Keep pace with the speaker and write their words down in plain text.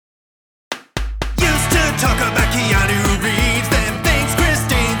talk about Keanu Reeves, then things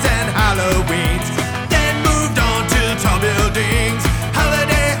Christine's and Halloween's. Then moved on to tall buildings,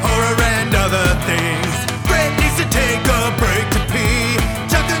 holiday horror and other things. Brett needs to take a break to pee,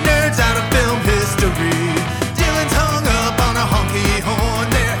 chuck the nerds out of film history. Dylan's hung up on a honky horn,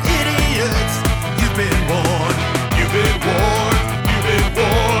 they're idiots. You've been warned, you've been warned, you've been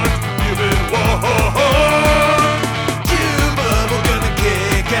warned, you've been warned. Chew bubblegum and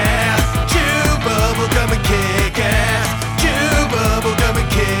kick ass, chew bubblegum and kick ass, chew bubblegum and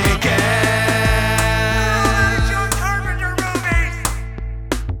kick ass. John Carpenter movies.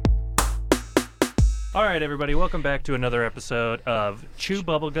 All right, everybody, welcome back to another episode of Chew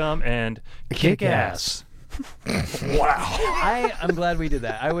Bubblegum and Kick Ass. I'm glad we did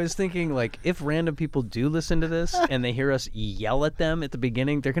that. I was thinking, like, if random people do listen to this and they hear us yell at them at the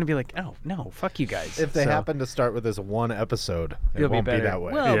beginning, they're going to be like, oh, no, fuck you guys. If they happen to start with this one episode, it won't be that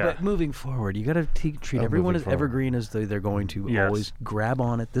way. Well, Yeah. but moving forward, you got to treat everyone as evergreen as they're going to Yes. always grab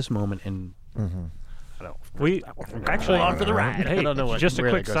on at this moment and... We actually on for the ride. Hey, I don't know what just a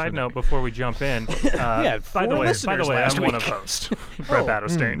really quick goes side from note before we jump in. Yeah, by the four way, listeners last I'm one of week. hosts, Brett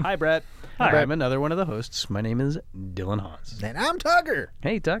Battlestein. Hi, Brett. Hi. I'm another one of the hosts. My name is Dylan Haas. And I'm Tugger.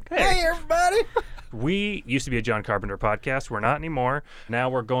 Hey, Tuck. Hey, everybody. We used to be a John Carpenter podcast. We're not anymore. Now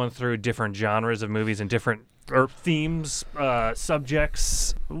we're going through different genres of movies and different themes,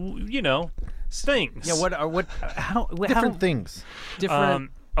 subjects, things. Yeah, how Different things.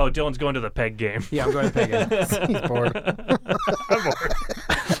 different... Dylan's going to the peg game. Yeah, I'm going to peg it. He's bored.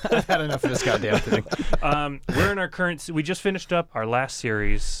 I've had enough of this goddamn thing. We're in our current. We just finished up our last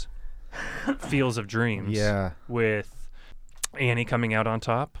series, Fields of Dreams. Yeah. With Annie coming out on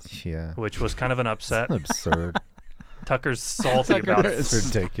top, Yeah. which was kind of an upset. Absurd. Tucker's salty about it. It's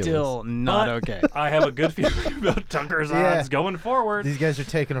ridiculous. Still not But okay. I have a good feeling about Tucker's odds going forward These guys are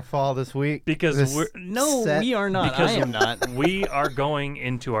taking a fall this week. because This we're. No, set- we are not. Because I am not. We are going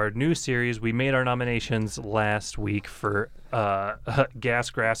into our new series. We made our nominations last week for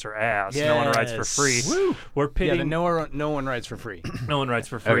Gas, Grass, or Ass. No one writes for free. Woo. We're pitting. Yeah, no one writes for free. No one writes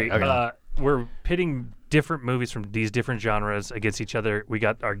for free. Okay. We're pitting different movies from these different genres against each other. We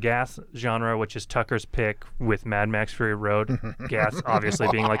got our gas genre, which is Tucker's pick with Mad Max Fury Road. Gas, obviously,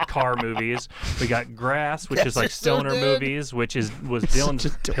 being like car movies. We got Grass, which is like Yes, you're so stoner dead. was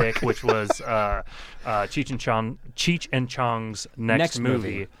Dylan's pick, which was Cheech and Chong's next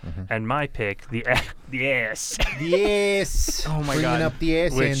movie. And my pick, the Ass, Yes. Oh, my Bringing God. up the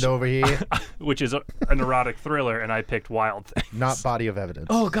ass Which- end over here. which is an erotic thriller, and I picked Wild Things. Not body of evidence.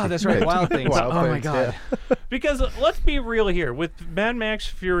 Oh, God, that's right. Wild Things. Wild oh, my Things, God. Because let's be real here, with Mad Max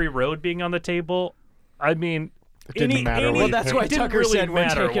Fury Road being on the table, I mean, didn't matter what Well, you that's picked. why it didn't Tucker really said we're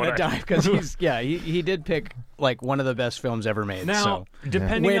matter taking what a I- dive because he did pick like one of the best films ever made. Now, so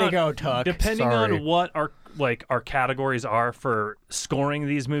depending way on to go, Tuck. depending Sorry. on what our categories are for scoring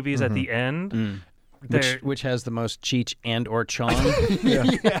these movies at the end, they're- which has the most Cheech and or Chong?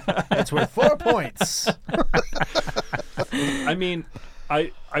 That's worth 4 points. I mean,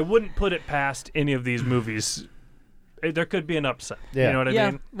 I wouldn't put it past any of these movies. There could be an upset. Yeah. You know what I Yeah,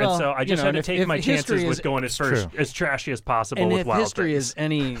 mean? well, and so I just had to if- take if my history chances is- with going as true. trashy as possible And with if Wild history Things.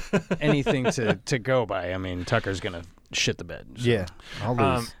 is anything to go by, I mean, Tucker's gonna shit the bed. So. Yeah. I'll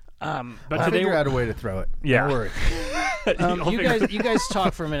lose. But I'll today figure out a way to throw it. Yeah. Don't worry. You guys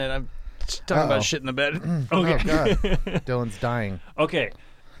talk for a minute. I'm talking about shit in the bed. Oh, God. Dylan's dying. Okay.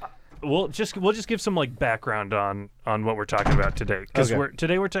 We'll just give some like background on what we're talking about today, because Okay.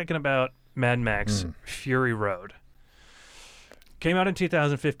 today we're talking about Mad Max Fury Road. Came out in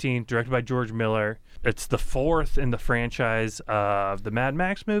 2015, directed by George Miller. It's the fourth in the franchise of the Mad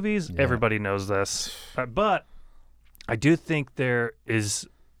Max movies. Everybody knows this, but I do think there is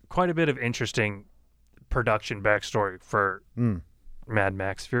quite a bit of interesting production backstory for Mad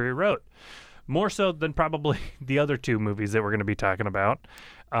Max Fury Road. More so than probably the other two movies that we're going to be talking about.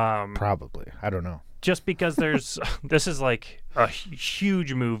 Probably. I don't know. Just because this is like a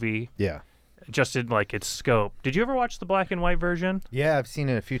huge movie Yeah. just in like its scope. Did you ever watch the black and white version? Yeah, I've seen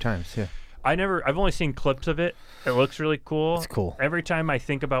it a few times. Yeah. I've only seen clips of it. It looks really cool. It's cool. Every time I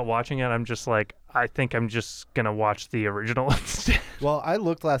think about watching it, I'm just like, I think I'm just going to watch the original instead. Well, I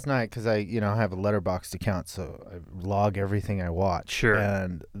looked last night because I have a Letterboxd account, so I log everything I watch. Sure.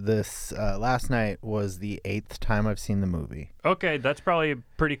 And this last night was the 8th time I've seen the movie. Okay, that's probably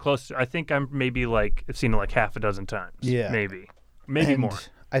pretty close. I think I'm maybe like, I've seen it like half a dozen times. Yeah. Maybe And more.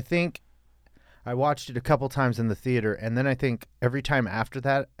 I think I watched it a couple times in the theater, and then I think every time after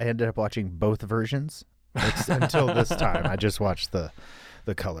that, I ended up watching both versions. Until this time, I just watched the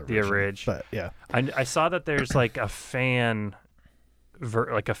color The version. orig. But yeah, I saw that there's like a fan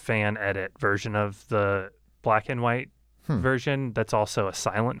like a fan edit version of the black and white version that's also a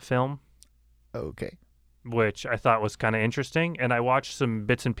silent film, Okay. which I thought was kind of interesting. And I watched some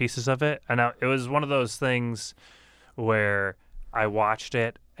bits and pieces of it, and it was one of those things where I watched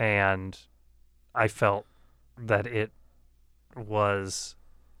it and I felt that it was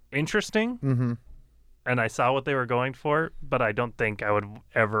interesting, Mm-hmm. and I saw what they were going for, but I don't think I would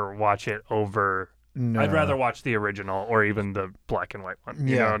ever watch it over. No. I'd rather watch the original or even the black and white one.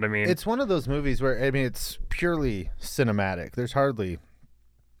 You know what I mean? It's one of those movies where, I mean, it's purely cinematic. There's hardly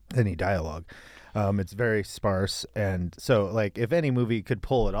any dialogue. It's very sparse. And so, like, if any movie could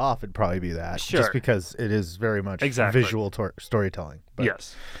pull it off, it'd probably be that. Sure. Just because it is very much Exactly. visual storytelling. But,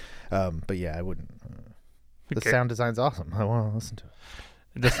 yes. But yeah, I wouldn't. The Okay. sound design's awesome. I want to listen to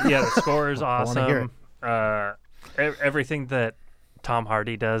it. The score is I wanna hear awesome. Everything that Tom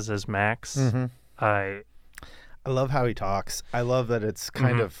Hardy does as Max, Mm-hmm. I I love how he talks. I love that it's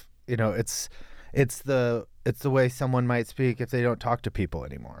kind of, you know, it's the way someone might speak if they don't talk to people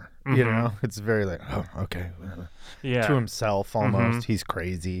anymore. You know, it's very like, oh, okay, whatever. yeah To himself almost. He's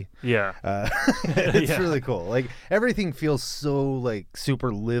crazy. yeah It's Yeah. really cool. Like everything feels so like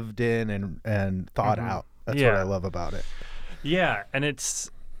super lived in and thought out. That's what Yeah. I love about it. yeah, and it's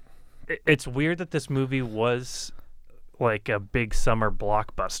weird that this movie was like a big summer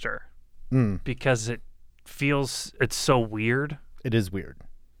blockbuster because it's so weird It is weird.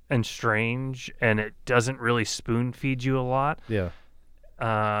 and strange, and it doesn't really spoon feed you a lot. Yeah.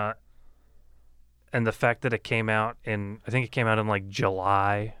 And the fact that it came out in like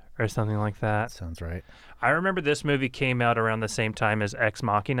July or something like that. Sounds right. I remember this movie came out around the same time as Ex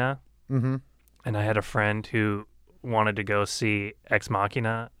Machina, Mm-hmm. and I had a friend who wanted to go see Ex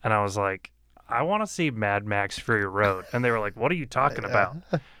Machina, and I was like, I want to see Mad Max Fury Road. And they were like, what are you talking about?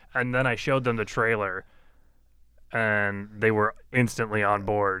 And then I showed them the trailer, and they were instantly on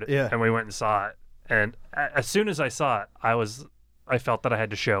board. Yeah. And we went and saw it. And as soon as I saw it, I felt that I had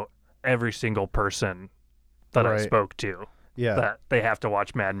to show every single person that I Right. spoke to Yeah. that they have to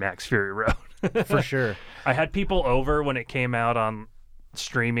watch Mad Max Fury Road. For sure. I had people over when it came out on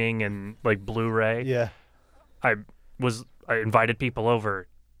streaming and like Blu-ray. Yeah. I invited people over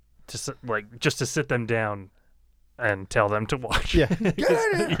to just to sit them down and tell them to watch. Yeah.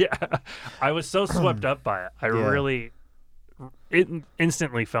 Yeah. I was so swept up by it. I really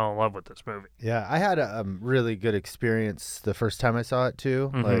instantly fell in love with this movie. Yeah, I had a really good experience the first time I saw it too.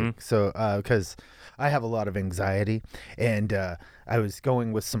 Like, so because I have a lot of anxiety, and I was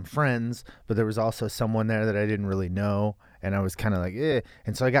going with some friends, but there was also someone there that I didn't really know, and I was kind of like, eh.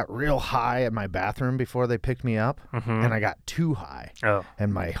 And so I got real high at my bathroom before they picked me up, and I got too high, Oh.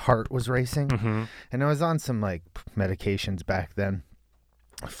 and my heart was racing, and I was on some like medications back then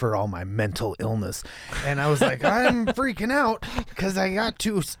for all my mental illness, and I was like, I'm freaking out because I got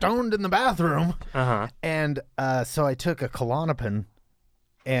too stoned in the bathroom. Uh-huh. And so I took a Klonopin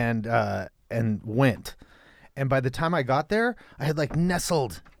and went. And by the time I got there, I had like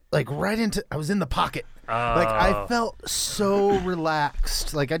nestled like right into. I was in the pocket. Like I felt so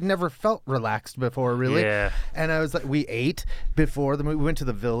relaxed. Like I'd never felt relaxed before, really. Yeah. And I was like, we ate before the movie. We went to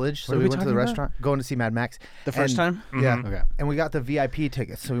the Village, so are we we went to the talking about? restaurant, going to see Mad Max. The first time? Yeah. Okay. And we got the VIP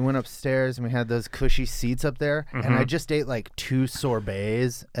tickets, so we went upstairs and we had those cushy seats up there. And I just ate like 2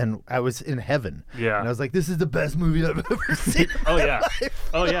 sorbets, and I was in heaven. Yeah. And I was like, this is the best movie I've ever seen. Oh yeah.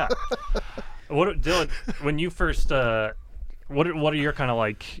 Oh yeah. Dylan, when you first what are your kind of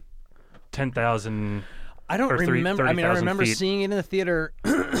like 10,000 I don't or remember. I mean, I 30,000 remember feet. seeing it in the theater.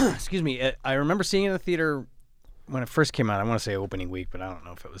 Excuse me. I remember seeing it in the theater when it first came out. I want to say opening week, but I don't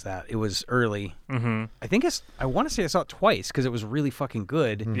know if it was that. It was early. Mm-hmm. I think I want to say I saw it twice because it was really fucking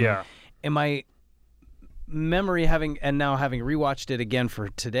good. Yeah. And my memory having rewatched it again for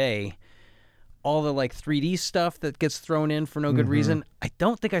today, all the like 3D stuff that gets thrown in for no good reason. I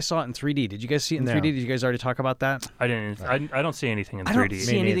don't think I saw it in 3D. Did you guys see it in No. 3D? Did you guys already talk about that? I didn't. I don't see anything in 3D. I don't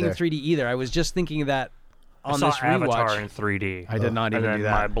see anything in neither. 3D either. I was just thinking that I on saw this rewatch. Avatar in 3D. I did not and even then do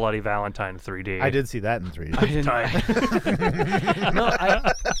My that. Bloody Valentine 3D. I did see that in 3D. I didn't. No,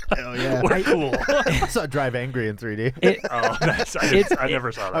 Oh, yeah. We're cool. I saw Drive Angry in 3D. Oh, I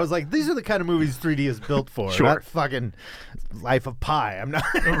never saw that. I was like, these are the kind of movies 3D is built for. Sure. Not fucking Life of Pi. I'm not.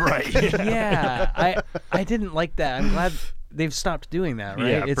 right. yeah, I didn't like that. I'm glad they've stopped doing that. Right?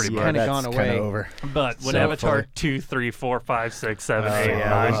 Yeah, it's pretty much. kind of That's gone kinda away. over. But when So Avatar funny. 2, 3, 4, 5, 6, 7, 8, yeah,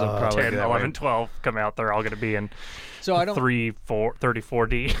 9, those will probably 10, be that 11, way. 12 come out, they're all going to be in So I don't.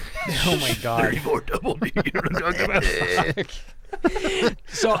 34D. Oh my god. 34 double D. You know what I'm talking about?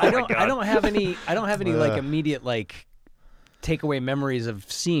 So I don't. God. I don't have any. I don't have any like immediate like takeaway memories of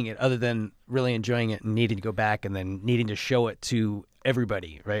seeing it, other than really enjoying it and needing to go back and then needing to show it to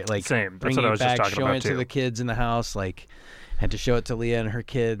everybody, right? Like Same. That's bringing what I it was just back, talking showing about, it to too. the kids in the house, like had to show it to Leah and her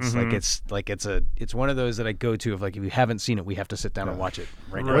kids. It's one of those that I go to of like, if you haven't seen it, we have to sit down and watch it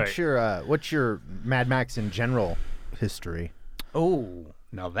right now. Right. What's your Mad Max in general history? Oh,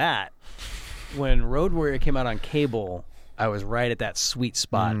 now that when Road Warrior came out on cable, I was right at that sweet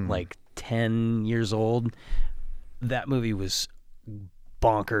spot, like 10 years old. That movie was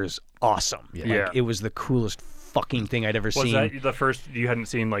bonkers awesome. Yeah. Like, it was the coolest fucking thing I'd ever Was seen. that the first? You hadn't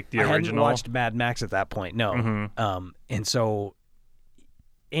seen like the I original? hadn't watched Mad Max at that point, no.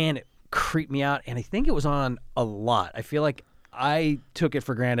 And it creeped me out, and I think it was on a lot. I feel like I took it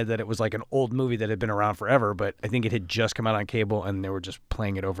for granted that it was like an old movie that had been around forever, but I think it had just come out on cable, and they were just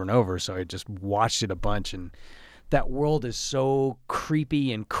playing it over and over, so I just watched it a bunch, and that world is so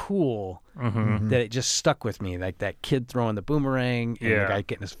creepy and cool that it just stuck with me. Like that kid throwing the boomerang and the guy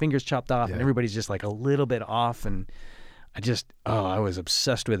getting his fingers chopped off, and everybody's just like a little bit off, and I was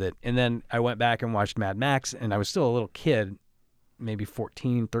obsessed with it. And then I went back and watched Mad Max, and I was still a little kid, maybe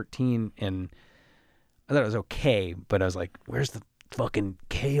 14, 13, and I thought it was okay, but I was like, where's the fucking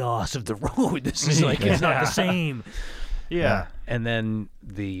chaos of the road? This is like, it's not the same. Yeah. And then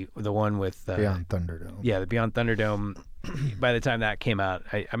the one with Beyond Thunderdome. yeah, the Beyond Thunderdome. By the time that came out,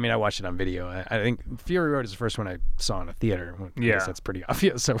 I mean, I watched it on video. I think Fury Road is the first one I saw in a theater. I guess that's pretty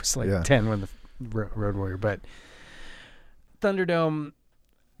obvious. I was like 10 when the Road Warrior, but Thunderdome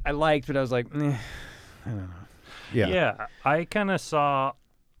I liked, but I was like, I don't know. Yeah. I kind of saw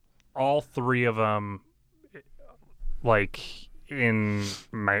all three of them like in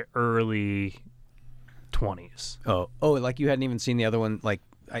my early 20s. Oh, like you hadn't even seen the other one. Like,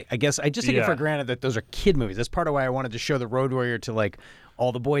 I guess I just take it for granted that those are kid movies. That's part of why I wanted to show the Road Warrior to like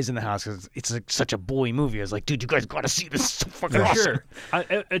all the boys in the house, because it's like such a boy movie. I was like, dude, you guys got to see this. It's so fucking awesome. Sure.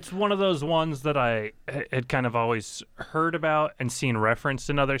 It's one of those ones that I had kind of always heard about and seen referenced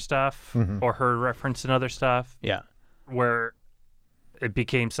in other stuff or heard referenced in other stuff. Yeah. Where it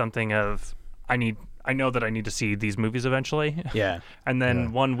became something of I know that I need to see these movies eventually. Yeah. And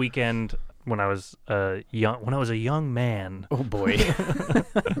then one weekend when I was a young man, Oh boy.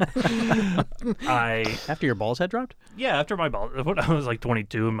 After your balls had dropped? after my balls, when I was like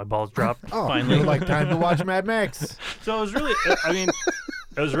 22 and my balls dropped. Oh, finally. like time to watch Mad Max. So it was really,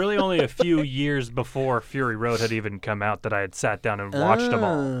 it was really only a few years before Fury Road had even come out that I had sat down and watched them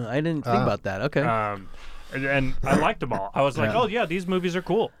all. I didn't think about that. Okay. And I liked them all. I was like, oh yeah, these movies are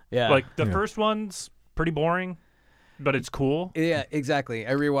cool. Yeah. Like the first one's pretty boring, but it's cool. Yeah, exactly.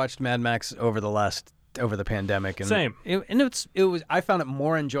 I rewatched Mad Max over the pandemic, and Same. It was. I found it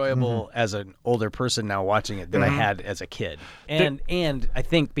more enjoyable as an older person now watching it than I had as a kid, and I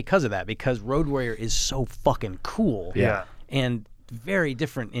think because of that, because Road Warrior is so fucking cool. Yeah. And very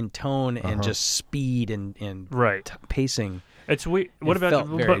different in tone and just speed and Right. pacing. It's weird. What about felt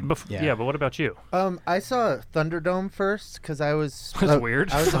very- but what about you? I saw Thunderdome first because I was That's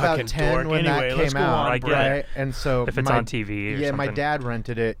weird. I was about Fucking 10 dork. when Anyway, that let's came go out, on. I get right? it. And so If it's on TV or my something. dad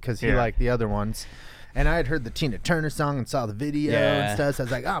rented it because he Yeah. liked the other ones, and I had heard the Tina Turner song and saw the video Yeah. and stuff. So I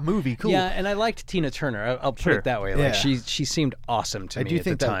was like, movie, cool. Yeah, and I liked Tina Turner. I'll put Sure. it that way. Yeah. Like she seemed awesome to I me do at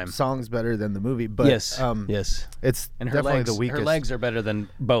think the that time. song's better than the movie, but Yes. Yes. it's And her definitely legs, the weakest. her legs are better than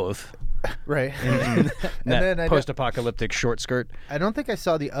both. right? and That then I post-apocalyptic short skirt. I don't think I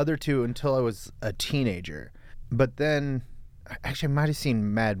saw the other two until I was a teenager. But then, actually, I might have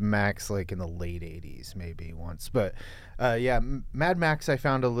seen Mad Max like in the late 80s, maybe once. But Mad Max I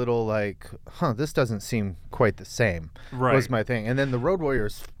found a little like, this doesn't seem quite the same. Right. Was my thing. And then the Road Warrior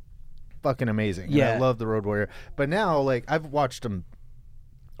is fucking amazing. And Yeah. I love the Road Warrior. But now, like, I've watched them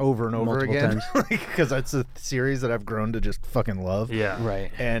over and over Multiple again. times. Because it's a series that I've grown to just fucking love. Yeah.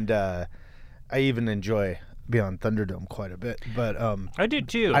 Right. And I even enjoy Beyond Thunderdome quite a bit. But I did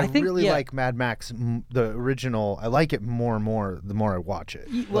too. I think, really yeah. like Mad Max, the original. I like it more and more the more I watch it.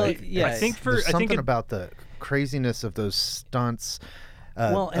 Well, Like, yeah. I think there's I something think about the craziness of those stunts,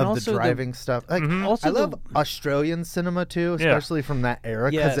 Well, and of also the the- driving stuff. Like, Also I love the- Australian cinema too, Yeah. especially from that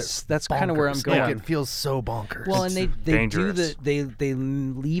era. Yes, it's that's kinda where I'm bonkers. going. Like, it feels so bonkers. Well, and they do dangerous. they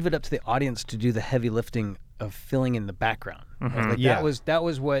leave it up to the audience to do the heavy lifting of filling in the background. Right? Like Yeah. that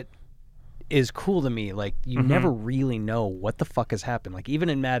was what is cool to me. Like you never really know what the fuck has happened. Like even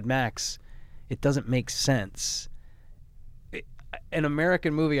in Mad Max, it doesn't make sense. An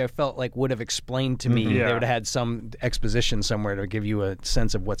American movie I felt like would have explained to me. Yeah. They would have had some exposition somewhere to give you a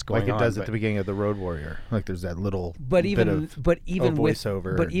sense of what's going like it on. does at but- the beginning of the Road Warrior. Like there's that little but bit even of with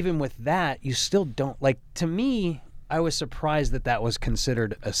voiceover. even with that, you still don't like. To me, I was surprised that was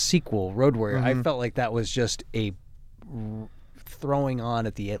considered a sequel. Road Warrior. I felt like that was just a throwing on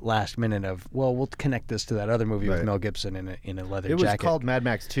at the last minute of, well, we'll connect this to that other movie with Right. Mel Gibson in a leather It was jacket. called Mad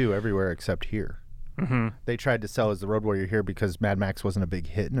Max 2 everywhere except here. Mm-hmm. They tried to sell as the Road Warrior here because Mad Max wasn't a big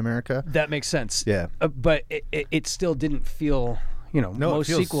hit in America. That makes sense. Yeah. But it still didn't feel, No, it most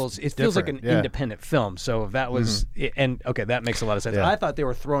feels sequels, it feels like an different, yeah. independent film. So if that was, and okay, that makes a lot of sense. Yeah. I thought they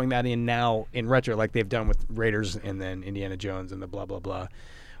were throwing that in now in retro, like they've done with Raiders and then Indiana Jones and the blah, blah, blah,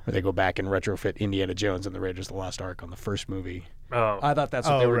 where they go back and retrofit Indiana Jones and the Raiders of the Lost Ark on the first movie. Oh, I thought that's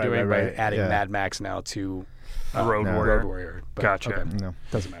what they were right, doing right, right. by adding Yeah. Mad Max now to Road no. Warrior. Road Warrior. But, Gotcha. okay, No.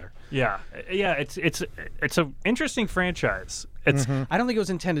 doesn't matter. Yeah, it's an interesting franchise. It's I don't think it was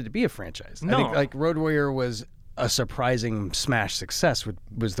intended to be a franchise. I think No. like Road Warrior was a surprising smash success.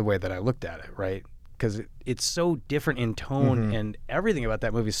 Was the way that I looked at it, right? Because it's so different in tone and everything about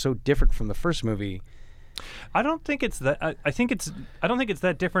that movie is so different from the first movie. I don't think it's that. I don't think it's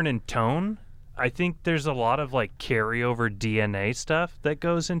that different in tone. I think there's a lot of like carryover DNA stuff that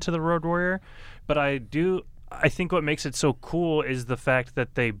goes into the Road Warrior, but I think what makes it so cool is the fact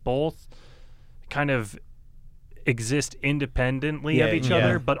that they both kind of exist independently of each yeah.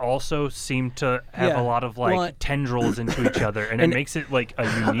 other, but also seem to have Yeah. a lot of like Well, tendrils into each other, and it makes it like a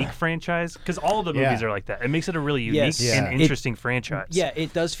unique franchise because all the movies Yeah. are like that. It makes it a really unique Yes. Yeah. and interesting franchise. Yeah,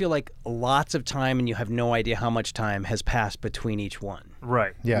 it does feel like lots of time, and you have no idea how much time has passed between each one.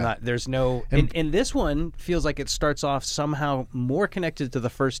 Right. Yeah. There's no, and this one feels like it starts off somehow more connected to the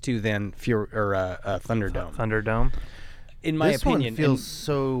first two than Thunderdome. Thunderdome. In my this opinion, one feels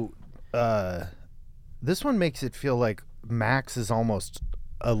so. This one makes it feel like Max is almost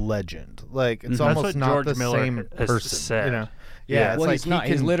a legend. Like it's That's almost what not George the Miller same has person. said. You know? Yeah. Yeah. It's well, like he's not. he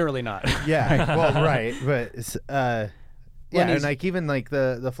He's can- literally not. Yeah. Well, right, but it's, yeah, he's- and like even like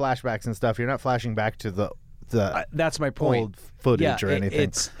the flashbacks and stuff, you're not flashing back to the That's my point. old footage yeah, or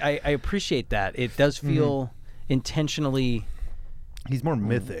anything. I appreciate that. It does feel intentionally. He's more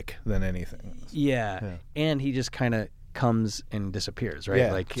mythic than anything. Yeah. And he just kind of comes and disappears, right?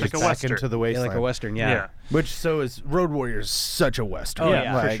 Yeah, Like It's like a back Western. into the yeah, wasteland. like a western. Yeah. Yeah. Which so is Road Warrior's such a western. Oh,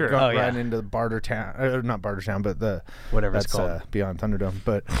 yeah, for like, sure. Go Oh, yeah. right into the Bartertown, not Bartertown, but the Whatever it's that's, called. beyond Thunderdome.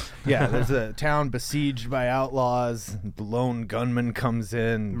 But yeah, there's a town besieged by outlaws. The lone gunman comes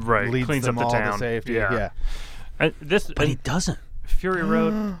in, Right, leads cleans them up the all town. to safety. Yeah. Yeah. But he doesn't. Fury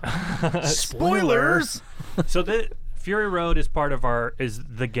Road. Spoilers. So the Fury Road is part of is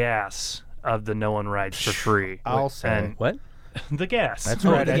the gas of the No One Rides for Free. I'll say. And What? the gas. That's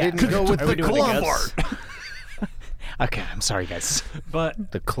right. I yeah. didn't go with Are we the doing the clump guts? art. Okay, I'm sorry, guys.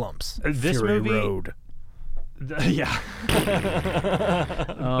 But The clumps. This Fury movie- Road. yeah.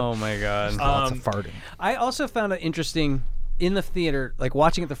 Oh my god. Lots of farting. I also found it interesting in the theater, like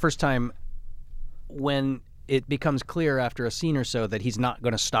watching it the first time, when it becomes clear after a scene or so that he's not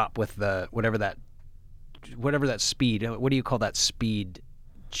going to stop with the whatever that speed. What do you call that speed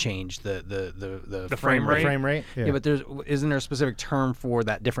change? The frame rate? Frame rate. Yeah, but isn't there a specific term for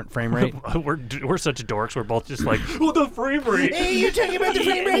that different frame rate? we're such dorks. We're both just like, oh, the frame rate. Hey, you're talking about the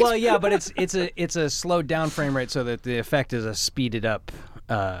frame rate. Well, yeah, but it's a slowed down frame rate so that the effect is a speeded up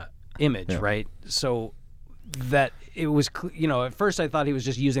image, right? So that it was, at first I thought he was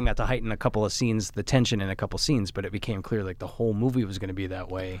just using that to heighten a couple of scenes, the tension in a couple scenes, but it became clear like the whole movie was going to be that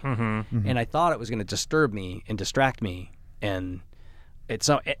way, and I thought it was going to disturb me and distract me, and it's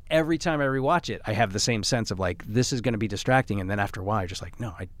so every time I rewatch it, I have the same sense of like this is going to be distracting, and then after a while, I'm just like,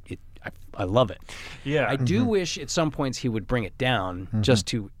 no, I love it. Yeah. I do wish at some points he would bring it down just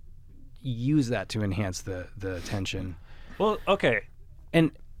to use that to enhance the tension. Well, okay.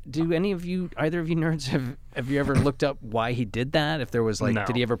 And do either of you nerds, have you ever looked up why he did that? If there was like, No.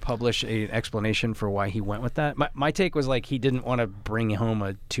 did he ever publish an explanation for why he went with that? My take was like he didn't want to bring home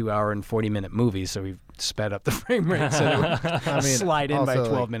a 2 hour and 40-minute movie, so he sped up the frame rate so it would slide in by also,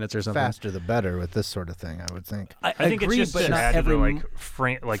 12 like, minutes or something. Faster the better with this sort of thing, I would think. I think agree, it's just but to not add every the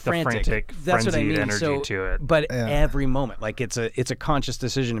the frantic, That's what I frenzied mean. energy So, to it. But Yeah. every moment, like it's a conscious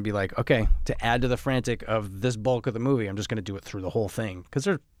decision to be like, okay, to add to the frantic of this bulk of the movie, I'm just going to do it through the whole thing because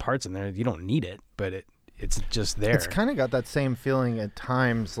there are parts in there you don't need it, but it's just there. It's kind of got that same feeling at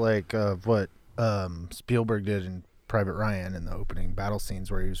times, like of what Spielberg did in Private Ryan in the opening battle scenes,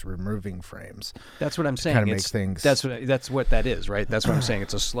 where he was removing frames. That's what I'm saying. kinda It's- make things- That's what that is, right? That's what I'm saying.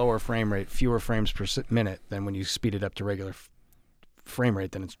 It's a slower frame rate, fewer frames per minute than when you speed it up to regular frame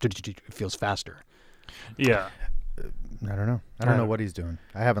rate. Then it feels faster. Yeah. I don't know. I don't know what he's doing.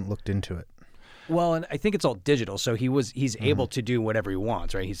 I haven't looked into it. Well, and I think it's all digital, so he's Mm-hmm. able to do whatever he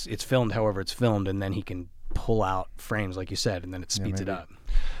wants, right? It's filmed however it's filmed, and then he can pull out frames, like you said, and then it speeds it maybe. up.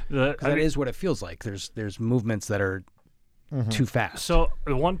 The, 'Cause that is what it feels like. There's movements that are too fast. So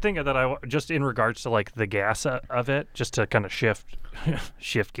the one thing that just in regards to like the gas of it, just to kind of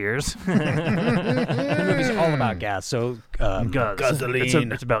shift gears. The movie's all about gas. So Guzz.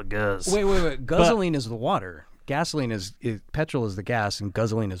 Gasoline. It's about guzz. wait. Gasoline is the water. Gasoline is petrol is the gas, and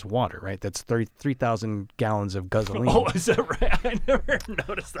gasoline is water, right? That's 3,000 gallons of gasoline. Oh, is that right? I never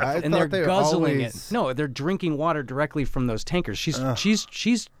noticed that. I and thought they're they were guzzling always- it. No, they're drinking water directly from those tankers.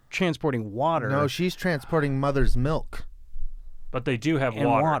 She's transporting water. No, she's transporting mother's milk. But they do have And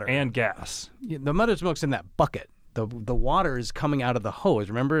water. and gas. The mother's milk's in that bucket. The water is coming out of the hose.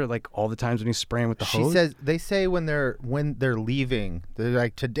 Remember, like all the times when he's spraying with the She hose. says they say when they're leaving, they're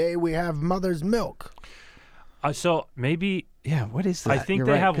like, today we have mother's milk. So maybe Yeah, what is that? I think You're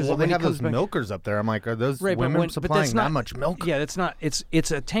they right, have 'cause Well, when they he have comes those back- milkers up there. I'm like, are those Right, but women but supplying that's not that much milk? Yeah, that's not. It's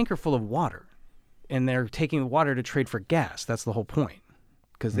a tanker full of water, and they're taking water to trade for gas. That's the whole point,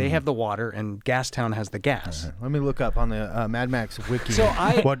 because they have the water, and Gastown has the gas. Let me look up on the Mad Max wiki. So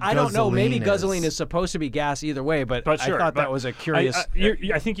what I don't know. Maybe gasoline guzzling is supposed to be gas either way, but sure, I thought but that was a curious.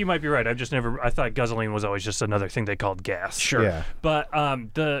 I think you might be right. I thought guzzling was always just another thing they called gas. Sure. Yeah. But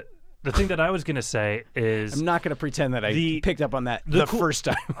the thing that I was gonna say is I'm not going to pretend that I picked up on that the first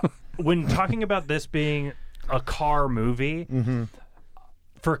time. when talking about this being a car movie,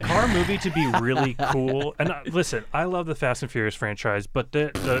 for a car movie to be really cool, and listen, I love the Fast and Furious franchise, but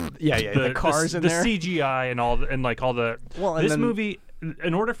the cars in the there. CGI and all the Well, and this then- movie,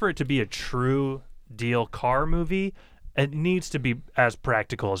 in order for it to be a true deal car movie, it needs to be as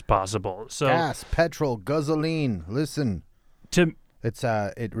practical as possible. So gas, petrol, gasoline. Listen, to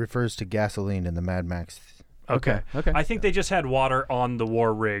it refers to gasoline in the Mad Max. Okay. Okay. I think they just had water on the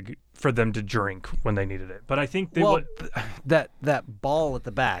war rig for them to drink when they needed it. But I think they well, that ball at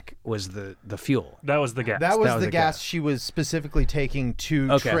the back was the fuel. that was the gas. That was the the gas gas. she was specifically taking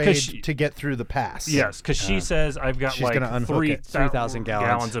to Okay. 'Cause trade to get through the pass. Yes, because she says I've got she's like gonna unhook it. 3,000 gallons.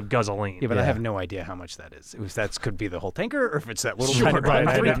 gallons of gasoline. Yeah, but I Yeah. have no idea how much that is. If that could be the whole tanker, or if it's that little Sure, tiny right. bottle.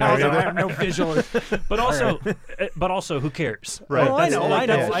 I didn't know 3,000. either. I have no visual. But also, who cares? Right. Oh, I That's know, like- I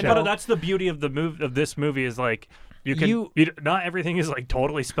know, that's- I But know. that's the beauty of this movie is like you can not everything is like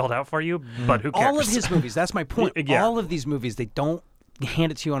totally spelled out for you, but who cares? All of his movies. That's my point. Yeah. All of these movies, they don't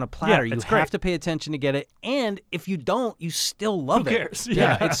hand it to you on a platter. You it's have great. to pay attention to get it, and if you don't, you still love Who it. cares?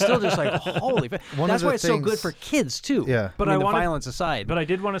 Yeah, Yeah. it's still just like holy. One That's of the why it's so good things- for kids too. Yeah. But I mean, I the wanna- violence aside. But I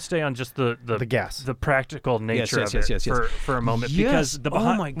did want to stay on just the gas. the practical nature yes, of yes, it yes, yes. for a moment Yes. because the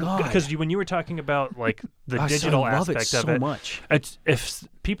Oh my God. because when you were talking about like the Gosh, digital I love it aspect of so it, much. it's if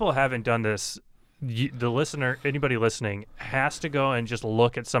people haven't done this. The listener, anybody listening, has to go and just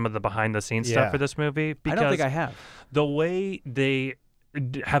look at some of the behind the scenes Yeah. stuff for this movie. Because I don't think I have. the way they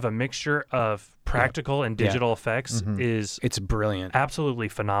have a mixture of practical and digital effects is It's brilliant. absolutely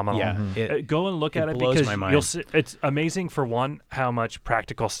phenomenal. Yeah, it- Go and look it at it blows because my mind. you'll see, it's amazing for one how much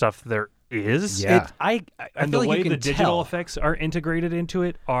practical stuff there is. Yeah. I And feel the like way you can the digital tell. effects are integrated into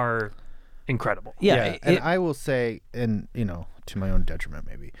it are incredible. Yeah, and I will say, and to my own detriment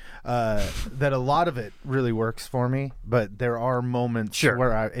maybe, that a lot of it really works for me, but there are moments Sure.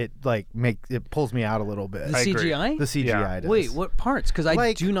 where it pulls me out a little bit. the I agree. CGI. The CGI Yeah. does. Wait, what parts? Because I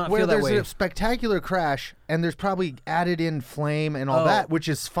like do not where feel that there's way. a spectacular crash and there's probably added in flame and all Oh. that, which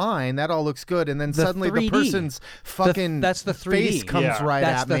is fine. That all looks good, and then The suddenly 3D. the person's fucking that's the 3D. face comes Yeah. right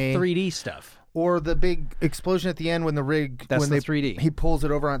That's at the me. 3D stuff. Or the big explosion at the end when the rig That's when the they 3D. he pulls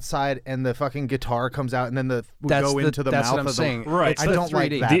it over on its side and the fucking guitar comes out and then we That's go into the that's mouth what I'm of saying. the Right. It's I the don't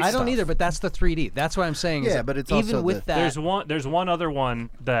like 3D. that I don't stuff. either, but that's the 3D. That's what I'm saying. is Yeah, that but it's even also with the- that. There's one other one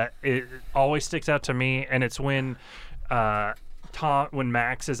that it always sticks out to me, and it's when when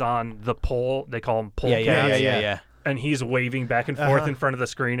Max is on the pole. They call him pole cats. And he's waving back and forth in front of the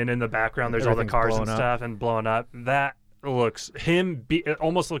screen, and in the background there's all the Everything's cars and blowing up. stuff and blowing up. That looks it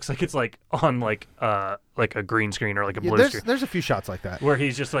almost looks like it's like on like a green screen or like a blue screen there's a few shots like that. where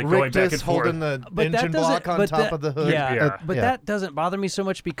he's just like going back Rictus and forth. holding the But that engine doesn't- block on but top that- of the hood. Yeah. But yeah. that doesn't bother me so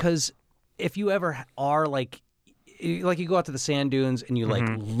much because if you ever are like you go out to the sand dunes and you like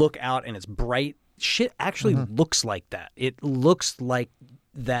look out and it's bright, shit actually looks like that. It looks like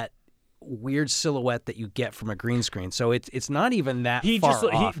that weird silhouette that you get from a green screen. So it's not even that He far just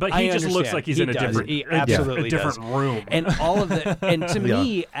off. but I he just looks understand. like he's He in a does. different He a absolutely different does. room. And all of the and to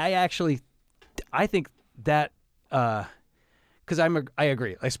me, I think that because I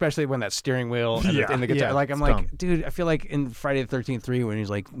agree, especially when that steering wheel and Yeah. in the guitar. Yeah, like I'm it's like, dumb. dude, I feel like in Friday the 13th 3 when he's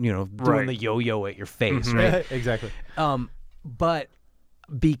like, doing Right. the yo-yo at your face, right? exactly. But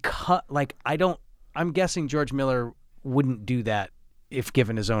because I'm guessing George Miller wouldn't do that if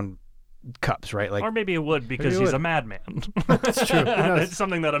given his own cups, right? Like Or maybe it would because it he's would. a madman. That's true. It's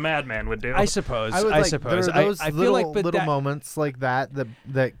something that a madman would do. I suppose. I, would, like, suppose. There are those I feel little, like, but little that, moments like that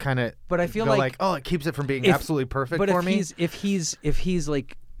kind of. But I feel go like oh, it keeps it from being if- absolutely perfect but for if me. if he's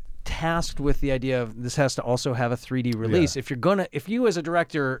like tasked with the idea of this has to also have a 3D release. Yeah. If you as a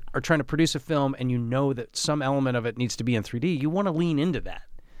director are trying to produce a film and you know that some element of it needs to be in 3D, you want to lean into that.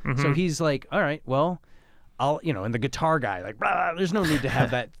 So he's like, all right, well, I'll, and the guitar guy, like, blah, there's no need to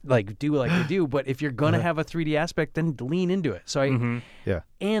have that, like, do like they do. But if you're going to have a 3D aspect, then lean into it. So Yeah.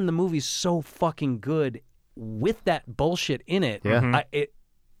 and the movie's so fucking good with that bullshit in it. Yeah.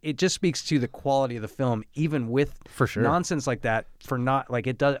 It just speaks to the quality of the film, even with For sure. nonsense like that. For not like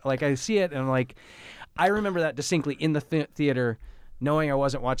it does, like I see it and like I remember that distinctly in the theater, knowing I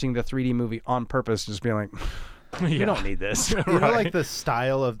wasn't watching the 3D movie on purpose, just being like, you don't need this. You know, like the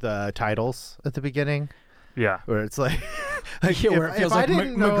style of the titles at the beginning, Yeah. where it's like, Yeah, where it feels like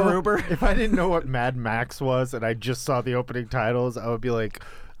MacGruber. If I didn't know what Mad Max was and I just saw the opening titles, I would be like,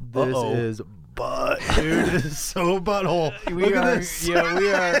 "This Uh-oh. is butt, dude. This is so butthole. Look at this. Yeah,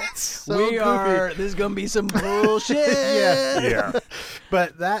 we are. It's so goofy. There's gonna be some bullshit. Yeah.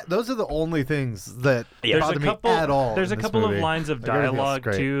 But those are the only things that bother me at all. There's a in this couple of movie. lines of Like, everything else is dialogue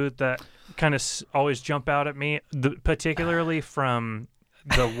great. too that kind of always jump out at me, particularly from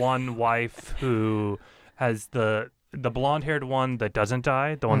the one wife who has the blonde-haired one that doesn't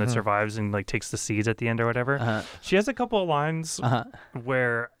die, the one that survives and like takes the seeds at the end or whatever. She has a couple of lines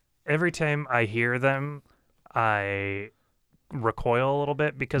where every time I hear them, I recoil a little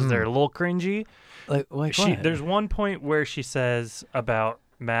bit because they're a little cringy. Like what? There's one point where she says about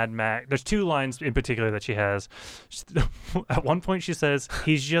Mad Max. There's two lines in particular that she has. At one point, she says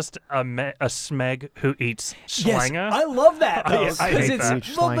he's just a smeg who eats Yes, slanga. I love that. Though, I hate 'cause it's,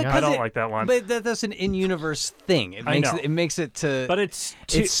 that. well, Slanga. because I don't it- like that one. But that's an in-universe thing. It I makes know. it makes it to. But it's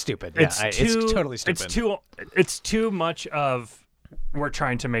too, it's stupid. Yeah, It's too. it's totally stupid. It's too much of. We're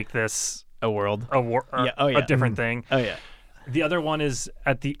trying to make this a world. a different thing. Oh yeah. The other one is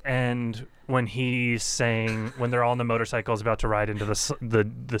at the end when he's saying when they're all on the motorcycles about to ride into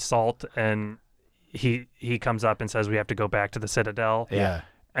the salt, and he comes up and says we have to go back to the Citadel. Yeah.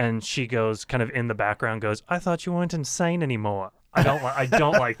 And she goes kind of in the background goes, I thought you weren't insane anymore. I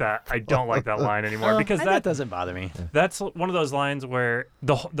don't like that. I don't like that line anymore because that doesn't bother me. that's one of those lines where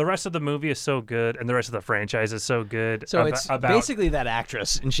the rest of the movie is so good and the rest of the franchise is so good. So it's basically that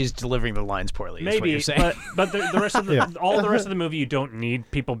actress, and she's delivering the lines poorly. Is what maybe, you're saying. but the rest of the all the rest of the movie, you don't need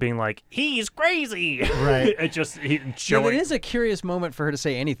people being like, he's crazy. Right. It just Yeah, showing it is a curious moment for her to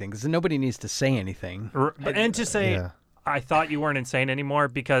say anything because nobody needs to say anything. and to say, Yeah. I thought you weren't insane anymore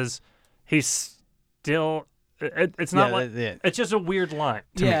because he's still. It's not like it's just a weird line.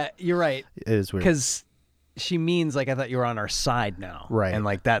 To me. Yeah, you're right. It is weird. Because she means like I thought you were on our side now, Right. And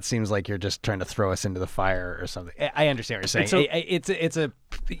like that seems like you're just trying to throw us into the fire or something. I understand what you're saying. It's It's a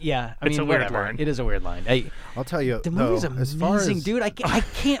yeah. I It's mean, a weird whatever. line. It is a weird line. I'll tell you, The movie's though, as far amazing, as, dude. I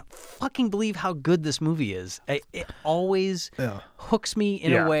can't fucking believe how good this movie is. It always Yeah. hooks me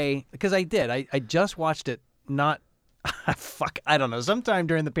in Yeah. a way because I did. I just watched it not. Fuck, I don't know. Sometime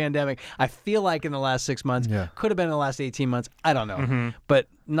during the pandemic, I feel like in the last 6 months, Yeah. could have been in the last 18 months. I don't know, but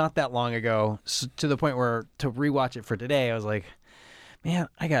not that long ago. To the point where to rewatch it for today, I was like, man,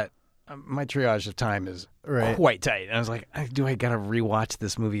 I got my triage of time is Right. quite tight. And I was like, do I gotta rewatch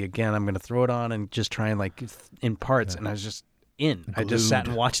this movie again? I'm gonna throw it on and just try and like in parts. And I was just in. I just sat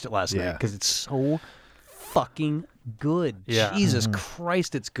and watched it last night Yeah. because it's so fucking good. Yeah. Jesus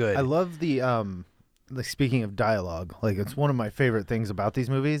Christ, it's good. I love the like speaking of dialogue, like it's one of my favorite things about these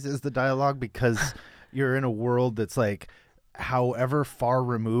movies is the dialogue because you're in a world that's like however far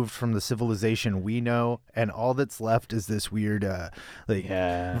removed from the civilization we know, and all that's left is this weird like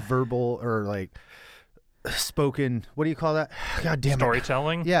verbal or like spoken, what do you call that? God damn it.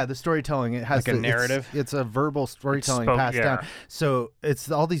 Storytelling. Yeah, the storytelling. It has Like a narrative? It's a verbal storytelling passed down. So it's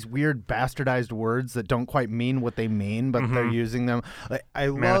all these weird bastardized words that don't quite mean what they mean, but they're using them. Like, I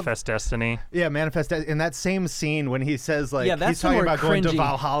love Manifest Destiny. Yeah, Manifest in that same scene when he says like Yeah, that's he's the talking more about going to cringy-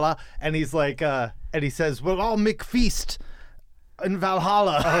 Valhalla and he's like and he says, "We'll all make feast in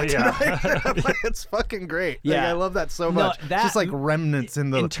Valhalla." Oh, yeah. I'm like, it's fucking great. Like, Yeah. I love that so No, much. that- Just like remnants in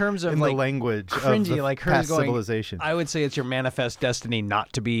the in terms of in like the language cringy, of the like her past going, civilization. I would say it's your manifest destiny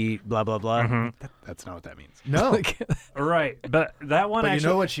not to be blah blah blah. That's not what that means. No. Like, Right, but that one But actually. you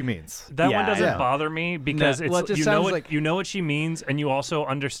know what she means. That Yeah, one doesn't yeah. bother me because No, it's well, it just you know sounds what like- you know what she means, and you also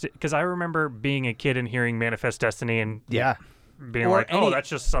understand. Because I remember being a kid and hearing "Manifest Destiny" and Yeah. being Or like, oh, any- that's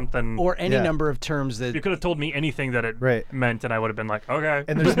just something. or any Yeah. number of terms that you could have told me anything that it Right. meant, and I would have been like, okay.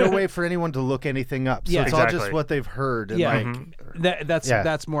 And there's no way for anyone to look anything up. So Yeah, it's all just exactly. what they've heard. And Yeah. like,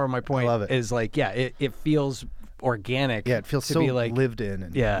 that's more of my point. love it. Is like, it feels organic. yeah, it feels to so be like, lived in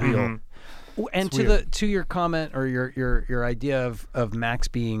and Yeah. real. And It's to weird. to your comment or your idea of Max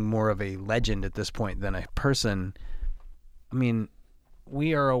being more of a legend at this point than a person, I mean,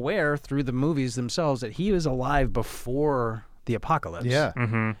 we are aware through the movies themselves that he was alive before the apocalypse. Yeah.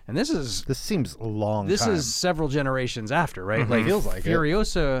 Mm-hmm. And this is This seems a long time. is several generations after, right? Mm-hmm. Like Feels like it.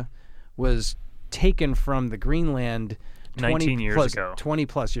 Furiosa was taken from the Greenland 19 years plus, ago. 20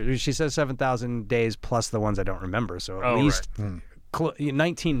 plus years. She says 7,000 days plus the ones I don't remember. So at Oh, least Hmm.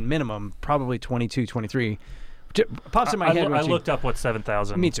 19 minimum, probably 22, 23. Pops in my head. I when she- looked up what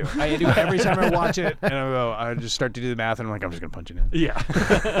 7,000. Me too. I do every time I watch it, and I just start to do the math, and I'm like, I'm just gonna punch it in. Yeah.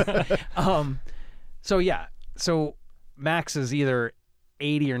 So Max is either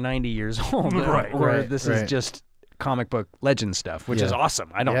 80 or 90 years old, Right. or Right, this right. is just comic book legend stuff, which is Yeah.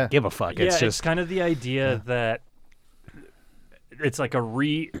 awesome. I don't Yeah. give a fuck. Yeah, It's it's just kind of the idea that it's like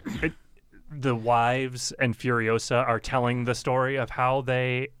the wives and Furiosa are telling the story of how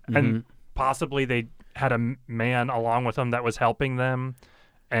they and possibly they had a man along with them that was helping them,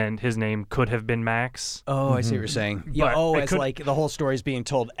 and his name could have been Max. Oh, I see what you're saying. Yeah. But Oh, it it's could- like the whole story's being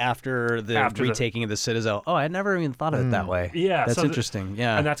told after the After the- retaking of the Citadel. Oh, I never even thought of it that way. Yeah, That's so interesting.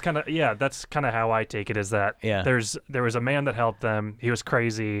 Yeah. And that's kind of how I take it, is that Yeah. there was a man that helped them. He was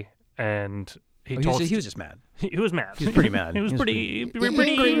crazy, and he Oh, told he was just mad. he was mad. He was pretty mad. he was He was pretty Angry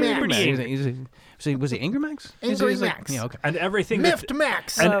pretty Max. pretty He was- angry. he was- was he Angry Max? He was Angry like- Max. Yeah. Okay. And everything that, Miffed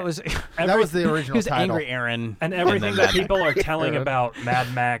Max. And it was. that was the He original was title. Angry Aaron. and everything then that Mad people are telling about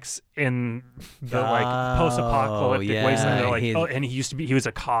Mad Max in the like post-apocalyptic yeah, wasteland, they're like, he- oh, and he was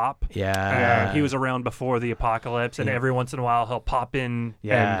a cop. Yeah. He was around before the apocalypse, and every once in a while he'll pop in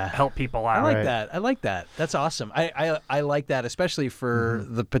Yeah. and help people I out. like Right. that. I like that. That's awesome. I like that, especially for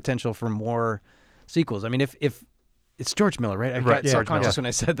the potential for more sequels. I mean, if it's George Miller, right? I Right, got George self-conscious Miller. when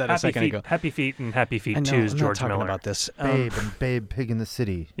I said that a second ago. Happy Feet and Happy Feet I know, 2 is I'm George not talking Miller. about this. Babe and Babe Pig in the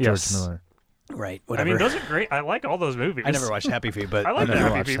City. Yes. George Miller. Right. I Whatever. mean, those are great. I like all those movies. I never watched Happy Feet, but I like the never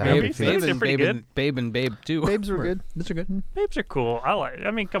Happy watched Feet the Happy movies. Feet. Those are pretty good. Babe and Babe too. Babes were good. Those are good. Babes are cool.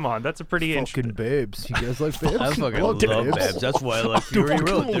 I mean, come on, that's a pretty interesting. Fucking babes. You guys like babes? I fucking Love love babes. That's why I like Fury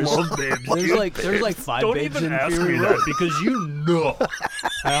Road. There's like 5 Don't babes even in ask Fury me Road. that, because you know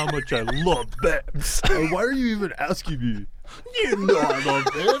how much I love babes. Why are you even asking me? You know I love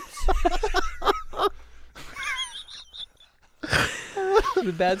babes.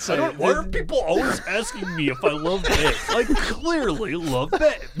 The bad side. Why are people always asking me if I love babes? I clearly love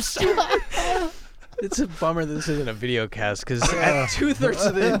babes. It's a bummer that this isn't a video cast because 2/3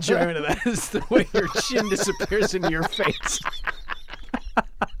 of the enjoyment of that is the way your chin disappears into your face.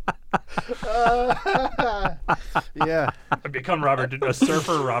 Yeah. I become a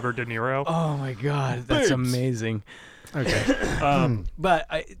surfer Robert De Niro. Oh my god, that's Babes. amazing. Okay. But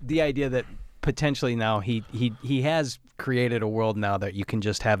the idea that potentially now he has created a world now that you can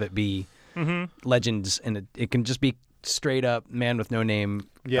just have it be legends, and it can just be straight up man with no name,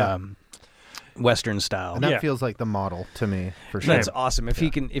 Yeah. Western style. And that Yeah. feels like the model to me, for sure. That's awesome. If he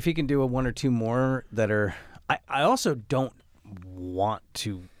can do a one or two more that are, I also don't want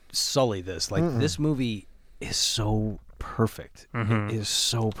to sully this. Like this movie is so perfect. It is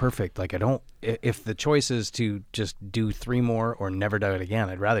so perfect. Like if the choice is to just do 3 more or never do it again,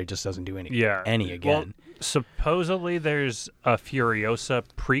 I'd rather it just doesn't do any again. Well, supposedly there's a Furiosa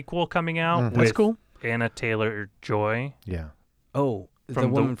prequel coming out That's with cool. Anna Taylor-Joy, Yeah. Oh, the from the-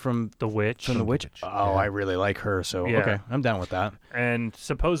 woman from the witch. the witch. Witch. Oh, I really like her. So Yeah. okay, I'm down with that. And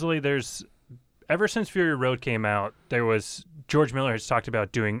supposedly there's, ever since Fury Road came out, George Miller has talked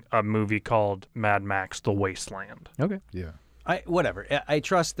about doing a movie called Mad Max: The Wasteland. Okay, Yeah. whatever. I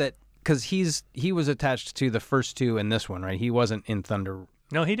trust that because he was attached to the first 2 in this one, right? He wasn't in Thunder.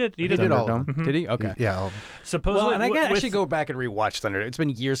 No, he did. He did. did all of Thunderdome. Did he? Okay. Yeah. Supposedly, Well, and I with- gotta with- actually go back and rewatch Thunder. It's been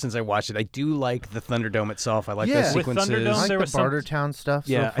years since I watched it. I do like the Thunderdome itself. I like Yeah. those With sequences. Thunderdome, I like there the was some- Bartertown stuff.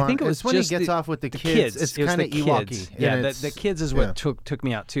 Yeah, so fun. I think it was it's when just he gets the- off with the the kids. kids. It's It was kind of the Ewok-y. kids. and Yeah, it's- the kids is what yeah. took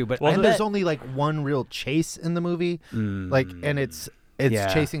me out too. But Well, I And bet, there's only like one real chase in the movie, like, and it's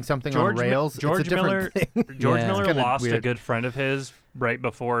Yeah. chasing something George on rails. George it's a different Miller. thing. George Yeah. Miller It's kinda lost a weird. good friend of his right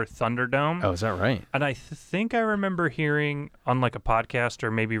before Thunderdome. oh, is that right? And I think I remember hearing on like a podcast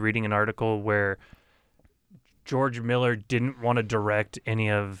or maybe reading an article where George Miller didn't want to direct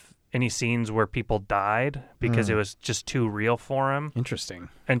any scenes where people died because it was just too real for him. Interesting.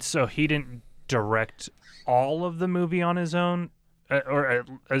 And so he didn't direct all of the movie on his own, or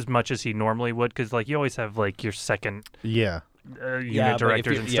as much as he normally would, because like you always have like your second Yeah. unit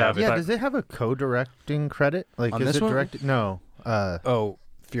directors and stuff. Yeah, but does it have a co-directing credit? Like, On is this it one? directed? No.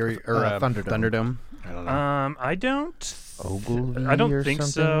 Fury or Thunderdome. Thunderdome. I don't know. I don't. Ogilvy I don't or think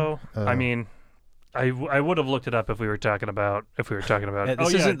something? so. I mean, I would have looked it up if we were talking about. This oh,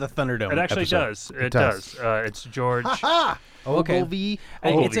 yeah, isn't the Thunderdome. it actually episode. does. It does. does. It's George. Okay. Ogilvy.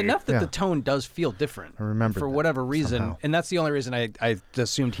 It's enough that Yeah. the tone does feel different. I remember for that whatever reason, somehow. and that's the only reason I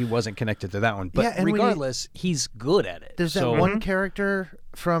assumed he wasn't connected to that one. But Yeah, and when you- regardless, he's good at it. There's that so, one character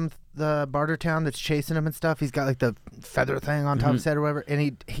from the Bartertown that's chasing him and stuff. He's got like the feather thing on top of his head or whatever,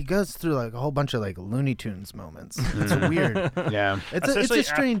 and he goes through like a whole bunch of like Looney Tunes moments. It's weird. Yeah. It's a Especially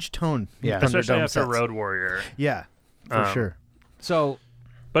strange tone. Yeah. Especially Thunderdome after sets. Road Warrior. Yeah, for sure. So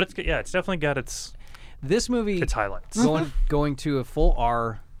But it's definitely got its this movie highlights. going to a full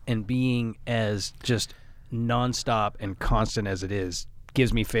R and being as just nonstop and constant as it is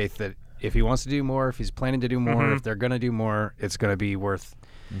gives me faith that if he wants to do more, if he's planning to do more, if they're gonna do more, it's gonna be worth.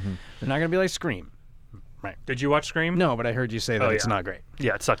 They're not gonna be like Scream. Did you watch Scream? No, but I heard you say that it's yeah. not great.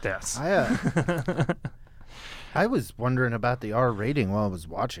 Yeah, it sucked ass. I was wondering about the R rating while I was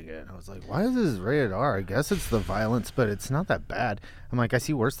watching it. I was like, why is this rated R? I guess it's the violence, but it's not that bad. I'm like, I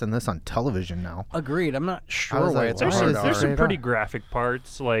see worse than this on television now. Agreed. I'm not I sure was why like, it's why There's is some, hard this there's some rated pretty R? graphic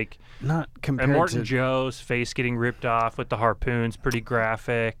parts, like not compared and Morton to. Joe's face getting ripped off with the harpoons, pretty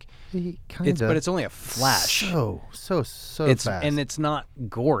graphic. But it's only a flash. So It's fast. and it's not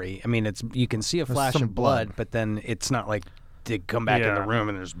gory. I mean, you can see a flash some of blood, blood. but then it's not like they come back in the Yeah. room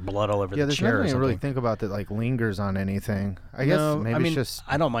and there's blood all over the there's chair or nothing to something. really think about that like lingers on anything. I guess No, maybe I mean, it's just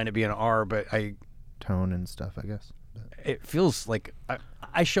I don't mind it being R, but tone and stuff. I guess. it feels like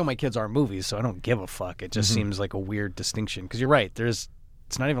I show my kids our movies, so I don't give a fuck. It just seems like a weird distinction because you're right.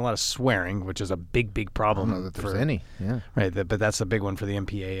 It's not even a lot of swearing, which is a big problem. I don't know that there's for, any. Yeah. right, but that's the big one for the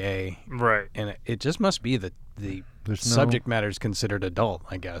MPAA, Right. and it just must be that the There's no- subject matter is considered adult.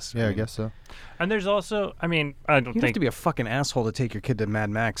 I guess. Yeah, I mean, guess so. And there's also, I mean, I don't You'd have think to be a fucking asshole to take your kid to Mad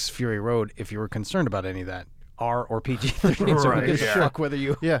Max Fury Road if you were concerned about any of that. R or PG-13, so Right, who gives a yeah. fuck whether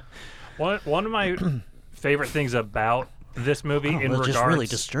you... Yeah. one of my favorite things about this movie in that regards just really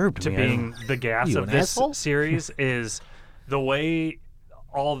disturbed to me. being the gas You of an this asshole? series is the way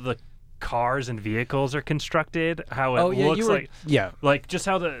all the cars and vehicles are constructed, how it looks like just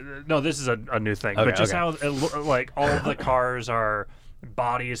how this is a new thing, Okay, but just okay. how it like all the cars are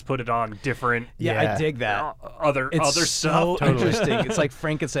bodies put it on different I dig that. other It's so stuff. interesting. It's like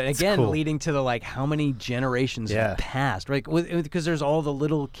Frankenstein again, cool. leading to the like how many generations Yeah. have passed, right? Because there's all the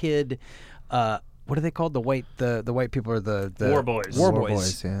little kid. What are they called? The white people are the War boys. War War boys.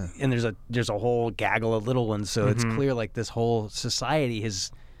 boys, yeah. And there's a whole gaggle of little ones. So it's clear like this whole society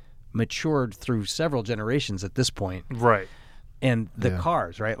has matured through several generations at this point. Right. And the Yeah.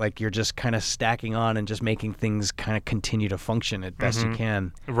 cars, right? Like you're just kind of stacking on and just making things kind of continue to function as best you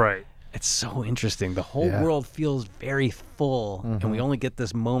can. Right. It's so interesting. The whole Yeah. world feels very full, and we only get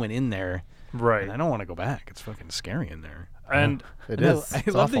this moment in there. Right. And I don't want to go back. It's fucking scary in there. And It No, is. I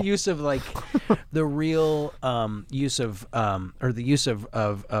It's love the awful. use of like the real use of or the use of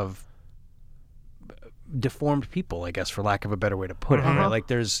deformed people, I guess, for lack of a better way to put it. Right? Like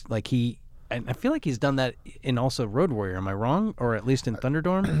there's like and I feel like he's done that in also Road Warrior. Am I wrong? Or at least in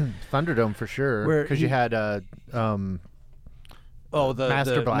Thunderdome? Thunderdome for sure. Where Because he- you had Oh, the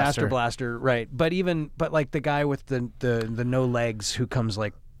Master Blaster. Master Blaster, right? But like the guy with the no legs who comes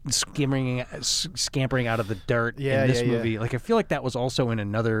like scampering out of the dirt Yeah, in this yeah, yeah. movie. Like I feel like that was also in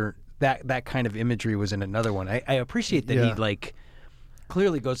another that kind of imagery was in another one. I appreciate that he Yeah. like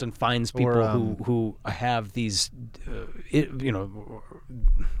clearly goes and finds people Or, who have these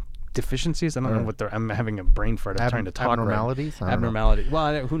deficiencies. I don't know what they're. I'm having a brain fart. I'm trying to talk right. abnormalities? I don't know. Abnormality.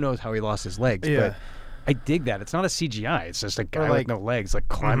 Well, who knows how he lost his legs? Yeah. But I dig that. It's not a CGI. It's just a guy like- with no legs, like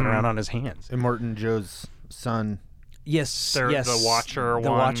climbing around on his hands. and Morton Joe's son. Yes, They're yes. the Watcher the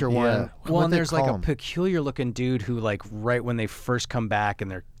one. Watcher Yeah. one. Well, What'd and they there's like call a him? peculiar looking dude who, like, right when they first come back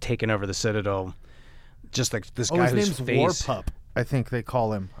and they're taking over the Citadel, just like this Oh, guy his whose name's face. Warpup. I think they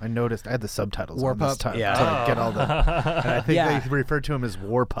call him. I noticed. I had the subtitles on Warpup? this time Yeah. to get all the. And I think Yeah. they referred to him as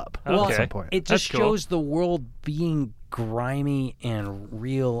Warpup Well, at some point. It just That's cool. shows the world being grimy and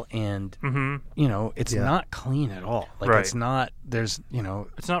real, and it's Yeah. not clean at all. Like Right. it's not. There's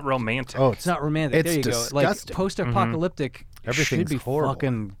it's not romantic. Oh, It's not romantic. It's There you go. Like disgusting. post-apocalyptic should Everything's be horrible.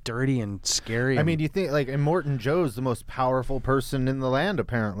 fucking dirty and scary. I mean, you think like, and Morton Joe's the most powerful person in the land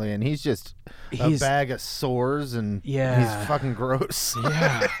apparently, and he's just a He's- bag of sores, and Yeah. he's fucking gross.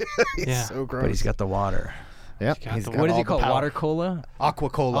 yeah. he's Yeah. so gross. But he's got the water. Yep. got He's the- got What did all he the call it? power. Water cola?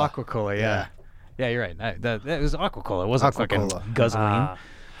 Aquacola. Aquacola, yeah. Yeah, you're right. That was Aquacola. It wasn't Aquacola. fucking guzzling.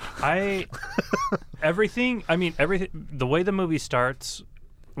 Everything. The way the movie starts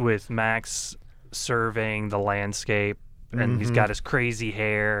with Max surveying the landscape, and he's got his crazy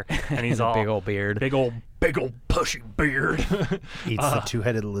hair, and he's a all big old beard. big old pushy beard. Eats the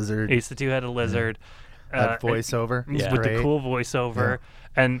two-headed lizard. Eats the two-headed lizard. That voiceover. with is the great. cool voiceover,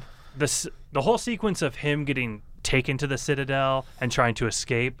 and the whole sequence of him getting taken to the Citadel and trying to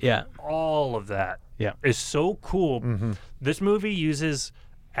escape. Yeah. All of that Yeah. is so cool. This movie uses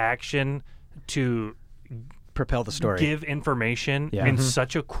action to Propel the story. give information Yeah. in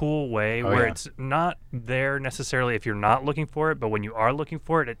such a cool way where yeah. it's not there necessarily if you're not looking for it, but when you are looking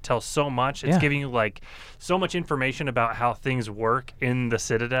for it, it tells so much. It's Yeah. giving you like so much information about how things work in the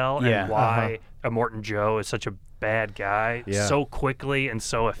Citadel Yeah. and why Immortan Joe is such a bad guy Yeah. so quickly and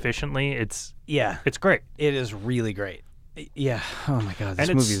so efficiently. It's great. It is really great. Yeah. Oh my God, this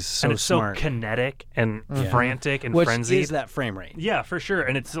and movie is so and it's smart. so kinetic and frantic and Which frenzied. is that frame rate? Yeah, for sure.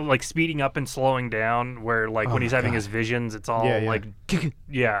 And it's like speeding up and slowing down where like when he's having his visions, it's all Yeah, yeah. like,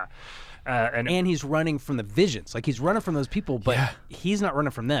 yeah. And And he's running from the visions. Like he's running from those people, but he's not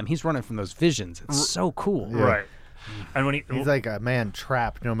running from them. He's running from those visions. It's so cool. right. And when He's like a man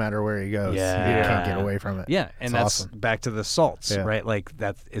trapped no matter where he goes. Yeah. He can't get away from it. Yeah, and It's that's awesome. back to the salts, Yeah. right? Like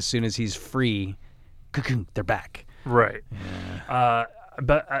that. As soon as he's free, they're back. right.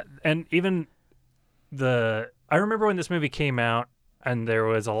 And even I remember when this movie came out and there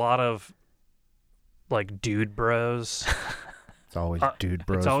was a lot of like dude bros. It's always dude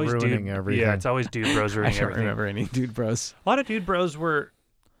bros It's always ruining dude, everything. Yeah, it's always dude bros I ruining don't everything. remember any dude bros. A lot of dude bros were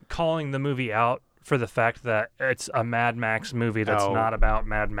calling the movie out for the fact that it's a Mad Max movie that's Oh. not about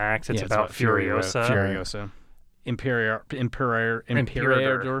Mad Max. It's about Furiosa. Furiosa. Imperator. Imperator.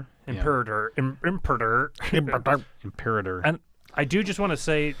 And I do just want to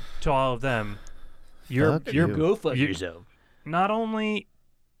say to all of them, you're Fuck you're you. Go fuck you- yourself. not only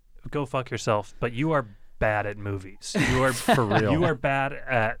go fuck yourself, but you are bad at movies. You are For real. You are bad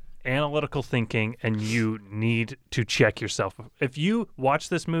at analytical thinking, and you need to check yourself. If you watch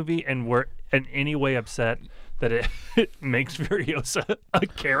this movie and were in any way upset that it makes Furiosa a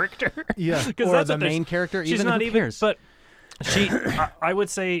character, Yeah. because Or that's the what there's- main character, she's even not who even. cares? But she, I would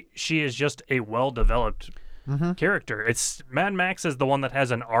say, she is just a well-developed character. It's Mad Max is the one that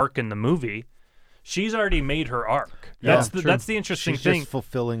has an arc in the movie. She's already made her arc. Yeah, That's the interesting She's thing. just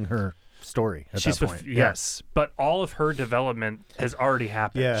fulfilling her story at She's that point. yes, but all of her development has already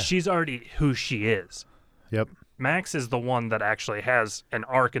happened. Yeah. She's already who she is. Yep. Max is the one that actually has an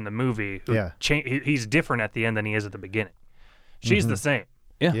arc in the movie. Who Yeah. He's different at the end than he is at the beginning. She's the same.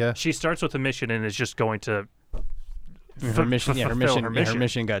 Yeah. She starts with a mission and is just going to Her mission, fulfill her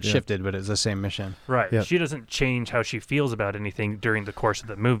mission got shifted, but it's the same mission. Right. Yep. She doesn't change how she feels about anything during the course of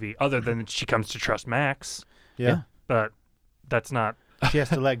the movie, other than she comes to trust Max. Yeah. But that's not She has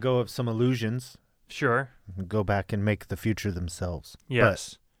to let go of some illusions sure. and go back and make the future themselves.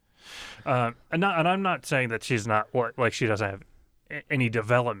 Yes. And I'm not saying that she's not like she doesn't have any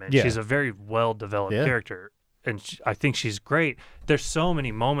development. Yeah. She's a very well developed Yeah. character, and I think she's great. There's so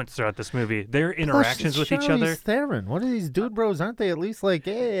many moments throughout this movie. Their But interactions with each other. Theron. What are these dude bros? Aren't they at least like,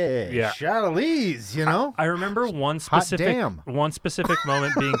 hey, Yeah. Charlize, you know? I remember one Hot specific damn.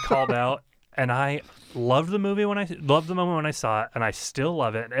 moment being called out, and I loved the movie when I saw it, and I still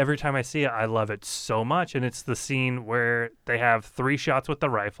love it. And every time I see it, I love it so much. And it's the scene where they have 3 shots with the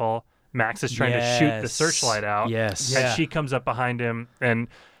rifle. Max is trying to shoot the searchlight out. Yes. And she comes up behind him and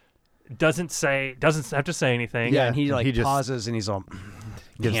doesn't have to say anything. Yeah, and he he just pauses and he's all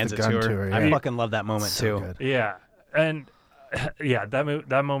gives hands the it gun to her. to her, I yeah. fucking love that moment So too. good. Yeah, and yeah,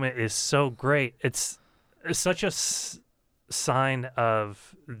 that moment is so great. It's such a sign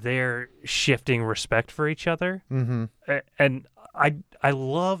of their shifting respect for each other. Mm-hmm. And I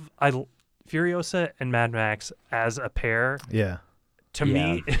love Furiosa and Mad Max as a pair. Yeah. To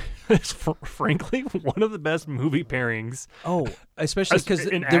me, is frankly one of the best movie pairings, Oh, especially because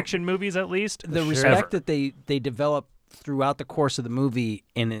in action movies at least. the ever. respect that they develop throughout the course of the movie,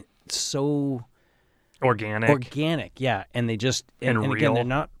 and it's so organic, yeah. And they just And again, real. they're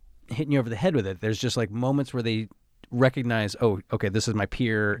not hitting you over the head with it. There's just like moments where they recognize, oh, okay, this is my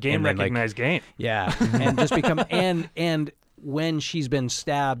peer. Game and then, like, recognized game. yeah, and just become and when she's been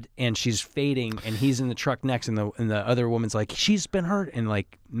stabbed and she's fading and he's in the truck next and the other woman's like, she's been hurt, and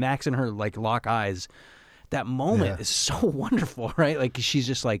like Max and her like lock eyes. That moment is so wonderful, right? Like she's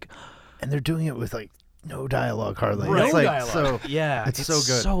just like, And they're doing it with like no dialogue hardly. Right. It's No like dialogue. so yeah, it's so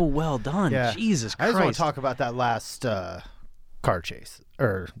good. so well done. Yeah. Jesus I Christ. just want to talk about that last car chase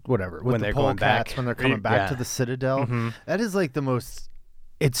or whatever with When the they're going polecats back. when they're coming back Yeah. to the Citadel. That is like the most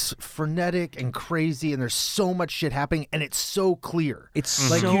it's frenetic and crazy, and there's so much shit happening, and it's so clear. It's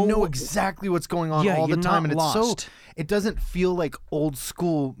like so, you know exactly what's going on Yeah, all the you're time, not and it's lost. so. It doesn't feel like old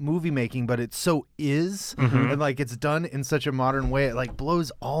school movie making, but it so is, and like it's done in such a modern way. It like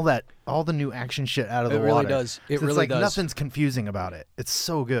blows all the new action shit out of the It really water. does. It It's really like does. nothing's confusing about it. It's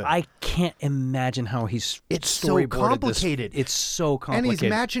so good. I can't imagine how he's It's so storyboarded complicated. This. It's so and complicated. he's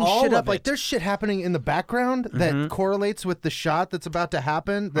matching All shit of up. Like it. there's shit happening in the background that correlates with the shot that's about to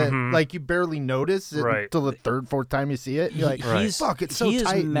happen. That like you barely notice it Right. until the third, fourth time you see it. You're like, fuck, it's so he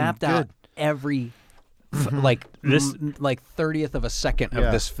tight has mapped and out good. every This- like 30th of a second Yeah.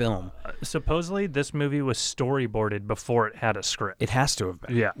 of this film. Supposedly, this movie was storyboarded before it had a script. It has to have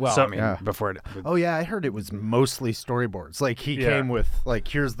been. Yeah. Well, So- I mean, Yeah. before it. Oh yeah, I heard it was mostly storyboards. Like he Yeah. came with like,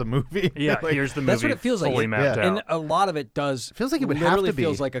 here's the movie. Yeah, Like, here's the movie. That's what it feels like. fully mapped Yeah. out. And a lot of it does. Feels like it would have literally to be.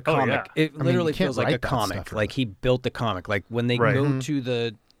 feels like a Oh, comic. yeah. It I mean, literally you can't feels like a write that comic. stuff, Like he built the comic. Like when they Right. go to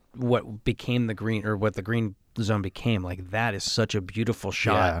the what became the green or what the green zone became. Like that is such a beautiful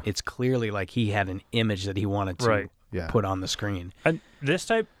shot. Yeah. It's clearly like he had an image that he wanted to Right. Yeah. put on the screen. And this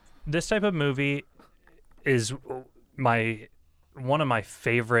type of movie is one of my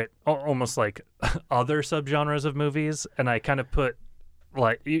favorite, almost like other subgenres of movies. And I kind of put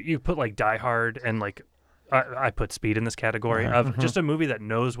like you put like Die Hard and like I put Speed in this category of just a movie that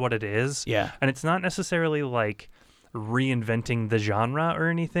knows what it is. Yeah. And it's not necessarily like reinventing the genre or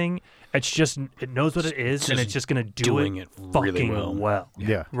anything. It's just it knows what it is and just it's just gonna do doing it it fucking really well.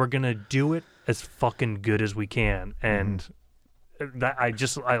 Yeah. We're gonna do it as fucking good as we can, and that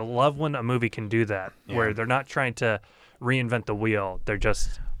I love when a movie can do that, where they're not trying to reinvent the wheel; they're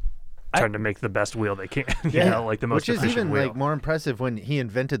just trying to make the best wheel they can. You know, like the most Which is efficient even wheel. like more impressive when he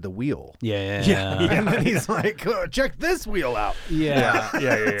invented the wheel. Yeah. And then he's like, oh, check this wheel out. Yeah.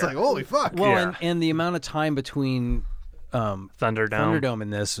 It's like, holy fuck. Well, Yeah. and the amount of time between Thunderdome. Thunderdome in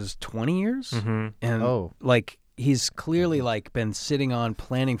this is 20 years, and Oh. like he's clearly like been sitting on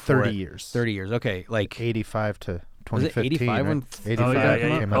planning for 30 it. years. 30 years. Okay, like 85 to Was it 2015. 85 when- right? Oh 85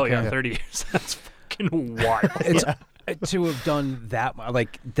 yeah, came out. 30 years. That's fucking wild. it's to have done that.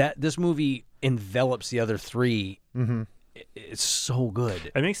 Like that, this movie envelops the other three. Mm-hmm. It's so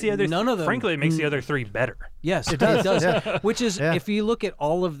good. It makes the other. None of them. Frankly, it makes the other three better. Yes, it does. Yeah. Which is, Yeah. if you look at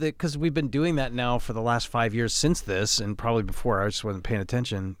all of the, because we've been doing that now for the last 5 years since this, and probably before, I just wasn't paying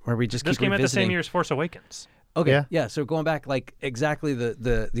attention, where we just This keep came out the revisiting. same year as Force Awakens. Okay, Yeah. So going back, like exactly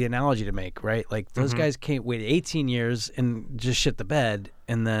the analogy to make, right? Like those guys can't wait 18 years and just shit the bed,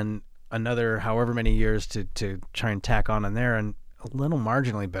 and then another however many years to try and tack on in there, and a little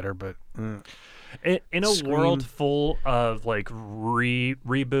marginally better, but In a Scream. world full of like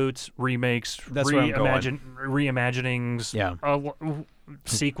reboots, remakes, That's where I'm going. reimaginings, Yeah.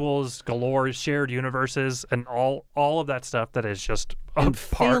 sequels galore, shared universes, and all of that stuff that is just a and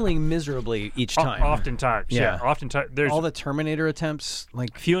part. failing miserably each time. Oftentimes, Yeah. oftentimes there's All the Terminator attempts,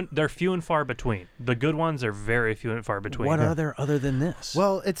 like they're few and far between. The good ones are very few and far between. what are there other than this?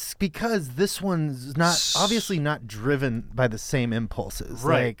 Well, it's because this one's not obviously not driven by the same impulses.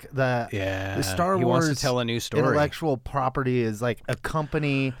 Right. Like the Yeah. Star He Wars wants to tell a new story. intellectual property is like a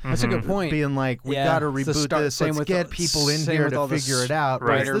company That's a good point. being like, we Yeah, got to it's the reboot this. same Let's with get the- people in same here with to all the figure it out.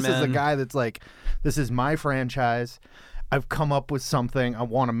 Right. Whereas this is a Spider-Man. guy that's like, this is my franchise. I've come up with something. I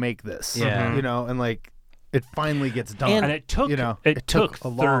want to make this. Yeah. You know, and like it finally gets done. And it took you know, it took a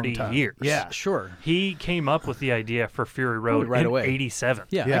long 30 time. years. Yeah. Sure. He came up with the idea for Fury Road right in away. 87.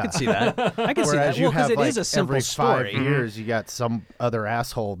 Yeah, I Yeah. can see that. I can see Whereas that. you Well, because have it like is a simple every story. 5 years, you got some other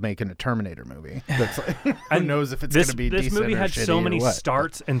asshole making a Terminator movie. That's like, who And knows if it's going to be this decent movie or had shitty so or many what.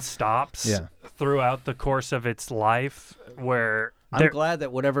 starts and stops Yeah. throughout the course of its life where I'm there- glad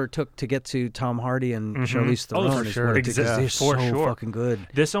that whatever it took to get to Tom Hardy and Charlize Oh, Theron for is sure. what it Exa- did, 'cause they're for so sure. fucking good.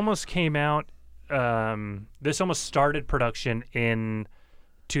 this almost came out this almost started production in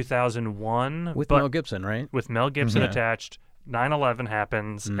 2001 With but Mel Gibson, right? with Mel Gibson Yeah. attached. 9/11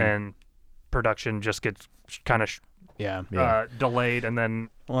 happens and production just gets kind of Yeah. delayed, and then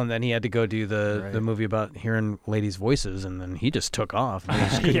Well, and then he had to go do the movie about hearing ladies' voices, and then he just took off. And they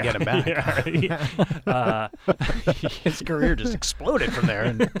just couldn't get him back. His career just exploded from there.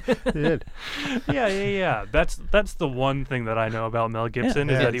 And yeah. That's the one thing that I know about Mel Gibson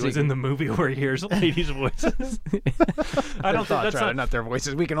is Yeah, that he was in the movie where he hears ladies' voices. I don't think that's not their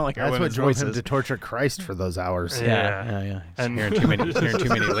voices. We can only hear That's what women's drove voices. him to torture Christ for those hours. Yeah. He's And- hearing too many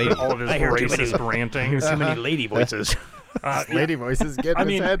lady. all of his I hear too racist ranting. Too many lady voices. Lady voices get I in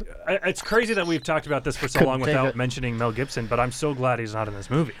his mean, head. it's crazy that we've talked about this for so Couldn't long take without it. mentioning Mel Gibson, but I'm so glad he's not in this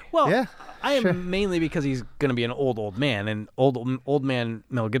movie. Well, Yeah. I am Sure. mainly because he's going to be an old man, and old man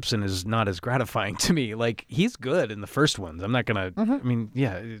Mel Gibson is not as gratifying to me. Like, he's good in the first ones. I'm not going to. I mean,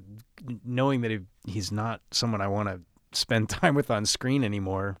 yeah, knowing that he's not someone I want to spend time with on screen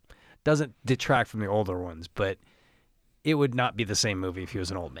anymore doesn't detract from the older ones, but it would not be the same movie if he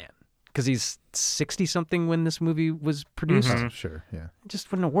was an old man. Because he's 60-something when this movie was produced. Oh, sure, yeah. It just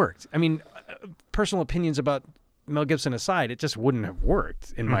wouldn't have worked. I mean, personal opinions about Mel Gibson aside, it just wouldn't have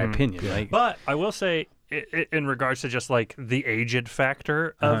worked, in my opinion. Like, But I will say, in regards to just like the aged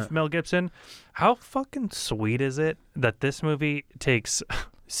factor of Mel Gibson, how fucking sweet is it that this movie takes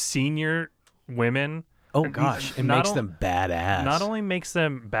senior women? oh and gosh, it not makes on- them badass. Not only makes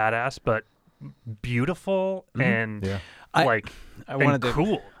them badass, but beautiful and Yeah. like I wanted and to-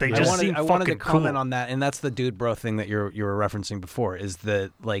 cool. They I just wanted, seem I wanted to fucking comment cool. on that, and that's the dude bro thing that you were referencing before. Is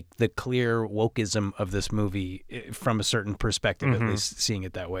the clear wokeism of this movie from a certain perspective, at least seeing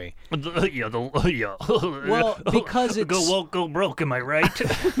it that way. Yeah. Well, because it's go woke, go broke. Am I right?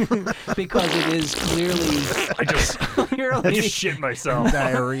 because it is clearly I just clearly shit myself.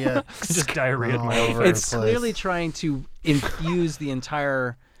 Diarrhea. Just diarrhea all my over. over. it's place. clearly trying to infuse the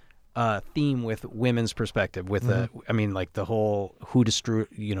entire theme with women's perspective. With I mean, like the whole who destroyed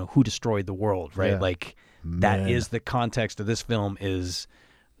the world, right? Yeah. Like that Man. is the context of this film. Is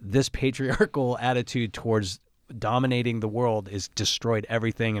this patriarchal attitude towards dominating the world is destroyed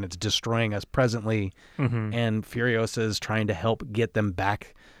everything, and it's destroying us presently. And Furiosa is trying to help get them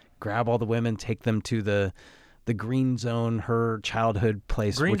back, grab all the women, take them to the green zone, her childhood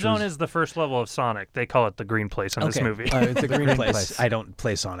place. Green which Zone was, is the first level of Sonic. They call it the green place in this okay. movie. It's a green place. place. I don't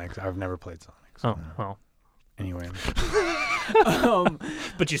play Sonic. I've never played Sonic. So Oh, well. anyway,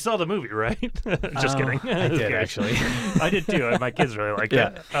 But you saw the movie, right? Just kidding. I did Okay. actually. I did too. My kids really liked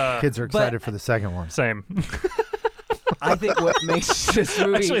Yeah. it. Kids are excited for the second one. Same. I think what makes this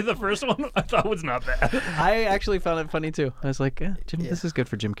movie. Actually, the first one I thought was not bad. I actually found it funny too. I was like, this is good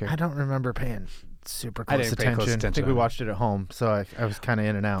for Jim I Carrey. don't remember paying super I close didn't pay attention. close I attention think we on it. watched it at home, so I was kind of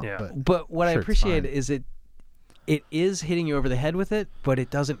in and out. Yeah. But what I Sure, it's appreciate fine. is it is hitting you over the head with it, but it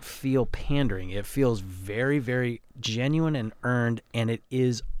doesn't feel pandering. It feels very, very genuine and earned, and it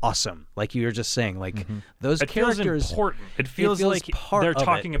is awesome. Like you were just saying, like those It feels characters. important. It feels, feels like part they're of it.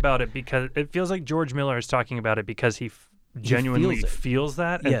 talking about it because it feels like George Miller is talking about it because he genuinely feels it. feels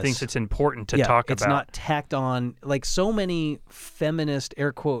that and Yes. thinks it's important to Yeah, talk it's about. not tacked on. Like so many feminist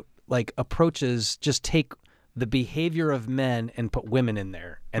air quote like approaches just take the behavior of men and put women in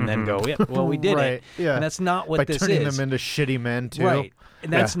there and then go, yeah, well, we did Right, it. yeah. And that's not what By this turning is. them into shitty men too. Right.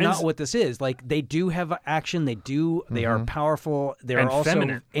 And that's Yeah. not And- what this is. Like they do have action. They are powerful. They're And also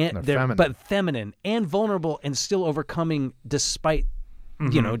feminine. and They're they're feminine. but feminine and vulnerable and still overcoming despite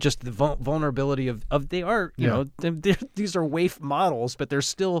just the vulnerability of they are, you know, these are waif models, but they're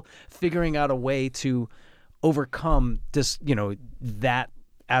still figuring out a way to overcome this, that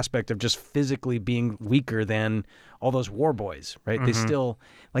aspect of just physically being weaker than all those war boys, right? They still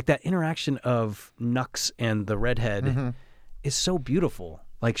like that interaction of Nux and the redhead is so beautiful.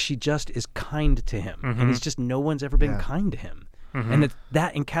 Like she just is kind to him, and it's just no one's ever been Yeah. kind to him, and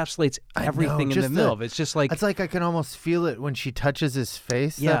that encapsulates I know, everything in just the middle. It's just like It's like I can almost feel it when she touches his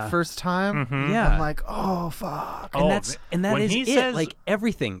face Yeah. that first time. yeah, I'm like, oh fuck. and Oh, that when is he it. says- Like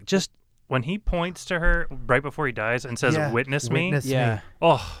everything, just When he points to her right before he dies and says, Yeah, "Witness me," witness yeah. me.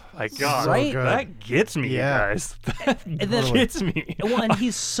 oh my god, Right? that gets me, Yeah. you guys. That And then- gets me. Well, and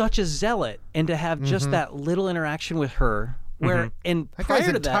he's such a zealot, and to have just that little interaction with her, where and That prior guy's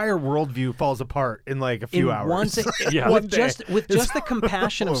to entire worldview falls apart in like a that, few in hours. one se- Yeah. One with day. just It's the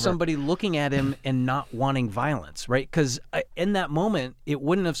compassion of over. somebody looking at him and not wanting violence, right? Because in that moment, it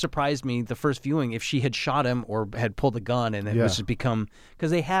wouldn't have surprised me the first viewing if she had shot him or had pulled a gun, and it Yeah. was just become because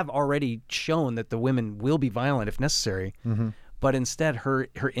they have already shown that the women will be violent if necessary, but instead her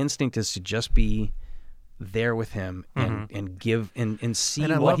instinct is to just be there with him and give and see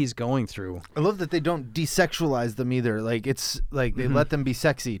And I what love- he's going through. I love that they don't desexualize them either. Like it's like they let them be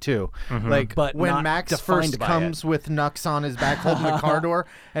sexy too. Like But when not Max defined first by comes with Nux on his back holding the car door,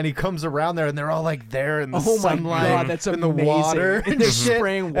 and he comes around there, and they're all like there in the Oh my sunlight, God, that's in the amazing. water, And they're shit,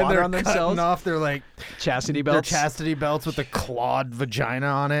 spraying and water they're on cutting themselves. off their like Chastity their belts. chastity belts with the clawed vagina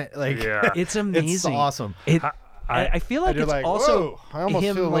on it. Like Yeah. It's amazing. it's awesome. I feel like And you're it's like, also whoa, I almost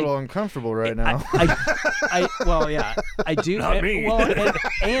him feel a like little uncomfortable right now. well, yeah, I do. Not me. Well,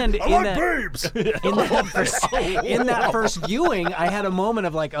 and in that babes. in that first viewing, I had a moment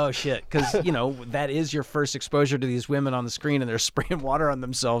of like, oh shit, because that is your first exposure to these women on the screen, and they're spraying water on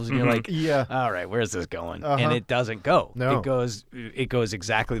themselves, and you're like, Yeah. all right, where's this going? Uh-huh. And it doesn't go. No. It goes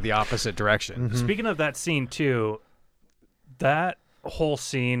exactly the opposite direction. Speaking of that scene too, that whole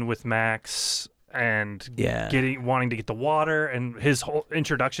scene with Max and Yeah. wanting to get the water, and his whole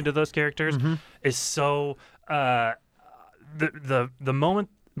introduction to those characters is so the moment.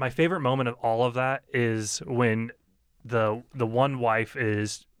 My favorite moment of all of that is when the one wife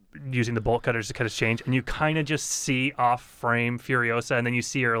is using the bolt cutters to cut his change, and you kind of just see off frame Furiosa, and then you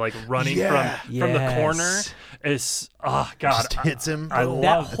see her like running from the corner. It's God, Just hits him. I that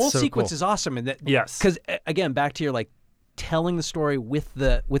love whole so sequence cool. is awesome, and that Yes. because again, back to your like telling the story with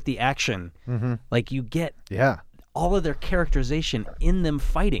the action, like you get Yeah. all of their characterization in them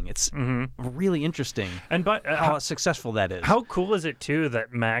fighting. It's really interesting And but how successful that is. how cool is it too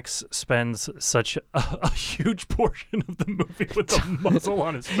that Max spends such a huge portion of the movie with the muzzle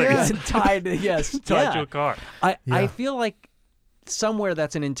on his face tied tied to a car? I feel like somewhere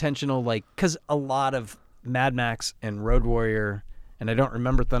that's an intentional, like, because a lot of Mad Max and Road Warrior, and I don't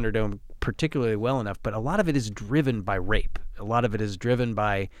remember Thunderdome particularly well enough, but a lot of it is driven by rape. A lot of it is driven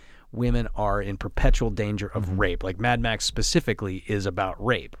by women are in perpetual danger of rape. Like Mad Max specifically is about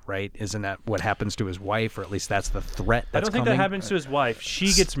rape, right? Isn't that what happens to his wife, or at least that's the threat I that's don't think coming? that happens to his wife.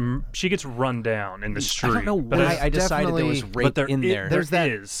 She gets run down in the street. I don't know But why I decided there was definitely- rape there in is- there. There's There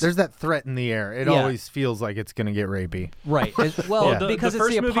that is. threat in the air. It Yeah. always feels like it's gonna get rapey. Right. Well, the- because the it's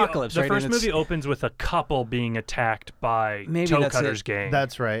first the movie- apocalypse, The right? first And it's- movie opens with a couple being attacked by Maybe toe that's cutters it. gang.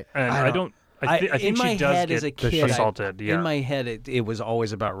 That's right. and I I don't- don't. I in think my she does head get as a kid, assaulted. in my head, it was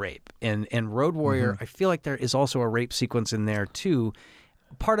always about rape. And Road Warrior, I feel like there is also a rape sequence in there too.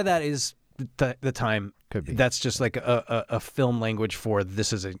 Part of that is the time. Could be. That's just like a film language for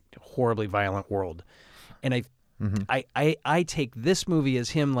this is a horribly violent world. And I take this movie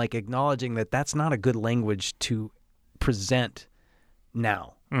as him like acknowledging that that's not a good language to present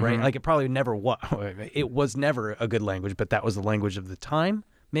now, right? Like it probably never was. It was never a good language, but that was the language of the time,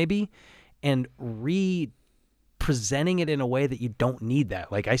 maybe. And presenting it in a way that you don't need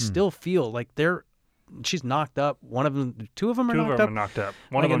that. Like I still feel like she's knocked up. One of them, two of them are Two of knocked them up. are knocked up.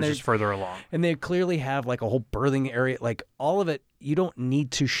 One Like, of and them's just further along. And they clearly have like a whole birthing area. Like all of it, you don't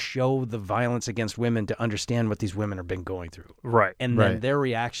need to show the violence against women to understand what these women have been going through. Right. And then Right. their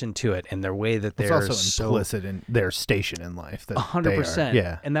reaction to it and their way that they're It's also implicit in their station in life. That 100%.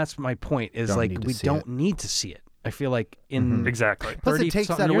 Yeah. And that's my point is Don't like need to we see don't it. need to see it. I feel like in Exactly. Plus, 30 it takes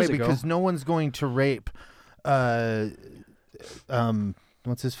something that away years ago- because no one's going to rape.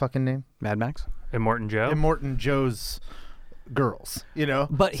 What's his fucking name? Mad Max. Immortan Joe. Immortan Joe's girls. You know,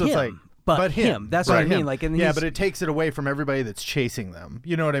 But so it's him. like, But him. That's what I Right, mean. him. Like, and yeah, he's- but it takes it away from everybody that's chasing them.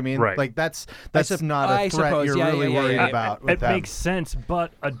 You know what I mean? Right. Like that's I not a I threat suppose. you're Yeah, really yeah, worried yeah. about. with It them. makes sense,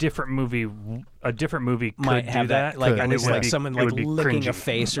 but a different movie could might do have that, like Could. at and it least would like be- someone it like would be licking a cringy.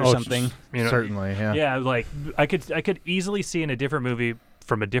 face or Oh, something. You know, Certainly, yeah. Yeah, like I could easily see in a different movie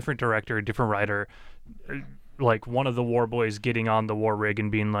from a different director, a different writer, like one of the war boys getting on the war rig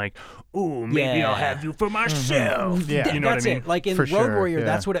and being like, "Ooh, maybe I'll Yeah. have you for myself." Yeah. You know That's what I mean? it. Like in For Road sure, Warrior, yeah.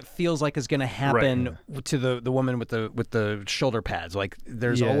 that's what it feels like is going to happen to the woman with the shoulder pads. Like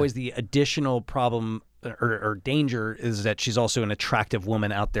there's Yeah. always the additional problem or danger is that she's also an attractive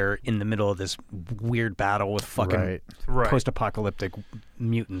woman out there in the middle of this weird battle with fucking Right. post-apocalyptic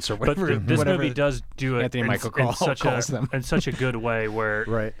mutants or But whatever. this whatever movie does do it Anthony in, Michael in such calls them. in such a good way where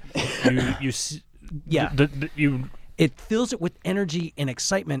Right. you see, Yeah. you It fills it with energy and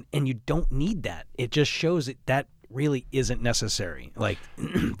excitement, and you don't need that. It just shows that really isn't necessary. Like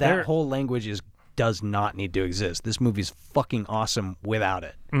that There- whole language does not need to exist. This movie's fucking awesome without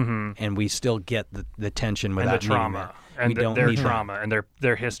it, and we still get the tension and without the needing trauma it. and we don't their need that. trauma and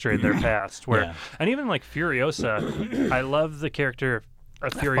their history and their past. Where Yeah. and even like Furiosa, I love the character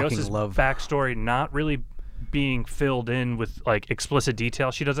of Furiosa's love- backstory not really being filled in with like explicit detail.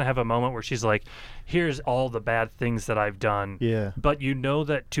 She doesn't have a moment where she's like, "Here's all the bad things that I've done." Yeah. But you know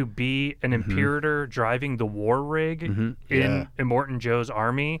that to be an imperator driving the war rig in Yeah. Immortan Joe's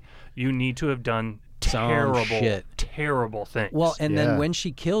army, you need to have done Some shit. terrible things. Well, and Yeah. then when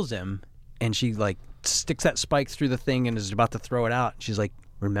she kills him, and she like sticks that spike through the thing and is about to throw it out, she's like,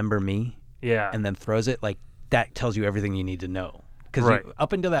 "Remember me?" yeah, and then throws it. Like that tells you everything you need to know. Because Right.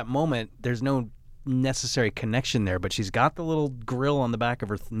 up until that moment, there's no necessary connection there, but she's got the little grill on the back of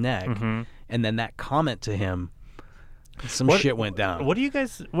her neck, and then that comment to him, some shit went down. What do you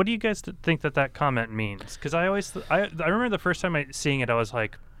guys think that comment means? Because I always I remember the first time seeing it, I was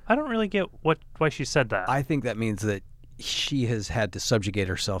like, I don't really get why she said that. I think that means that she has had to subjugate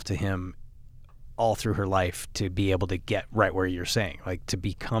herself to him all through her life to be able to get right where you're saying, like to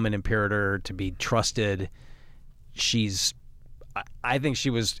become an imperator, to be trusted. I think she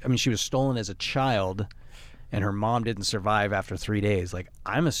was stolen as a child, and her mom didn't survive after 3 days. Like,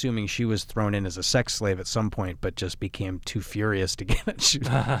 I'm assuming she was thrown in as a sex slave at some point, but just became too furious to get it.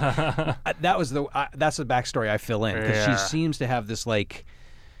 That's the backstory I fill in, because Yeah. she seems to have this, like,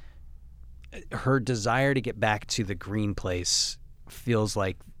 her desire to get back to the green place feels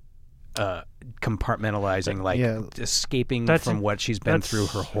like compartmentalizing, like escaping from what she's been through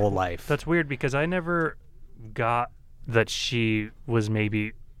her whole life. That's weird, because I never got that she was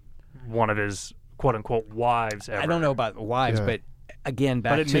maybe one of his quote-unquote wives ever. I don't know about wives, but again,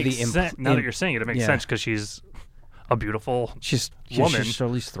 back But it to makes the sense. Now that you're saying it, it makes sense, because she's a beautiful woman. She's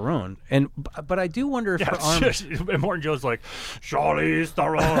Charlize Theron, but I do wonder if her arm. And Morton Joe's like, Charlize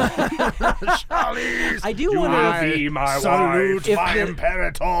Theron. Charlize, I do you wonder will be my Salute wife. my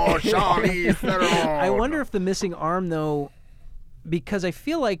imperator, Charlize Theron. I wonder if the missing arm, though, because I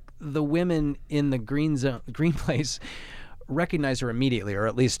feel like the women in the green place recognize her immediately, or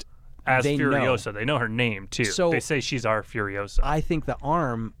at least As they Furiosa. know. They know her name, too. So- they say she's our Furiosa. I think the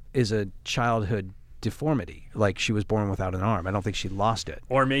arm is a childhood deformity, like she was born without an arm. I don't think she lost it.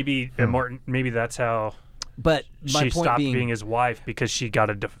 Or maybe Morton. Maybe that's how But my she point stopped being his wife, because she got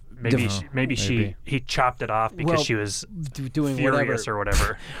a. He chopped it off because she was doing furious whatever. or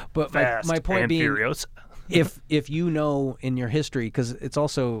whatever. But Fast my point and being, furious. if you know in your history, because it's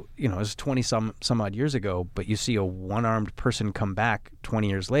also, it's 20 some odd years ago, but you see a one-armed person come back 20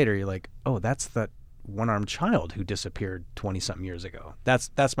 years later, you're like, oh, that's that one-armed child who disappeared 20-something years ago.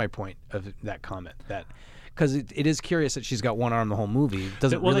 That's my point of that comment. That because it is curious that she's got one arm the whole movie. It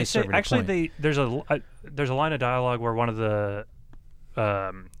doesn't really serve any point. There's a line of dialogue where one of the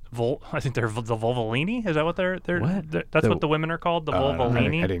I think they're the Volvolini. Is that what they're? That's what the women are called, the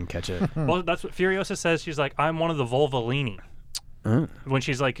Volvolini. I didn't catch it. Well, that's what Furiosa says. She's like, I'm one of the Volvolini. When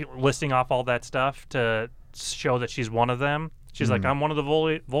she's like listing off all that stuff to show that she's one of them, she's like, I'm one of the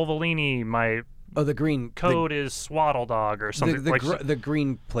Volvolini. My the green code is Swaddle Dog or something. The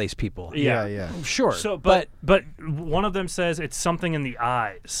green place people. Yeah. Sure. So, but one of them says it's something in the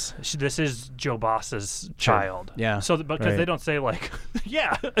eyes. This is Joe Boss's child. Yeah. So, because they don't say like,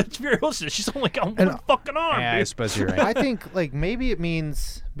 yeah, it's Furiosa. She's only got one fucking arm. Yeah, I dude. suppose you're right. I think like maybe it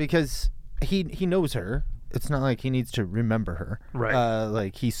means because he knows her. It's not like he needs to remember her. Right.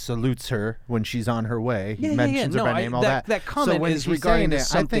 Like he salutes her when she's on her way. He Yeah, mentions yeah. her by name, all that. That comment so when is he's regarding saying it, I think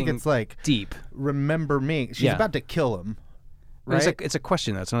something it's like deep. remember me. She's about to kill him. Right? It's a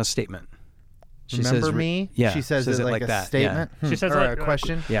question. That's not a statement. She remember says, me? Yeah. She says it like a that. statement. Yeah. She says or like a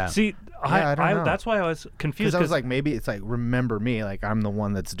question. Yeah. See, I don't know. that's why I was confused. Because I was like, maybe it's like remember me. Like I'm the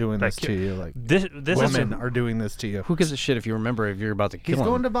one that's doing this to you. Like this women is are doing this to you. Who gives a shit if you remember if you're about to kill He's him?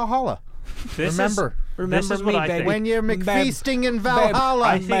 going to Valhalla. this remember. This is what I think. When you're McFeasting in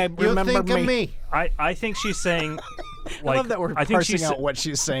Valhalla, you think of me. I think she's saying. I love that we're parsing out what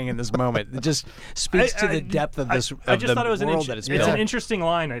she's saying in this moment. It just speaks to the depth of this. I just thought it was world that it's it's built. an interesting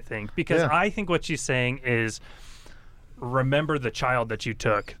line, I think, because I think what she's saying is, remember the child that you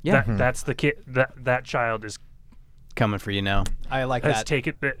took. Yeah. That's the kid. That child is coming for you now. I like has that.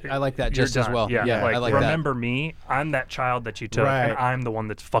 taken. I like that you're just as done. well. Yeah, Yeah, like, I like that. remember me. I'm that child that you took, and I'm the one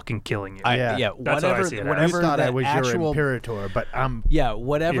that's fucking killing you. Yeah. That's how I whatever. see it. Whatever You thought that I was your actual. imperator, but I'm. Yeah,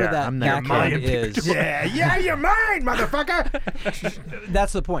 whatever that I'm their background mind. is. Yeah, you're mine, motherfucker.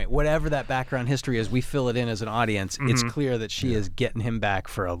 That's the point. Whatever that background history is, we fill it in as an audience. Mm-hmm. It's clear that she is getting him back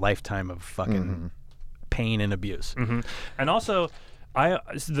for a lifetime of fucking pain and abuse. And also,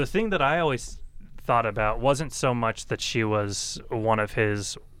 the thing that I always thought about wasn't so much that she was one of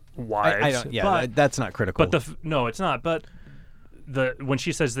his wives. I don't. Yeah, but, that's not critical. but no, it's not. But when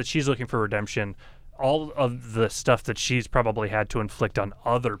she says that she's looking for redemption, all of the stuff that she's probably had to inflict on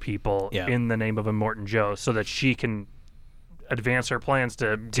other people in the name of Immortan Joe, so that she can advance her plans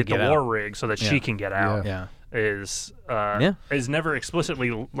to get the war rig, so that she can get out. Is never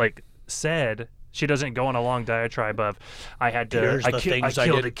explicitly like said. She doesn't go on a long diatribe of, I had to, I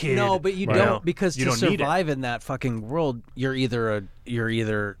killed a kid. No, but you Right. don't, because You to don't need it. survive in that fucking world, you're either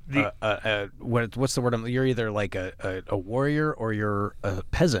what's the word? You're either like a warrior or you're a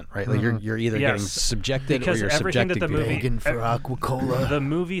peasant, right? Like you're either Yes. getting subjected Because or you're everything that subjecting the movie- people. Begging for aqua cola. The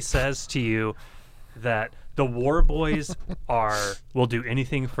movie says to you that the war boys will do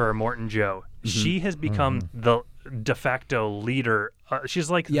anything for Immortan Joe. She has become the de facto leader. She's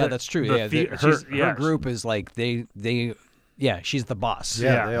like That's true. Her group is like they she's the boss.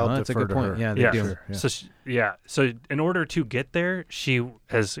 Yeah, they all that's a defer good to point. her. Yeah, they Yeah. do. Yeah. So in order to get there, she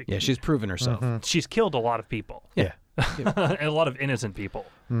has She's proven herself. she's killed a lot of people. Yeah. And a lot of innocent people.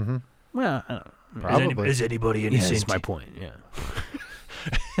 Well, I don't know. Probably. Is anybody Yeah, innocent? that's my point. Yeah.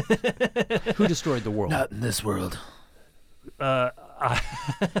 Who destroyed the world? Not in this world. Uh,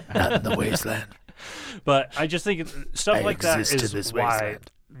 Not in the wasteland. But I just think stuff I like that exist is in this why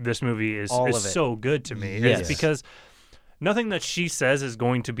wasteland. this movie is All of it. so good to me. Yes. It's because nothing that she says is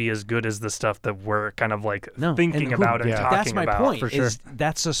going to be as good as the stuff that we're kind of like No, thinking and who- about and yeah. talking That's my about. point. for sure. Is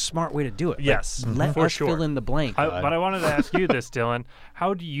that's a smart way to do it. Like, Yes, let for us sure. fill in the blank. But I wanted to ask you this, Dylan.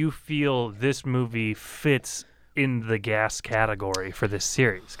 How do you feel this movie fits in the gas category for this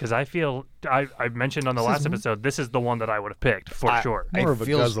series? Because I feel I mentioned on the last episode, this is the one that I would have picked for sure. More of a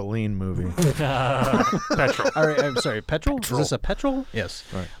feels- gasoline movie. Petrol. All right, I'm sorry. Petrol? Is this a petrol? Yes.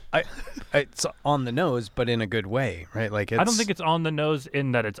 Right. It's on the nose, but in a good way, right? Like it's, I don't think it's on the nose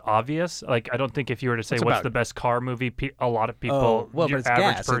in that it's obvious. Like I don't think if you were to say It's what's about- the best car movie, a lot of people, Oh, well, your but it's average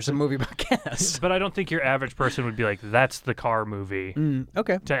gas. It's a person. movie about gas. But I don't think your average person would be like, "That's the car movie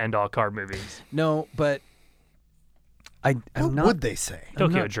Okay. to end all car movies." No, but I'm What not would they say?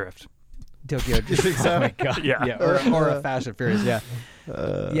 Tokyo not- Drift. Tokyo Drift. Oh my god. Yeah. Or a Fast and Furious. Yeah.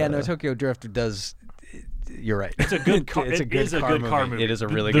 Yeah. No, Tokyo Drift does. You're right. It's a good car. It's a good car movie. It is a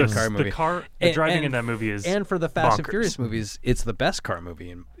really good car movie. The driving in that movie is And for the Fast and bonkers. Furious movies, it's the best car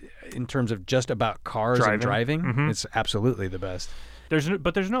movie in terms of just about cars and Driving. driving. It's absolutely the best. There's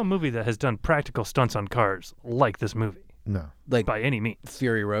no movie that has done practical stunts on cars like this movie No. Like by any means.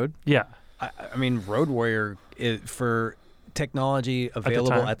 Fury Road. Yeah. I mean, Road Warrior for technology available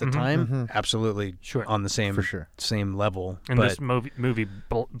time. at the time, absolutely Sure. on the same For sure. same level. And but this movie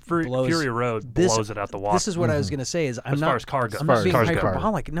blows- Fury Road this- blows it out the water. This is what I was going to say. Is I'm As not far as car goes. I'm not As being far as car.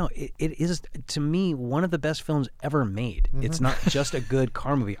 hyperbolic. No, it is to me one of the best films ever made. It's not just a good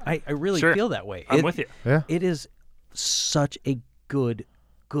car movie. I really Sure. feel that way. I'm with you. Yeah. It is such a good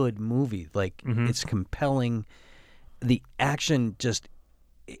movie. Like it's compelling. The action just.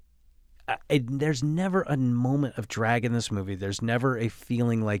 There's never a moment of drag in this movie. There's never a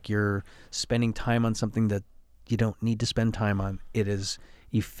feeling like you're spending time on something that you don't need to spend time on. It is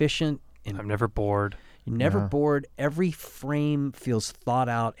efficient and I'm never bored you're never bored. Every frame feels thought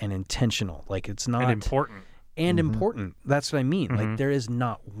out and intentional. Like it's not and important. and important. That's what I mean. Like there is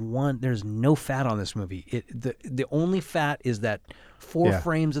not one. There's no fat on this movie. The only fat is that 4 Yeah.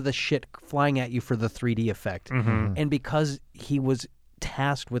 frames of the shit flying at you for the 3D effect. And because he was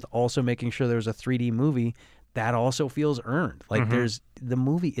tasked with also making sure there was a 3D movie, that also feels earned. Like the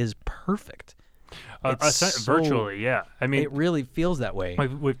movie is perfect. It's so- Virtually, yeah. I mean, It really feels that way.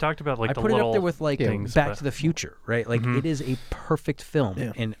 we've talked about like I the put it little up there with like things, Back but- to the Future, right? Like it is a perfect film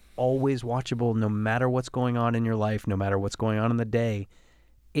and always watchable, no matter what's going on in your life, no matter what's going on in the day.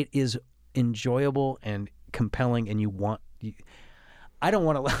 It is enjoyable and compelling, and I don't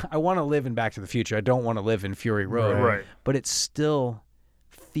want to. I want to live in Back to the Future. I don't want to live in Fury Road, Right. But it still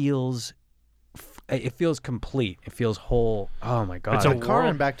feels. It feels complete. It feels whole. Oh my god! It's a The car world-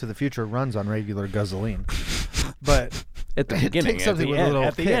 in Back to the Future runs on regular gasoline. But at the it beginning, takes at something the with a end, little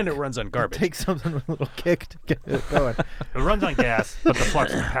at the kick. end, it runs on garbage. take something with a little kick to get it going. It runs on gas, but the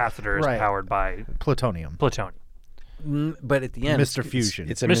flux capacitor is Right. powered by Plutonium. plutonium. But at the end, Mr. Fusion.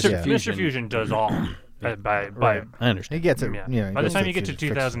 It's a Mr. Mr. Fusion does all. by Right. I understand. He gets it. yeah. Yeah. he By the gets time the you get to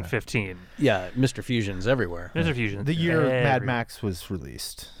fusion fixed. 2015, Yeah, Mr. Fusion's everywhere. Mr. Fusion. The year Mad everywhere. Max was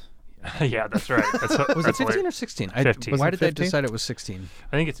released. Yeah, that's right. That's, Was it that's 15 what- or 16? 15. Why Was it did they 15? decide it was 16?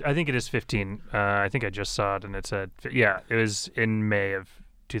 I think it is 15. I think I just saw it and it said it was in May of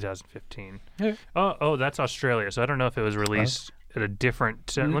 2015. Yeah. Oh, that's Australia. So I don't know if it was released at a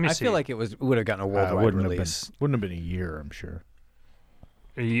different. Let me I see. feel like it would have gotten a worldwide wouldn't release. wouldn't have been a year, I'm sure.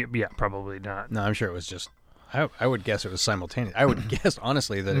 Yeah, probably not. No, I'm sure it was just. I would guess it was simultaneous. I would guess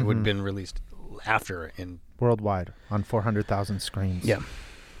honestly that it would have been released after in. Worldwide on 400,000 screens.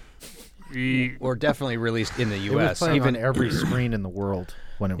 Or definitely released in the It was U.S. playing even on every screen in the world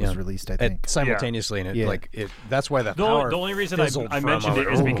when it was released, I think. simultaneously, and it Yeah. That's why the The power. only reason I fizzled mentioned from it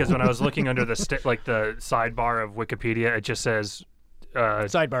is our- because when I was looking under the the sidebar of Wikipedia, it just says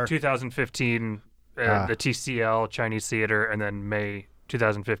Sidebar. 2015 the TCL Chinese Theater, and then May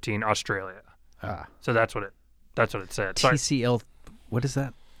 2015 Australia. So that's what it said. Sorry. TCL. What is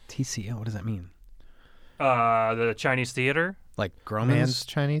that? TCL. What does that mean? The Chinese Theater. Like Grauman's? Man's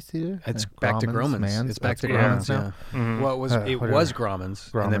Chinese theater? It's back to Grauman's. Man's, It's back to that's Grauman's now. Mhm. Well, it was whatever. Grauman's,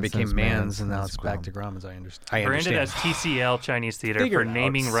 and Grauman's, then became then Mann's, Mann's, and now then it's it's back to Grauman's. I understand. Branded as TCL Chinese Theater Figure for it out.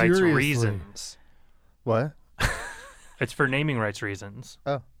 naming rights Seriously. reasons. What? It's for naming rights reasons.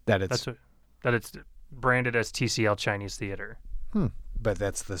 Oh. that it's, That's what, that it's branded as TCL Chinese Theater. but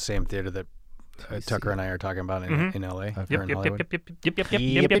that's the same theater that Tucker and I are talking about in L.A. or in Hollywood.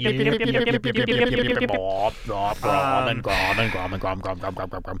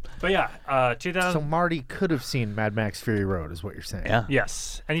 But yeah, 2000. So Marty could have seen Mad Max Fury Road, is what you're saying. Yeah.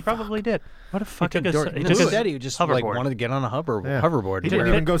 Yes, and he probably did. What a fucking took a- dork. he He took a said he just like hoverboard. wanted to get on a hoverboard. Yeah. Hoverboard. He didn't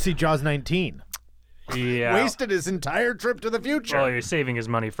even go see Jaws 19. Yeah. Wasted his entire trip to the future. Well, you're saving his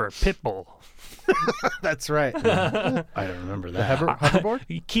money for a pit bull. That's right. I don't remember that. Hoverboard?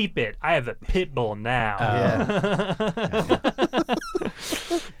 You keep it. I have a pit bull now. Yeah.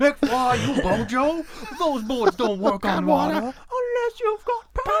 McFly, you Bojo. Those boards don't work on water unless you've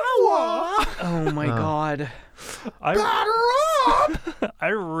got power. Oh my God. I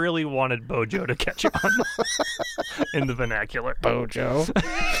really wanted Bojo to catch on in the vernacular. Bojo.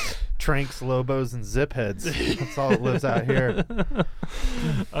 Tranks, Lobos, and Zip Heads. That's all that lives out here.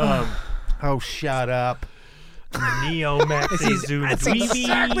 Oh, shut up. Neo Maxi Zoom That's Dweeby.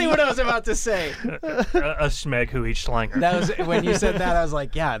 exactly what I was about to say. A Schmeg who each slanger. That was when you said that. I was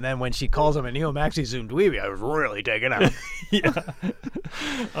like, yeah. And then when she calls him a Neo Maxi Zoom Dweeby, I was really taken out.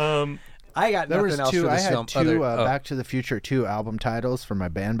 I got There nothing was else two. for I this had film. two other- Back to the Future 2 album titles for my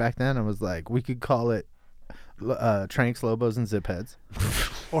band back then. I was like, we could call it Tranks, Lobos, and Zip Heads,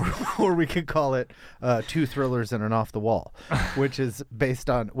 or we could call it Two Thrillers and an Off the Wall, which is based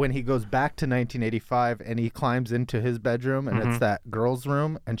on when he goes back to 1985 and he climbs into his bedroom and it's that girl's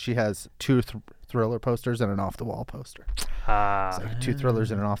room and she has two Thriller posters and an Off the Wall poster. It's like Two Thrillers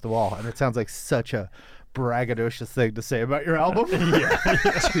and an Off the Wall, and it sounds like such a braggadocious thing to say about your album.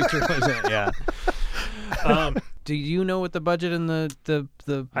 Two Thrillers in it, yeah. Do you know what the budget and the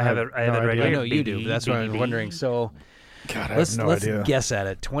I have it ready. I know you do. baby, But that's what I'm baby. wondering. So God, I let's have no idea. guess at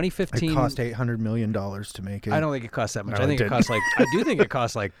it. 2015. It cost $800 million to make it. I don't think it cost that much. No, I think it it didn't. cost like I do think it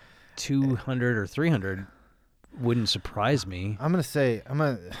cost like 200 or 300. Wouldn't surprise me. I'm gonna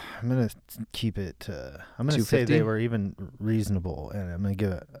keep it. I'm gonna say 250? they were even reasonable, and I'm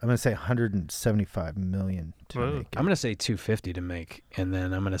gonna say 175 million to Whoa. make it. I'm gonna say 250 to make, and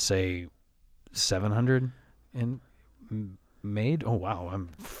then I'm gonna say 700 and made. Oh wow, I'm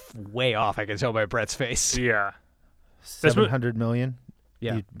way off. I can tell by Brett's face. Yeah. 700 million.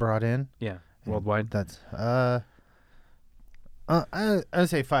 Yeah. You brought in Yeah, worldwide. That's I'd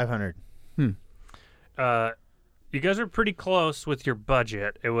say 500. You guys are pretty close with your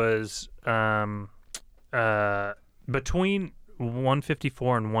budget. It was between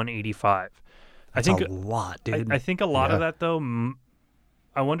 154 and 185. That's I think a lot, dude. I think a lot of Yeah. that though.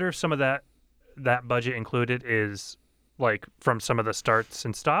 I wonder if some of that budget included is like from some of the starts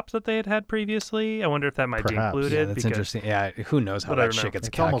and stops that they had previously. I wonder if that might be Perhaps. included. yeah, that's because- interesting. Yeah, who knows how But I that don't know. shit gets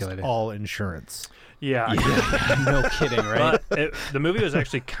It's calculated? almost all insurance. Yeah. no kidding, right? But the movie was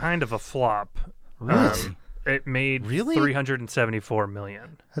actually kind of a flop. Really? It made Really? 374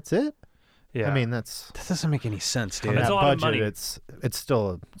 million. That's it. Yeah. I mean, that's That doesn't make any sense, dude. That's that a lot of budget. money. It's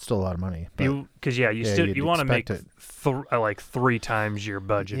still a lot of money. But you you'd want to make expect like 3 times your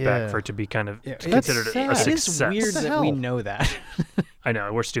budget back Yeah. for it to be kind of Yeah, considered it's a sad. It is success. weird What the that we hell? know that. I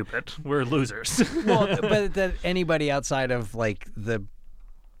know we're stupid. We're losers. Well, but that anybody outside of like the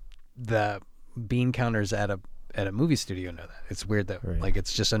bean counters at a movie studio know that. It's weird that Right. like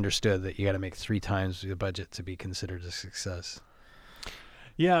it's just understood that you got to make 3 times the budget to be considered a success.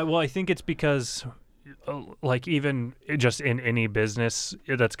 Yeah, well, I think it's because, like, even just in any business,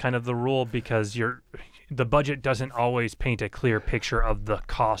 that's kind of the rule because the budget doesn't always paint a clear picture of the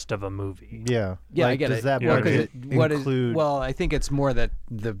cost of a movie. Yeah. Yeah, Like, I get does it. that Yeah, budget what is include? well, I think it's more that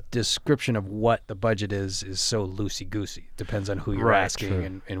the description of what the budget is so loosey goosey. Depends on who you're Right, asking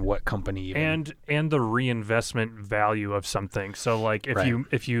true. and what company. Even. And the reinvestment value of something. So, like, if Right.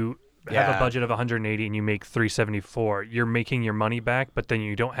 you have Yeah. a budget of 180 and you make 374, you're making your money back, but then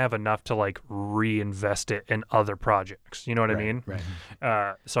you don't have enough to like reinvest it in other projects. You know what I mean?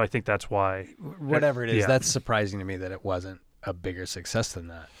 Right. So I think that's why. Whatever it is, Yeah. that's surprising to me that it wasn't a bigger success than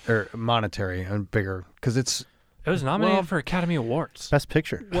that, or monetary and bigger, because it's It was nominated Well- for Academy Awards. Best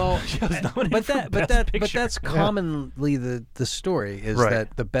Picture. well, nominated for Best Picture. that's commonly the story is Right.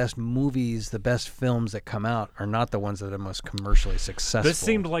 that the best movies, the best films that come out are not the ones that are most commercially successful. This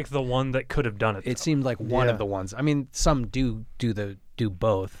seemed like the one that could have done it. it seemed like one Yeah. of the ones. I mean, some do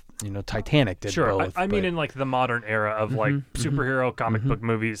both. You know, Titanic did Sure, both. I mean but in like the modern era of like superhero comic book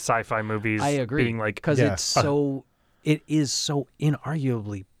movies, sci-fi movies. I agree Being like because Yeah. it is so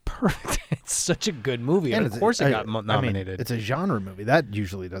inarguably perfect. It's such a good movie, and of course it got nominated. it's a genre movie. That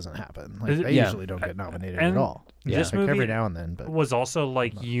usually doesn't happen. Like, Is it- they yeah. usually don't get nominated And at all. this Like, movie every now and then, but was also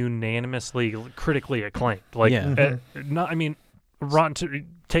like unanimously critically acclaimed. Like, Yeah. not. I mean,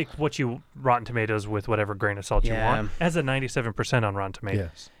 take Rotten Tomatoes with whatever grain of salt you Yeah. want. It has a 97% on Rotten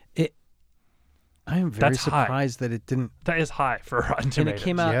Tomatoes. yes. I am very That's high. surprised that it didn't. That is high for Rotten And Tomatoes. it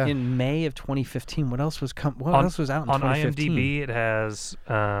came out Yeah. in May of 2015. What else was What On- else was out in on 2015? IMDb. It has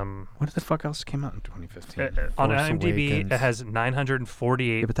What the fuck else came out in 2015? on Force IMDb Awakens. it has Yeah, but that was at the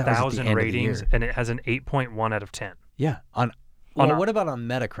 948,000 end of the ratings, year. and it has an 8.1 out of 10. Yeah. on Well, our- what about on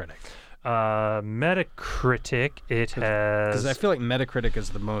Metacritic? Metacritic, it has Because I feel like Metacritic is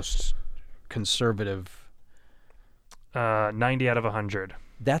the most conservative. 90 out of 100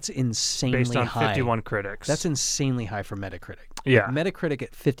 That's insanely based on high. 51 critics. That's insanely high for Metacritic. Yeah. Metacritic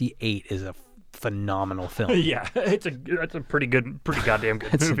at 58 is a phenomenal film. yeah, that's a pretty goddamn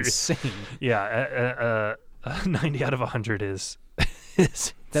good It's movie. insane. Yeah, 90 out of 100 is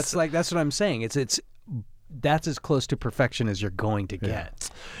That's what I'm saying. That's as close to perfection as you're going to get.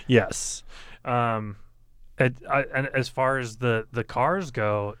 yes. And as far as the cars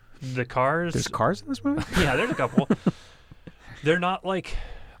go, the cars There's cars in this movie? yeah, there's a couple. They're not like,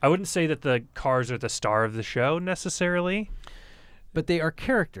 I wouldn't say that the cars are the star of the show necessarily. But they are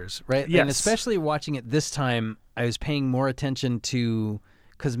characters, right? Yes. And especially watching it this time, I was paying more attention to,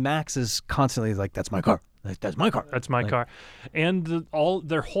 because Max is constantly like, "That's my car. That's my car. That's my car." And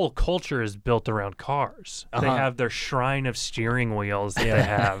their whole culture is built around cars. They Uh-huh. have their shrine of steering wheels that they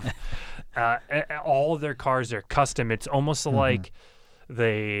have. All of their cars are custom. It's almost like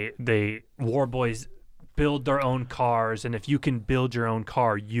they war boys build their own cars, and if you can build your own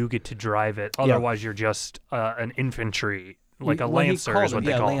car, you get to drive it. Otherwise, you're just an infantry, like a Well, he lancer called is what it,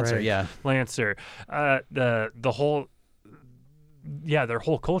 they yeah, call Lancer, it. yeah. Lancer. The whole. Yeah, their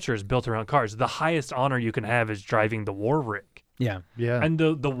whole culture is built around cars. The highest honor you can have is driving the war rig. Yeah. Yeah. And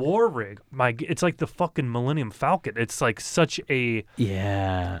the war rig, it's like the fucking Millennium Falcon. It's like such a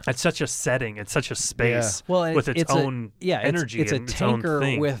setting. It's such a space Well, and with its own energy It's a and its own tanker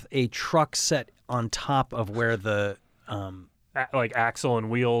thing. with a truck set on top of where the like axle and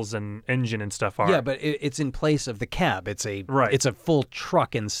wheels and engine and stuff are. yeah, but it's in place of the cab. It's a Right. It's a full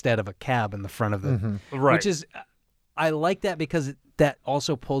truck instead of a cab in the front of the Right. which is I like that because that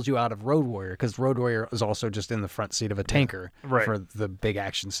also pulls you out of Road Warrior, because Road Warrior is also just in the front seat of a tanker Right. for the big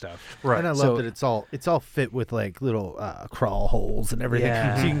action stuff. right. And I love So- that it's all fit with like little crawl holes and everything.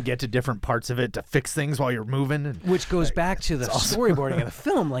 Yeah. So you can get to different parts of it to fix things while you're moving. And Which goes back to the storyboarding of the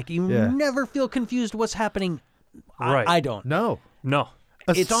film. Like you Yeah. never feel confused what's happening. Right. I don't. no, No.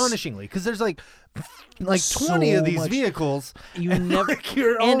 astonishingly, because there's like 20 So of these much- vehicles. You never. Like,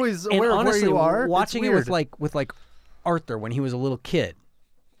 you're always aware of honestly, where you are. Watching It's it weird. with like Arthur when he was a little kid,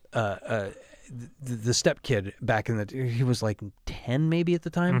 the step kid back in he was like 10 maybe at the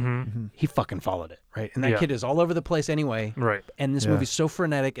time. He fucking followed it, right? And that Yeah. kid is all over the place anyway. Right. And this Yeah. movie's so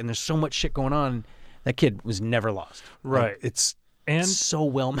frenetic and there's so much shit going on. That kid was never lost. Like, Right. it's And so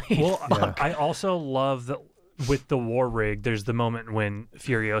well made. well, Fuck. I also love that with the war rig, there's the moment when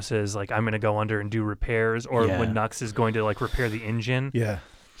Furiosa is like, "I'm going to go under and do repairs," or Yeah. when Nux is going to like repair the engine. Yeah.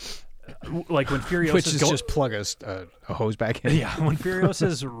 Like when Furiosa Which is just plug a hose back in. yeah, when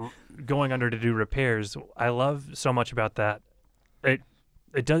Furiosa's going under to do repairs, I love so much about that.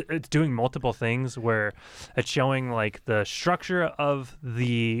 It's doing multiple things where it's showing like the structure of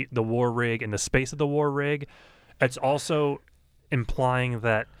the war rig and the space of the war rig. It's also implying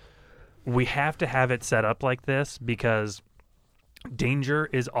that we have to have it set up like this because danger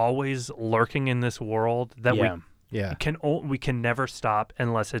is always lurking in this world that Yeah. Yeah. we can never stop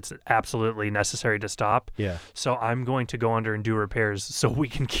unless it's absolutely necessary to stop. Yeah. So I'm going to go under and do repairs so we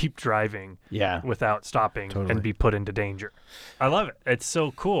can keep driving Yeah. without stopping Totally. and be put into danger. I love it. It's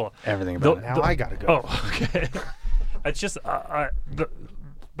so cool. Everything about it. Now I gotta go. Oh, okay. It's just,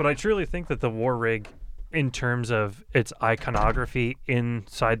 but I truly think that the war rig, in terms of its iconography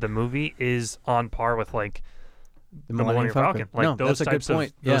inside the movie, is on par with like the Millennium Falcon. Like No, those that's a good types of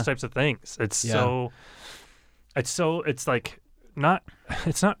point. Yeah. those types of things. It's Yeah. it's like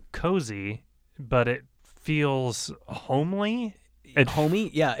it's not cozy, but it feels homely. Homey,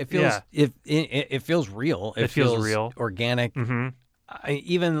 yeah, it feels Yeah. it feels real. It feels real. organic. Mm-hmm.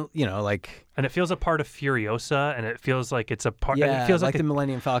 Even like And it feels a part of Furiosa, and it feels like it's a part. yeah, it feels like like the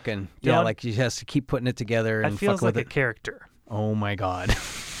Millennium Falcon. You Yeah, know, like he has to keep putting it together it and feels fuck with like a it. character. Oh my god.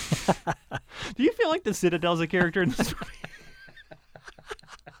 Do you feel like the Citadel's a character in this movie?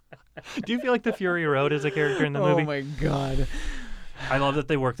 Do you feel like the Fury Road is a character in the movie? Oh my god. I love that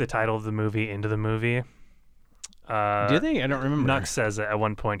they work the title of the movie into the movie. Do they? I don't remember. Nux says it at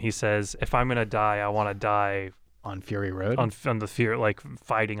one point. He says, "If I'm gonna die, I want to die On Fury Road. on the Fury, like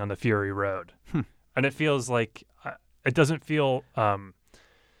fighting on the Fury Road." And it feels like it doesn't feel.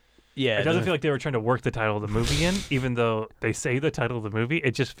 yeah, It doesn't feel like they were trying to work the title of the movie in, even though they say the title of the movie.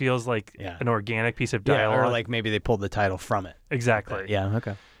 It just feels like Yeah. an organic piece of yeah, dialogue. or like maybe they pulled the title from it. exactly. Yeah,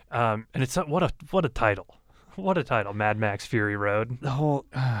 okay. And it's what a title. What a title, Mad Max Fury Road. The whole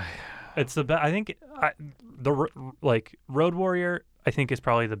It's the best. I think Road Warrior. I think is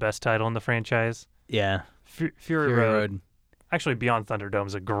probably the best title in the franchise. yeah, Fury Road. Actually, Beyond Thunderdome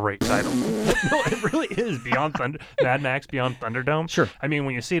is a great title. No, it really is. Mad Max Beyond Thunderdome. Sure. I mean,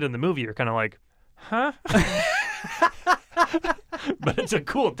 when you see it in the movie, you're kind of like, huh? But it's a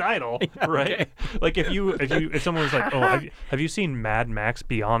cool title, right? Like if someone was like, "Oh, have you seen Mad Max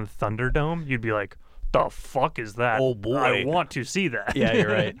Beyond Thunderdome?" You'd be like, "The fuck is that? Oh, boy. I want to see that." Yeah,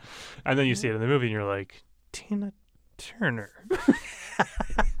 you're right. And then you see it in the movie, and you're like, Tina Turner.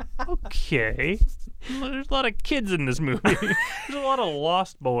 Okay. There's a lot of kids in this movie. There's a lot of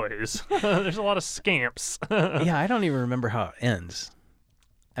lost boys. There's a lot of scamps. Yeah, I don't even remember how it ends.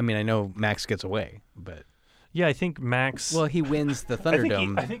 I mean, I know Max gets away, but Yeah, I think Max. well, he wins the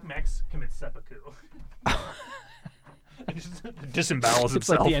Thunderdome. I think Max commits seppuku. Just disembowels It's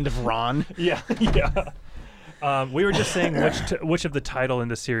himself. like the end of Ron. Yeah, yeah. We were just saying which of the title in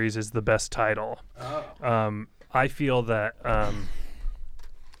the series is the best title. I feel that.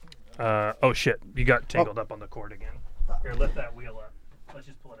 Oh shit! You got tangled up on the cord again. Here, lift that wheel up. Let's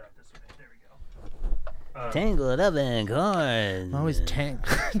just pull it out this way. There we go. Tangled up in cords. Always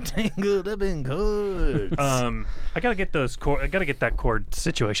tangled up in cords. I gotta get those cord. I gotta get that cord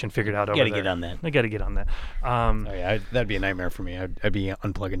situation figured out over gotta there. get on that. I gotta get on that. Oh yeah, that'd be a nightmare for me. I'd be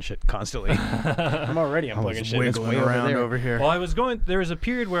unplugging shit constantly. I'm already unplugging shit. It's wiggling way around over over here. Well, I was going. There was a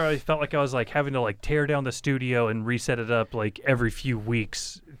period where I felt like I was like having to like tear down the studio and reset it up like every few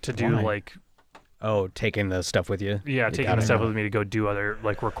weeks to do Why? like Oh, taking the stuff with you? yeah, taking gotta the stuff know. with me to go do other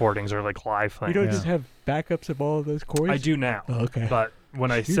like recordings or like live things. just have backups of all of those cords? I do now. Oh, okay. But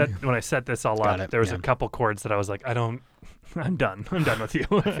when I set this all Got up, it, there was yeah. a couple chords that I was like, I'm done. I'm done with you.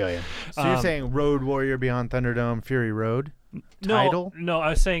 I feel you. So you're saying Road Warrior Beyond Thunderdome, Fury Road? Title? No, I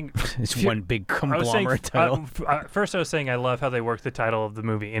was saying It's one big I was saying, conglomerate title. first I was saying I love how they work the title of the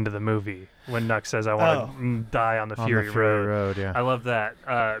movie into the movie when Nuck says I want to die on the On Fury the Fury Road. Road, yeah. I love that.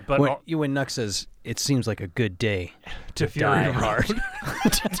 But When Nuck says, it seems like a good day to Fury die Road. hard.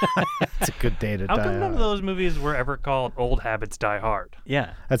 It's a good day to How die come none of on. those movies were ever called Old Habits Die Hard?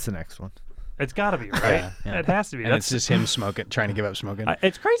 Yeah. That's the next one. It's got to be, right? Yeah. It has to be. And it's just him smoking, trying to give up smoking.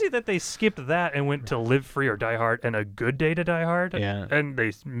 It's crazy that they skipped that and went to Live Free or Die Hard and A Good Day to Die Hard. Yeah. And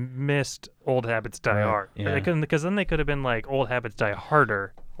they missed Old Habits Die Right. Hard. Yeah. They couldn't, because then they could have been like Old Habits Die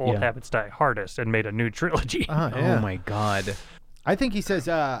Harder, Old Yeah. Habits Die Hardest, and made a new trilogy. Oh, yeah. Oh my God. I think he says,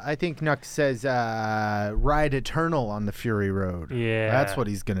 I think Nuck says, ride eternal on the Fury Road. Yeah. That's what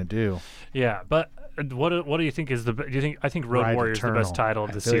he's going to do. Yeah, but what do you think is the? Do you think? I think Road Ride Warrior is the best Eternal. title of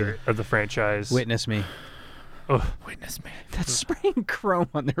I the feel you. series of the franchise. Witness me. Ugh. Witness me. That spraying chrome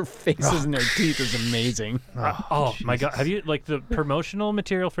on their faces and their teeth is amazing. Oh my God! Have you like the promotional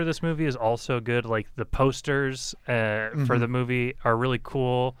material for this movie is also good. Like the posters for the movie are really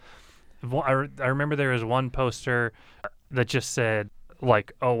cool. I remember there was one poster that just said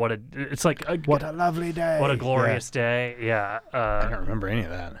like, "Oh, what a!" It's like What a lovely day. what a glorious day. Yeah. I don't remember any of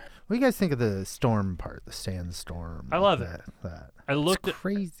that. What do you guys think of the storm part, the sandstorm? I love that, That. I looked It's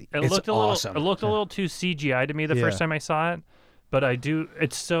crazy. It It's looked a little. awesome. It looked a little too CGI to me the first Yeah. time I saw it, but I do.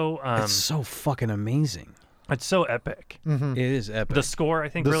 It's so. It's so fucking amazing. It's so epic. It is epic. The score I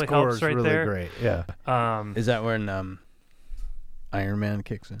think The really score helps is right really there. great. Yeah. Is that when Iron Man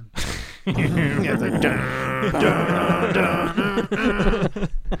kicks in? Yeah, it's like, dun, dun, dun.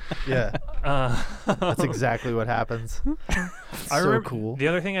 Yeah. That's exactly what happens. I so remember, cool. The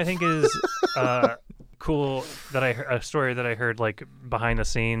other thing I think is cool that a story that I heard like behind the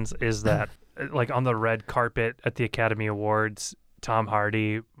scenes is that like on the red carpet at the Academy Awards, Tom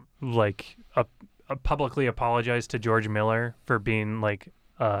Hardy like publicly apologized to George Miller for being like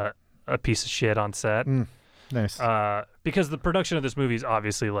a piece of shit on set. Nice. Because the production of this movie is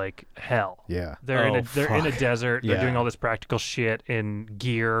obviously like hell. Yeah. They're in a fuck. desert. They're Yeah. doing all this practical shit in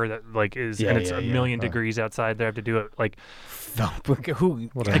gear that like is Yeah, and it's yeah, a yeah. million degrees outside. They have to do it like Who?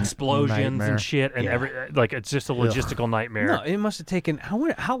 What a explosions nightmare. and shit and Yeah. like it's just a logistical nightmare. No, it must have taken.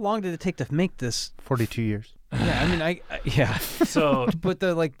 How long did it take to make this? 42 years. Yeah, I mean, yeah. So But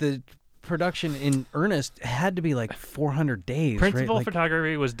the production in earnest had to be like 400 days. principal right? Like,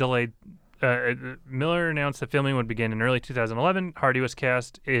 photography was delayed. Miller announced that filming would begin in early 2011. Hardy was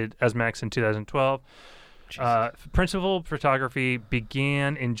cast as Max in 2012. Principal photography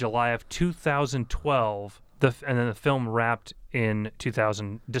began in July of 2012, and then the film wrapped in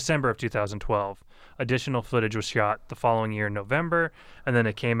December of 2012. Additional footage was shot the following year in November, and then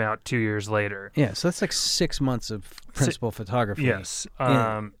it came out 2 years later. Yeah, so that's like 6 months of principal photography. Yes.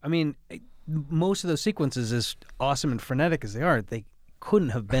 I mean, most of those sequences, as awesome and frenetic as they are, they couldn't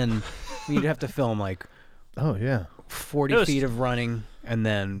have been. You'd have to film like Oh, yeah. 40 It was- feet of running, and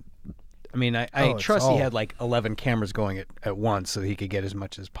then, I mean, I Oh, it's trust he all- had like 11 cameras going at once so he could get as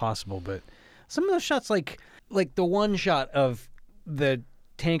much as possible, but Some of those shots, like the one shot of the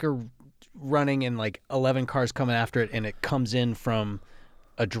tanker running and like 11 cars coming after it, and it comes in from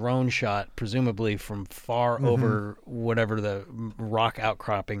a drone shot, presumably from far over whatever the rock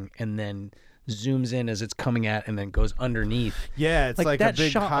outcropping, and then zooms in as it's coming at and then goes underneath. Yeah, it's like a that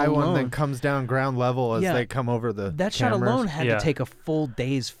big shot high one alone- that comes down ground level as Yeah. they come over the That shot cameras. alone had Yeah. to take a full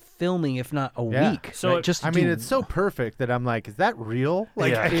day's filming, if not a Yeah. week. So right? it- just to I mean, do- it's so perfect that I'm like, is that real?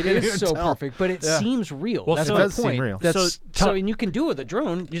 Like, Yeah. I It can't is even so tell. perfect, but it Yeah. seems real. Well, That's so- my It does seem point. real. That's, So- and you can do it with a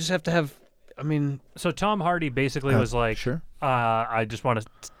drone. You just have to have. I mean, So Tom Hardy basically was like, sure. I just want to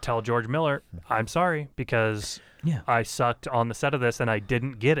tell George Miller, I'm sorry because Yeah. I sucked on the set of this and I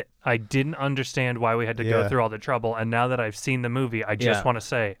didn't get it. I didn't understand why we had to go Yeah. through all the trouble. And now that I've seen the movie, I just Yeah. want to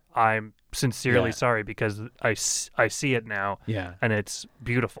say I'm sincerely Yeah. sorry because I see it now. Yeah. And it's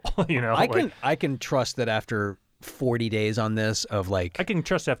beautiful. You know, I can trust that after 40 days on this of like. I can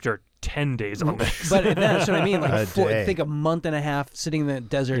trust after 10 days on this. But that's what I mean. Like, A day. think a month and a half sitting in the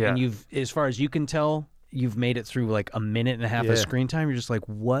desert, Yeah. and you've, as far as you can tell, you've made it through like a minute and a half Yeah. of screen time. You're just like,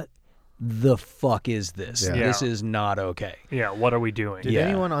 what the fuck is this? Yeah. This is not okay. Yeah, what are we doing? Did Yeah.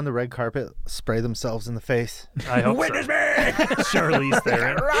 anyone on the red carpet spray themselves in the face? I hope Witness so. me! Charlize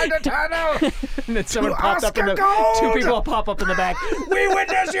Theron. Ride the tunnel! And then someone To popped up in the Oscar two Gold! people pop up in the back. We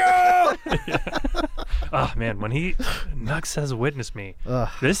witness you! Oh man, when Nux says "witness me," Ugh.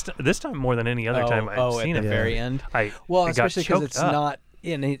 this time more than any other time I've seen at it, the very end. I Well, it got especially because choked it's up not,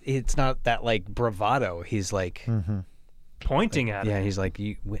 and it's not that like bravado. He's like, pointing at yeah, it. he's like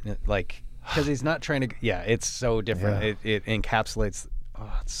you witness, like because he's not trying to. Yeah, it's so different. Yeah. It encapsulates.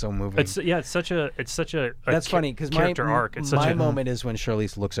 Oh, it's so moving. It's such a That's funny because my character arc. It's such my a moment is when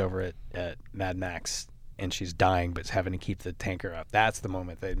Charlize looks over at Mad Max and she's dying, but having to keep the tanker up. That's the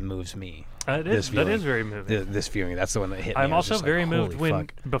moment that moves me. it this is that viewing. is very moving. This viewing, that's the one that hit me. I'm I was also just very like, moved holy when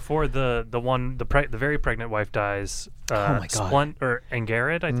fuck. before the very pregnant wife dies. Oh my God. Or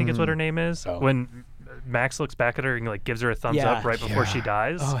Angarid, I think is what her name is. Oh. When Max looks back at her and like gives her a thumbs Yeah. up right before she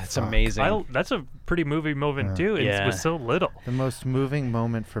dies. Oh, it's amazing. That's a pretty moving moment too. It Yeah. was so little. The most moving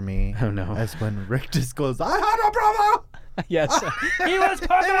moment for me Oh, no. is when Rick discloses, I had a brother! Yes, He was He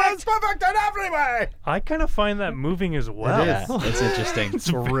was perfect in every way! I kind of find that moving as well. yeah, it's interesting. It's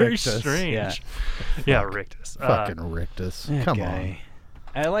very Rictus. strange. Yeah. Yeah, Rictus. Fucking Rictus. Come on.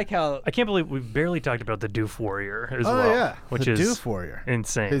 I like how I can't believe we barely talked about the Doof Warrior as Oh, well, yeah. which the is Doof Warrior.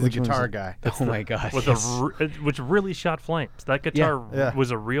 insane. He's a Which one's guitar it? guy. oh my god, with yes. which really shot flames. That guitar Yeah.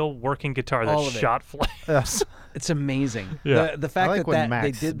 was a real working guitar that All of it. shot flames. It's amazing. Yeah. The I fact like that, when they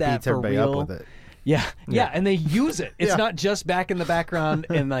Max did that beats for everybody real. up with it. Yeah, and they use it. It's Yeah. not just back in the background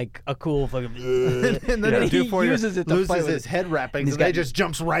and like a cool fucking. And then the He Doof Warrior uses it to loses fight with his it. head wrappings he's and they got- just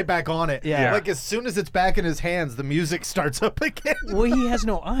jumps right back on it. Yeah. Like as soon as it's back in his hands, the music starts up again. Well, he has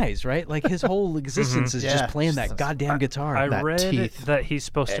no eyes, right? Like his whole existence is Yeah, just playing that just- goddamn guitar. I that read teeth. that he's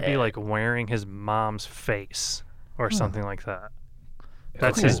supposed to be like wearing his mom's face or something like that.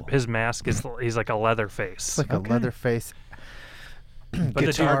 That's Cool. his mask is he's like a leather face. It's like a leather face but the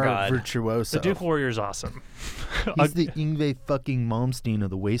guitar Doof, god. virtuoso. the Doof Warrior is awesome. He's the Yngwie fucking Malmsteen of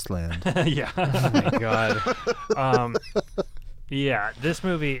the wasteland. Yeah. oh my god, Yeah, this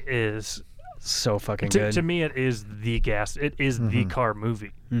movie is so fucking good. to me it is the gas. It is the car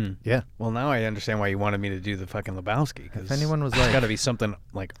movie. Yeah. Well, now I understand why you wanted me to do the fucking Lebowski. Because If anyone was it's like- got to be something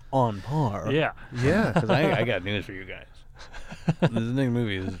like on par. Yeah. Yeah. Because I got news for you guys. This next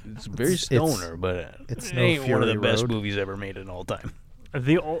movie is it's very stoner, but it's it no ain't one of the Fury best Road. movies ever made in all time.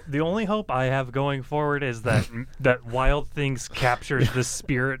 The only hope I have going forward is that that Wild Things captures the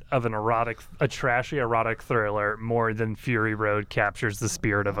spirit of a trashy erotic thriller more than Fury Road captures the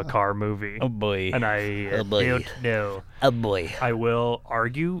spirit of a car movie. Oh boy. And I Oh, boy. don't know. Oh boy. I will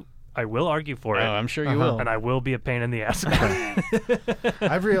argue for it. Oh, I'm sure you will. And I will be a pain in the ass about it.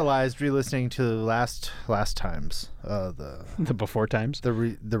 I've realized re-listening to last times the The before times.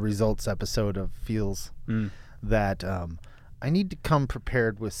 the results episode of Feels that I need to come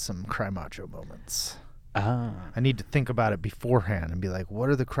prepared with some Cry Macho moments. Ah. I need to think about it beforehand and be like, what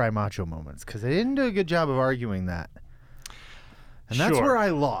are the Cry Macho moments? Because I didn't do a good job of arguing that, and that's Sure. where I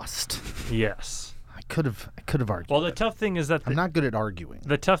lost. Yes. I could have argued. Well, the that. tough thing is that I'm not good at arguing.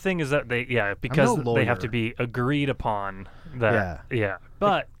 the tough thing is that because no they have to lawyer. be agreed upon that. Yeah.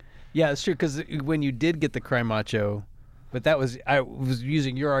 But Yeah, it's true. Because when you did get the Cry Macho, but I was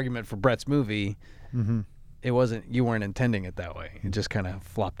using your argument for Brett's movie. Mm-hmm. It wasn't. You weren't intending it that way. It just kind of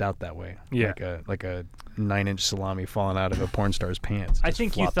flopped out that way. Yeah. Like a 9-inch salami falling out of a porn star's pants. I Just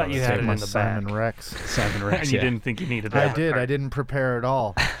think you flopped thought on you its had head. it My in the Simon bag. Rex. Simon Rex. and you yeah. didn't think you needed I that. did. part. I didn't prepare at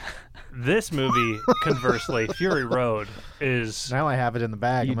all. This movie, conversely, Fury Road, is Now I have it in the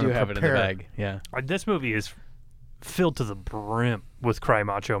bag. You I'm do gonna have it in the prepare bag. Yeah. this movie is filled to the brim with cry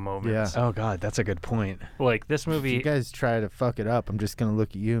macho moments. Yeah. Oh God, that's a good point. Like this If movie, you guys try to fuck it up, I'm just gonna look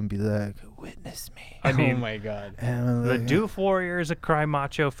at you and be like, "Witness me." I mean, oh my God. And I'm the like, Doof Warrior is a cry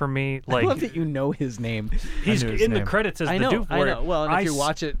macho for me. I love Like that you know his name. he's knew his in the name. credits as I the know. Doof I Warrior. know. Well, and if you s-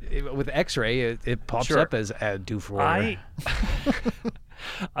 watch it with X-ray, it pops Sure. up as a Doof Warrior.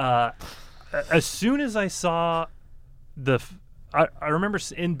 As soon as I saw I remember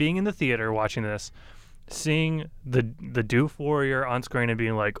being in the theater watching this, seeing the Doof Warrior on screen and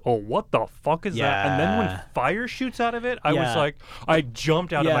being like, "Oh, what the fuck is that?" And then when Yeah. fire shoots out of it, I was Yeah. like, I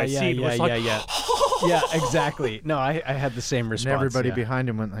jumped out of my seat. It was like, yeah, exactly. No, I had the same and response. everybody yeah. behind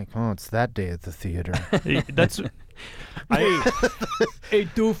him went like, "Oh, it's that day at the theater." That's. Hey,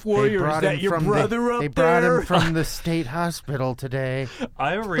 Doof They Warrior, is brought that him your from brother the, up They there? brought him from the state hospital today.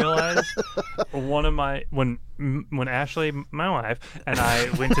 I realized one of my when Ashley, my wife, and I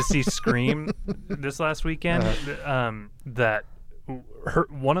went to see Scream this last weekend. That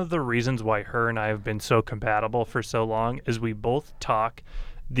one of the reasons why her and I have been so compatible for so long is we both talk.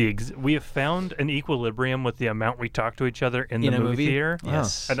 We have found an equilibrium with the amount we talk to each other in the a movie? theater.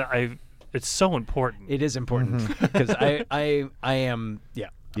 Yes. And it's so important. It is important because I am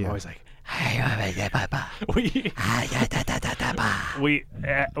I'm always like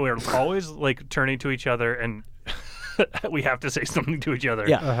we're always like turning to each other and we have to say something to each other.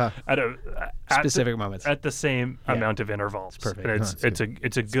 At specific moments. at the same amount of intervals. perfect. And No, it's it's good.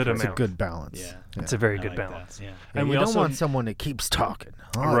 It's a good It's amount. a good balance. Yeah. It's a very I good like that, balance. yeah. And we you also don't want someone that keeps talking.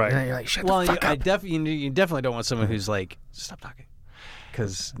 Right. And you're like, shut Well, the fuck up. you definitely don't want someone who's like, stop talking,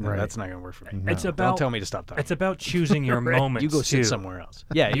 because Right. that's not gonna work for me. It's Don't about tell me to stop talking. It's about choosing your Right? moments. You go sit too. somewhere else.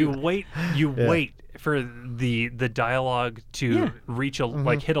 Yeah, You wait. You wait for the dialogue to reach a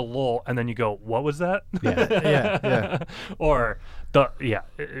like hit a lull, and then you go, "What was that?" Yeah. Or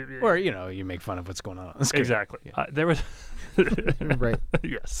or you make fun of what's going on. On the screen. exactly. There was Right.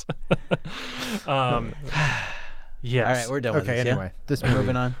 yes. Yes. All right, we're done with Okay. this. yeah? Anyway, this We're movie.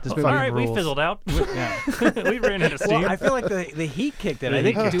 moving on. This All movie All right, we rules. fizzled out. Yeah. We ran out of steam. Well, I feel like the heat kicked in. The I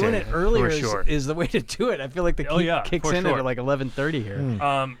think heat kicked doing in, it earlier for sure. is the way to do it. I feel like the Oh, heat yeah, kicks for in sure. at like 11:30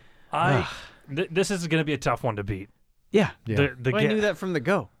 here. This is going to be a tough one to beat. yeah. Yeah. The Well, I knew that from the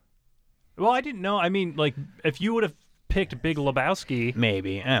go. Well, I didn't know. I mean, like, if you would have picked Big Lebowski,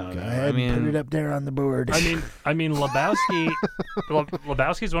 Maybe. I don't know. Go I ahead and put mean, it up there on the board. I mean, Lebowski.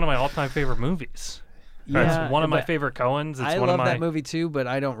 Lebowski is one of my all-time favorite movies. yeah, It's one of my but favorite Coens. It's I one love of my. that movie too, but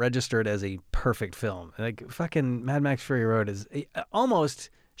I don't register it as a perfect film. Like fucking Mad Max Fury Road is almost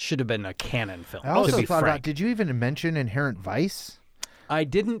should have been a canon film. I to also be thought about, frank. did you even mention Inherent Vice? I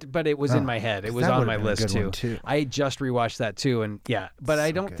didn't, but it was in my head. It 'cause was that on would've my been a list good too. one, too. I just rewatched that too, and yeah, but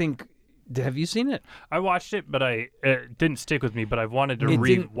I don't good. think. Have you seen it? I watched it, but it didn't stick with me. But I've wanted to It didn't-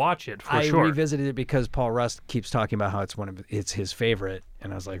 re-watch it for I sure. revisited it because Paul Rust keeps talking about how it's his favorite,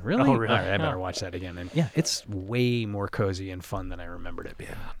 and I was like, really? Oh, really? All right, I better Yeah. watch that again. And yeah, it's way more cozy and fun than I remembered it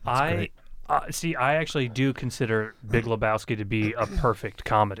being. I see. I actually do consider Big Lebowski to be a perfect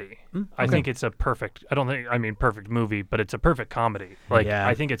comedy. I think it's a perfect. I don't think. I mean, perfect movie, but it's a perfect comedy. Like Yeah.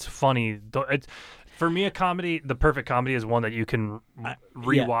 I think it's funny. It's for me a comedy. The perfect comedy is one that you can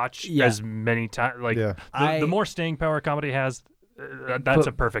rewatch yeah. as many times. Like Yeah. the more staying power comedy has, that's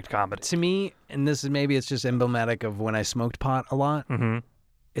a perfect comedy. To me, and this is maybe it's just emblematic of when I smoked pot a lot. Mm-hmm.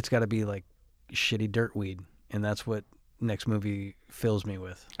 It's got to be like shitty dirt weed, and that's what next movie fills me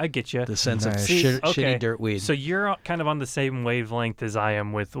with. I get you. The sense of Nice. shitty dirt weed. So you're kind of on the same wavelength as I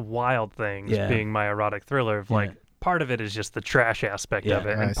am with Wild Things Yeah. being my erotic thriller. Of like, part of it is just the trash aspect of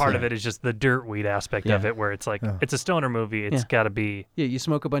Yeah. it, I and part see. of it is just the dirt weed aspect of Yeah. it, where it's like it's a stoner movie. It's Yeah. got to be. Yeah, you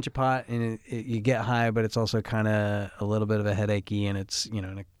smoke a bunch of pot and you get high, but it's also kind of a little bit of a headachy, and it's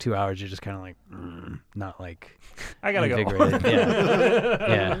in like 2 hours you're just kind of like not like I gotta go. invigorated.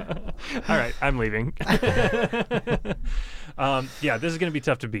 yeah. All right, I'm leaving. Yeah, this is gonna be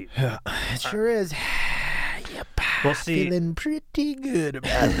tough to beat. It sure is. Yep. We'll see. Feeling pretty good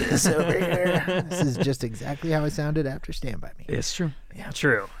about this over here. This is just exactly how I sounded after Stand By Me. It's true.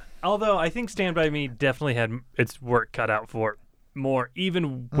 True. Although I think Stand By Me definitely had its work cut out for it more,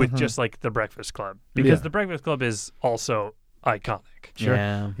 even with just like The Breakfast Club, because Yeah. The Breakfast Club is also iconic. Sure.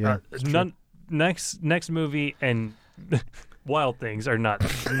 Yeah. Yeah. Next movie and Wild Things are not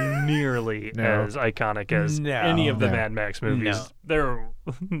nearly No. as iconic as No. any of the No. Mad Max movies. No. They're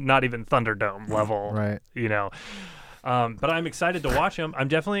not even Thunderdome level. Right. But I'm excited to watch them. I'm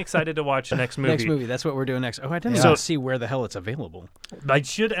definitely excited to watch the next movie. Next movie. That's what we're doing next. Oh, I didn't Yeah. even see where the hell it's available. I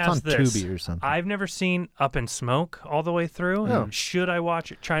should It's on ask this. Tubi or something. I've never seen Up in Smoke all the way through. Oh. Should I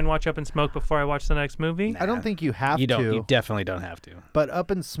try and watch Up in Smoke before I watch the next movie? I don't think you have You don't. to. You definitely don't have to. But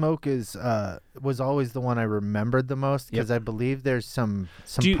Up in Smoke was always the one I remembered the most because I believe there's some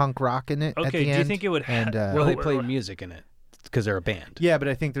Do you- punk rock in it. at Okay, the do you end, think it would And Well, they Oh, play right. music in it because they're a band. yeah, but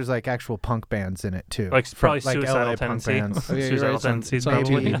I think there's like actual punk bands in it too. Like probably like Suicidal LA punk Tendency. bands. Oh, yeah, you're Suicidal right. Tendencies It's on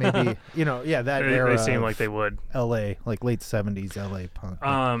probably. maybe that They, era. they seem of like they would. LA, like late 70s LA punk.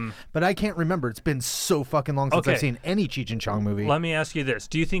 But I can't remember. It's been so fucking long since Okay. I've seen any Cheech and Chong movie. Let me ask you this: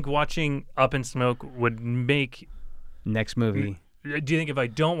 do you think watching Up in Smoke would make? Next movie, Do you think if I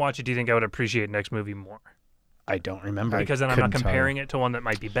don't watch it, do you think I would appreciate next movie more? I don't remember. Because then I'm not couldn't tell comparing it to one that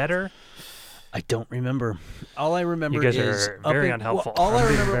might be better. I don't remember. All I remember You guys is are very Up in- unhelpful. Well, all I I'm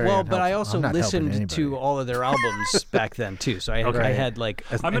being remember, very well, but I unhelpful. also I'm not helping listened to anybody. all of their albums back then too. So I Okay. had like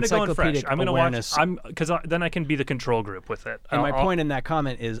an I'm going to go in fresh. encyclopedic I'm going to awareness. watch. Because then I can be the control group with it. And my I'll- point in that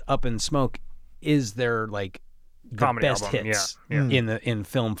comment is Up in Smoke is their like the Comedy best album, yeah, hits yeah. in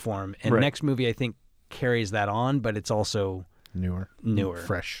film form. And Right. next movie I think carries that on, but it's also Newer,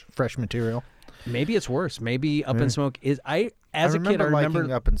 fresh material. maybe it's worse. Maybe Up in Smoke is as I a kid I liking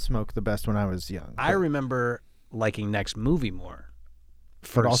remember Up in Smoke the best when I was young. I but remember liking next movie more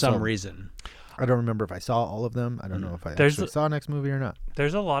for also- some reason. I don't remember if I saw all of them. I don't know if I There's actually saw next movie or not.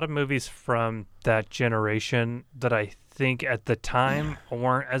 There's a lot of movies from that generation that I think at the time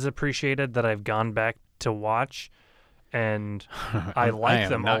weren't as appreciated that I've gone back to watch, and I like am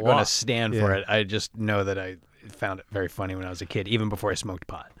them not a going to lot. stand for Yeah. it. I just know that I found it very funny when I was a kid, even before I smoked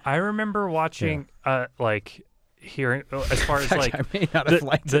pot. I remember watching, like, hearing as far as like I may not have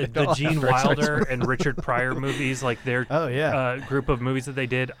liked it at the all Gene after I started Wilder smoking. and Richard Pryor movies, like their Oh, yeah. group of movies that they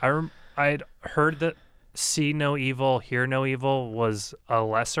did. I'd heard that See No Evil, Hear No Evil was a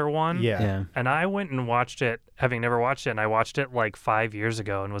lesser one. Yeah. And I went and watched it, having never watched it, and I watched it like 5 years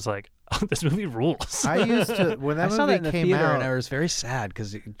ago and was like, oh, this movie rules. I used to when I that saw movie that in the came theater, out. and I was very sad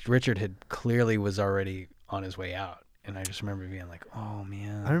because Richard had clearly was already on his way out, and I just remember being like, "Oh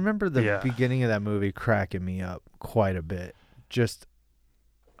man." I remember the Yeah. beginning of that movie cracking me up quite a bit. Just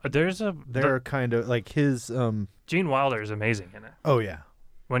they're kind of like his. Gene Wilder is amazing in it. Oh yeah.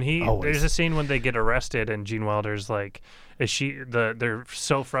 When Always. there's a scene when they get arrested and Gene Wilder's like, they're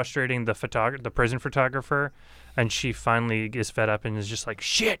so frustrating the prison photographer, and she finally is fed up and is just like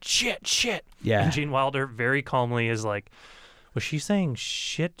shit. Yeah. And Gene Wilder very calmly is like, was she saying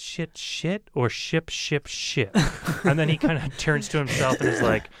shit or ship? And then he kind of turns to himself and is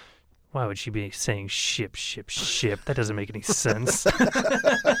like, why would she be saying ship? That doesn't make any sense.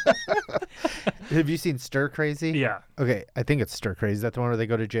 Have you seen Stir Crazy? Yeah. Okay, I think it's Stir Crazy. Is that the one where they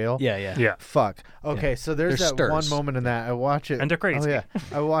go to jail? Yeah. Yeah. Fuck. Okay, so there's They're that one stirs. moment in that I watch it. And they're crazy. Oh yeah,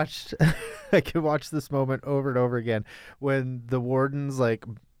 I watched. I could watch this moment over and over again when the warden's like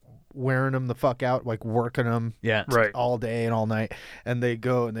wearing them the fuck out, like working them Yeah. Right. all day and all night, and they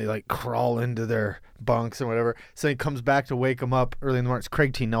go and they like crawl into their bunks and whatever. So he comes back to wake them up early in the morning. It's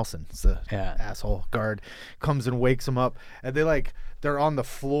Craig T. Nelson. It's the Yeah. asshole guard. Comes and wakes them up, and they're on the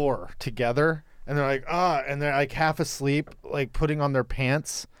floor together, and they're like and they're like half asleep, like putting on their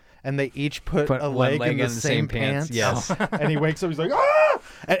pants. And they each put Put a one leg in the same pants. Yes. And he wakes up, he's like, ah!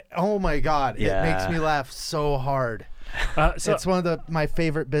 And, oh my God. Yeah. It makes me laugh so hard. So It's one of my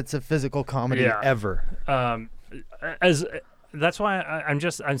favorite bits of physical comedy Yeah. ever. That's why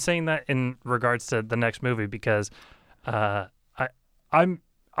I'm saying that in regards to the next movie because I'm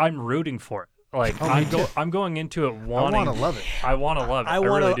rooting for it. Like I'm going into it wanting. I want to love it. I want to love it. I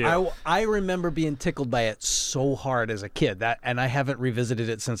really want do. to. I remember being tickled by it so hard as a kid and I haven't revisited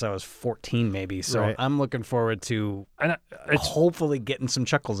it since I was 14, maybe. So Right. I'm looking forward to and it's hopefully getting some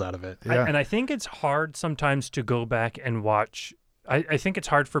chuckles out of it. Yeah. and I think it's hard sometimes to go back and watch. I think it's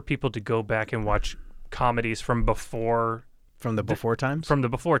hard for people to go back and watch comedies from before From the before times. from the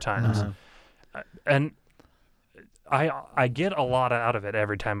before times, and I get a lot out of it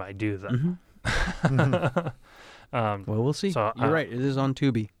every time I do that. Well, we'll see. So, You're right. It is on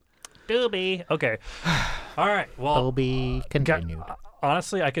Tubi. Doobie. Okay. All right. Well, be continued.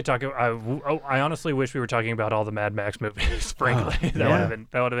 honestly, I could talk. I honestly wish we were talking about all the Mad Max movies. Frankly, that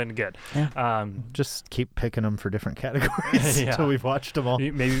yeah. would have been good. Just keep picking them for different categories Yeah. until we've watched them all.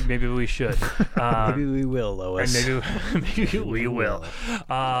 Maybe we should. Maybe we will, Lois. And maybe we will.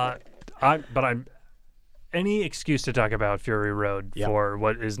 I'm any excuse to talk about Fury Road Yep. for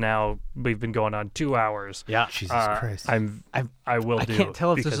what is now we've been going on 2 hours. Yeah. Jesus Christ. I will I do. can't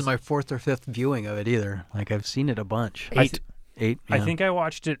tell if this because is my fourth or fifth viewing of it either. Like I've seen it a bunch. I th- 8. I Yeah. think I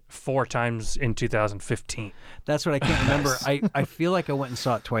watched it 4 times in 2015. That's what I can't remember. I feel like I went and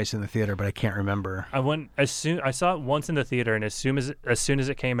saw it twice in the theater, but I can't remember. I saw it once in the theater, and as soon as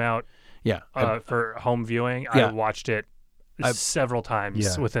it came out Yeah. for home viewing, Yeah. I watched it several times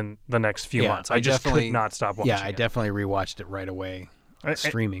Yeah. within the next few Yeah, months. I I just definitely- could not stop watching Yeah, I it. definitely rewatched it right away.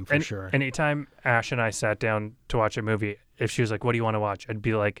 Streaming for sure. Anytime Ash and I sat down to watch a movie, if she was like, "What do you want to watch?" I'd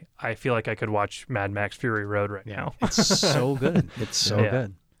be like, "I feel like I could watch Mad Max Fury Road right now." It's so good. It's so Yeah.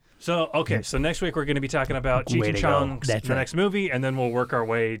 good. So so next week we're going to be talking about Cheech Way and to go. Chong's That's the right. next movie, and then we'll work our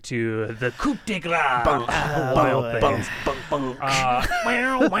way to the coup de grace. Wild things.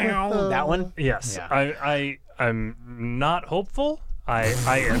 That one? Yes, Yeah. I'm not hopeful. I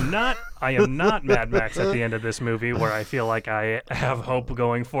am not Mad Max at the end of this movie, where I feel like I have hope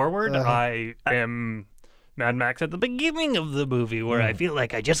going forward. I am Mad Max at the beginning of the movie, where I feel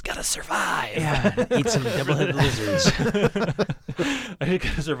like I just gotta survive. Yeah. Eat some double-headed lizards. I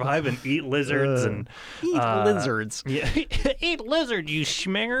gotta survive and eat lizards and Eat lizards. yeah, eat lizard, you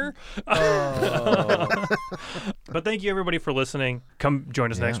schminger. But thank you everybody for listening. Come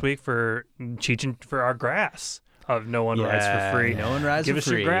join us next week for Cheech and for our grass of No One Rides for Free. No One Rides Give for us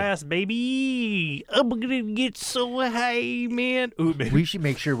Free. your grass, baby. I'm gonna get so high, man. Ooh, baby. We should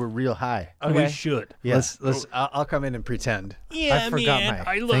make sure we're real high. We should. Yeah. I'll come in and pretend. Yeah, I forgot man.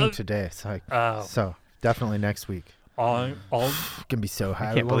 my I thing love. today. So, Oh. so definitely next week. All Gonna be so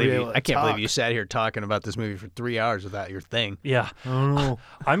high. I can't we won't be believe you. able to I can't believe talk. you sat here talking about this movie for 3 hours without your thing. yeah. Oh,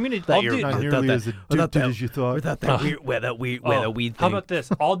 I'm gonna. That I'll you're do, not without nearly that- as without addicted that- as you thought. Without that weird, where that weed thing. How about this?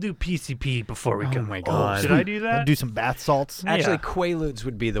 I'll do PCP before we Oh come. my God. Should I do that? I'll do some bath salts. Actually, Yeah. Quaaludes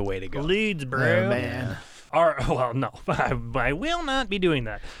would be the way to go. Ludes, bro. Oh, man. Well, no, I will not be doing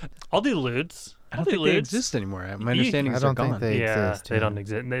that. I'll do Ludes. I don't think they exist anymore. My understanding I is they're don't think gone. they Yeah, exist. they don't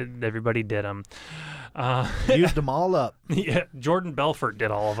exist. Everybody did them. Used them all up. Yeah, Jordan Belfort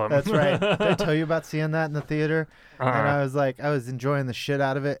did all of them. That's right. Did I tell you about seeing that in the theater? And Uh-huh. I was enjoying the shit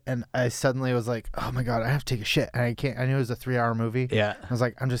out of it, and I suddenly was like, oh my God, I have to take a shit. And I can't. I knew it was a 3-hour movie. Yeah. I was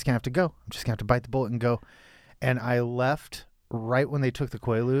like, I'm just gonna have to go. I'm just gonna have to bite the bullet and go. And I left right when they took the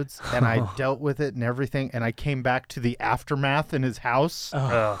Quaaludes, and I dealt with it and everything. And I came back to the aftermath in his house,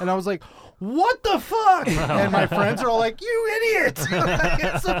 and I was like, what the fuck? And my friends are all like, you idiot! Like,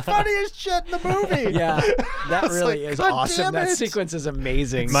 it's the funniest shit in the movie. Yeah, that was really like, is God awesome. damn That it. sequence is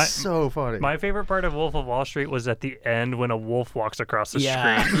amazing. My- So funny. My favorite part of Wolf of Wall Street was at the end when a wolf walks across the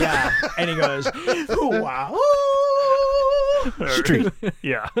yeah, street. yeah. And he goes, wow. Street.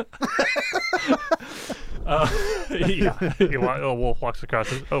 Yeah. Yeah. A wolf walks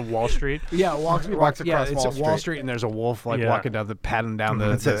across Wall Street. Yeah, walks across yeah, it's Wall at Wall Street. Street, and there's a wolf like Yeah. walking down padding down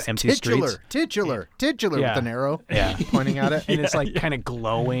the, It says the empty streets. titular Yeah. with an arrow Yeah. pointing at it. And it's like kind of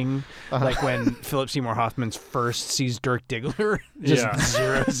glowing, like when Philip Seymour Hoffman first sees Dirk Diggler, just Yeah.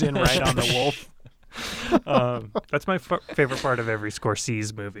 zeroes in right on the wolf. That's my favorite part of every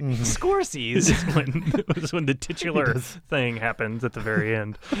Scorsese movie. Scorsese. Is when the titular thing happens at the very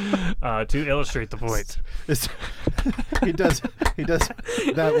end to illustrate the point. It's- he does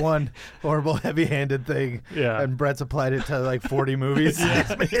that one horrible heavy-handed thing. Yeah. And Brett's applied it to like 40 movies.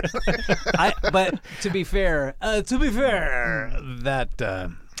 But to be fair,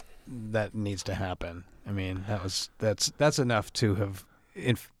 that needs to happen. I mean, that's enough to have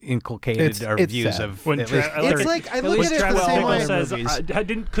inculcated our it's views sad. of When at least I like It's it. like I at look least at it the Travis same Bickle way. says,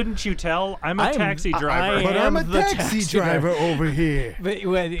 movies. couldn't you tell? I'm a taxi driver. I But I'm a am the taxi taxi driver over here. But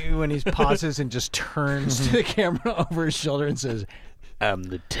when he pauses and just turns to the camera over his shoulder and says, "I'm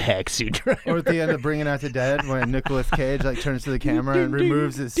the taxi driver." Or at the end of Bringing Out the Dead, when Nicolas Cage like turns to the camera and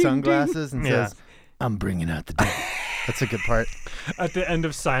removes his sunglasses and Yeah. says, "I'm bringing out the dead." That's a good part. At the end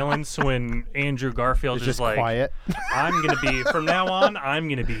of Silence, when Andrew Garfield It's is just like, quiet. I'm going to be, from now on, I'm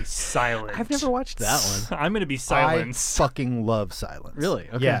going to be silent. I've never watched that one. I'm going to be silence. I fucking love Silence. Really?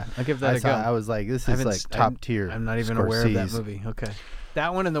 Okay. Yeah. I'll give that a go. I was like, this I is haven't like s- top I'm- tier. I'm not even aware of that Scorsese. movie. Okay.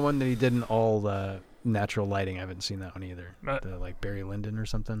 That one and the one that he did in all natural lighting. I haven't seen that one either. The, like Barry Lyndon or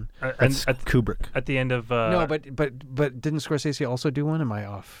something. And That's at, Kubrick. at the end of... No, but didn't Scorsese also do one? Am I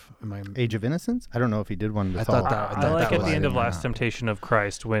off? Am I? Age of Innocence? I don't know if he did one. I With thought all- that- I like that at was the end of it. Last Temptation of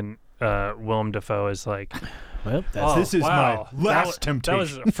Christ when Willem Dafoe is like, Well, oh, This is wow, my last That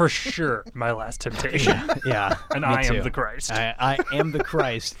was for sure my last temptation. yeah. And me I am too. the Christ. I am the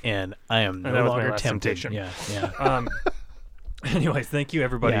Christ, and I am And no that was my longer last tempted. temptation. Yeah. Anyways, thank you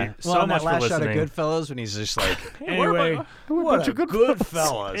everybody Yeah. so Well, much that last for shot of listening. Goodfellas when he's just like, Anyway, we're a bunch of good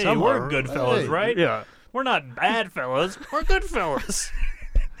fellas. Hey, we're good fellas, right? Yeah. We're not bad fellas. We're good fellas.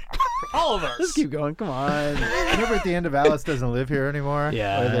 All of us. Just keep going. Come on. Remember at the end of Alice Doesn't Live Here Anymore?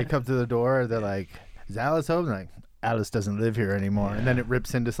 Yeah. Where they come to the door, they're like, "Is Alice home?" Like, Alice doesn't live here anymore, and then it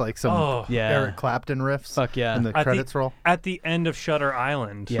rips into like some Oh, Yeah. Eric Clapton riffs. Fuck yeah. And the At credits roll. At the end of Shutter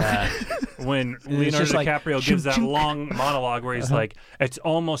Island, Yeah. when it's Leonardo just like, DiCaprio gives that chunk. long monologue where he's like, "It's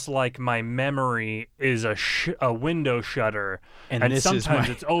almost like my memory is a window shutter, And and this is sometimes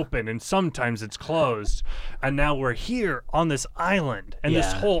my-" it's open and sometimes it's closed, and now we're here on this island, and this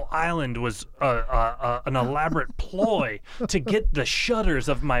Yeah. whole island was an elaborate ploy to get the shutters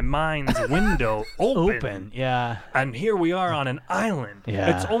of my mind's window open." Yeah. And here we are on an island.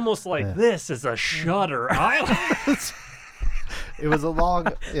 Yeah. It's almost like this is a Shutter Island. It was a long,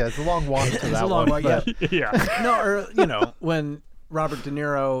 it's a long walk to that a long one. walk, but- Yeah. No, or when Robert De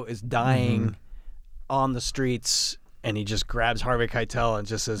Niro is dying on the streets and he just grabs Harvey Keitel and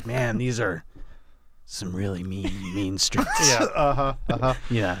just says, "Man, these are some really mean streets." Yeah.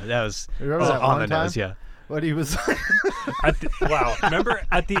 Yeah, that was Remember that on one the nose. time? Yeah. But he was Wow. Remember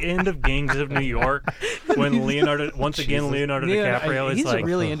at the end of Gangs of New York when Leonardo Leo- DiCaprio is he's like,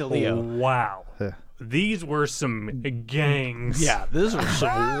 really into Leo. wow. These were some gangs. Yeah, these were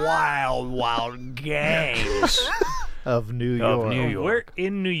some wild gangs. of New York. New York. We're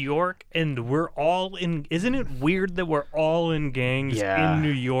in New York and we're all in. Isn't it weird that we're all in gangs Yeah. in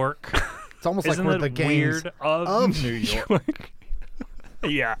New York? It's almost Isn't like we're it the gangs weird of New York.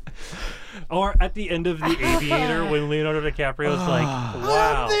 Yeah. Or at the end of The Aviator when Leonardo DiCaprio's like,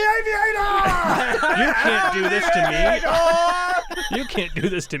 wow. You can't do this to me. You can't do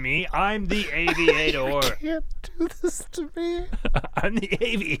this to me. I'm the aviator. Can't do this to me. I'm the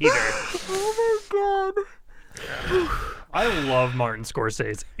aviator. Oh my god. I love Martin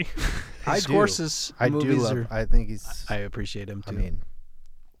Scorsese. I Scorsese's I do movies love. are- I think he's. I appreciate him too. I mean,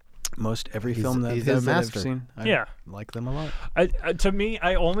 most every He's- film that he's a his that I've master. seen, I Yeah. like them a lot. To me,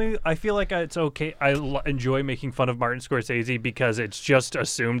 I feel like it's okay. I enjoy making fun of Martin Scorsese because it's just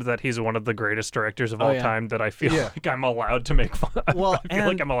assumed that he's one of the greatest directors of all yeah. time that I feel Yeah. like I'm allowed to make fun. Well, I feel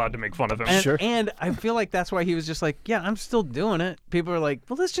like and- I'm allowed to make fun of him. And, Sure. and I feel like that's why he was just like, yeah, I'm still doing it. People are like,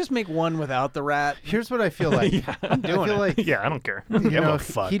 well, let's just make one without the rat. here's what I feel like. I'm doing I feel it. like Yeah, I don't care. you know, a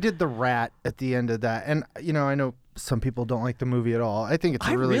fuck. he did the rat at the end of that, and I know some people don't like the movie at all. I think it's a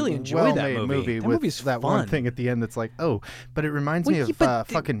I really, really enjoyed that well-made movie. That with movie's that one fun. thing at the end that's like, oh, but it reminds Well, me yeah, of but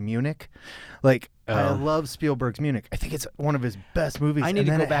fucking Munich. Like, I Oh. love Spielberg's Munich. I think it's one of his best movies. I need and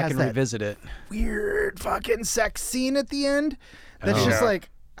to then go it back has and that revisit it. weird fucking sex scene at the end. That's Oh. just Yeah. like,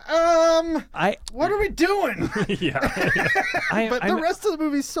 I, what are we doing? Yeah. But the rest of the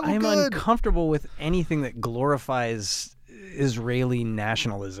movie's so I'm good. uncomfortable with anything that glorifies Israeli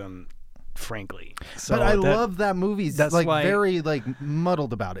nationalism, frankly. So But I that- love that movie's that's like why- very like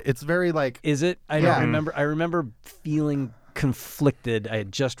muddled about it. It's very like Is it? I Yeah. don't remember. I remember feeling conflicted. I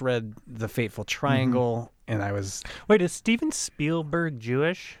had just read The Fateful Triangle, and I was. Wait, is Steven Spielberg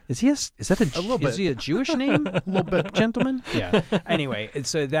Jewish? Is he? Is that a little Is bit. he a Jewish name? A little bit, gentleman. Yeah. Anyway,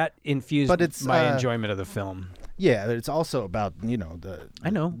 so that infused But it's, my enjoyment of the film. yeah, it's also about the. I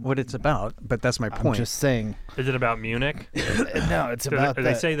know what it's about, but that's my I'm point. just saying. Is it about Munich? No, it's They- about.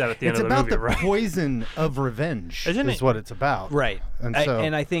 they say that at the end it's of the about movie, the right? poison of revenge. Isn't is it? what it's about. Right. And I, so-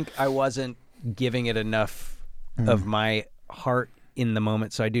 and I think I wasn't giving it enough of my heart in the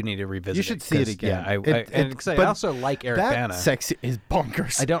moment, so I do need to revisit You should it. see it 'cause, again. Yeah, and 'cause I but also like Eric that Bana. sex is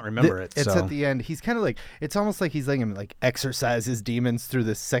bonkers. I don't remember it, It's so- at the end. He's kind of like. It's almost like he's letting him like exorcise his demons through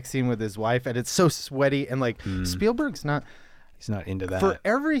this sex scene with his wife, and it's so sweaty and like Spielberg's not. He's not into that. For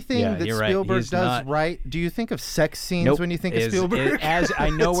everything Yeah, that you're right. Spielberg He's does not- right, do you think of sex scenes Nope. when you think Is- of Spielberg? as I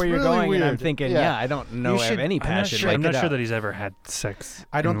know It's where you're really going, and I'm weird. thinking, Yeah. yeah, I don't know. You I have should- any I'm not passion. sure, like I'm it not sure out. that he's ever had sex.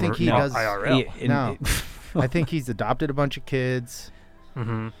 I don't think he no, does. IRL. No. I think he's adopted a bunch of kids.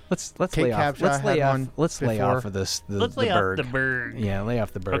 Let's Kate lay off. Capshaw Let's lay had off. one Let's lay before. off of this. Let's the lay Berg. off the bird. Yeah, lay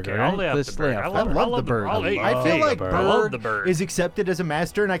off the Berg. Okay, all I'll right? lay off Let's the lay Berg. off I the love- Berg. love the Berg. I'll lay I off feel the like Berg. I love the Berg Berg. is accepted as a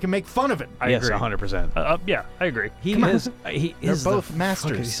master, and I can make fun of him. I Yes, agree. 100%. Yeah, I agree. He is. He They're is both the, masters.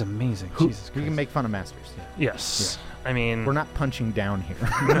 Fuck, he's amazing. Who, Jesus we can Christ. make fun of masters. Yes. I mean, We're not punching down here.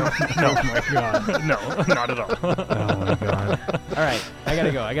 no, not at all. Oh my god. All right, I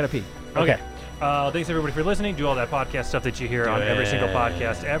gotta go. I gotta pee. Okay. Thanks everybody for listening. Do all that podcast stuff that you hear on every single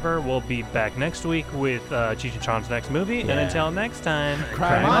podcast ever. We'll be back next week with Cheech and Chong's next movie. And Yeah. until next time,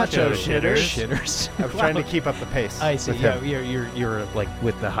 Cry macho, shitters. Shitters. I was trying to keep up the pace. I see. with Yeah, him. you're like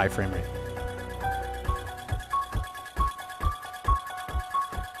with the high frame rate.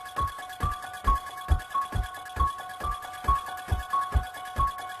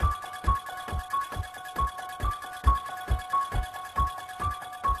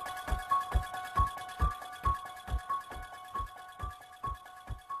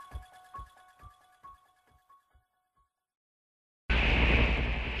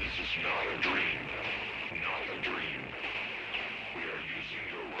 This is not a dream. Not a dream.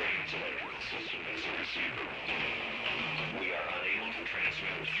 receiver. We are unable to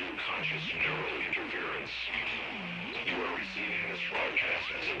transmit through conscious neural interference. You are receiving this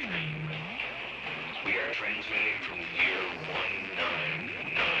broadcast as a dream. We are transmitting from the year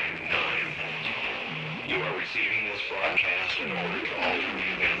 1999. You are receiving this broadcast in order to alter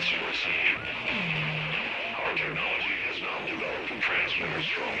the events you are seeing. Our technology has now developed a transmitter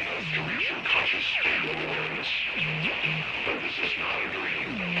strong enough to reach your conscious state of awareness. But this is not a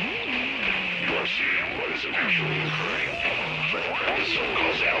dream. You are seeing what is actually occurring.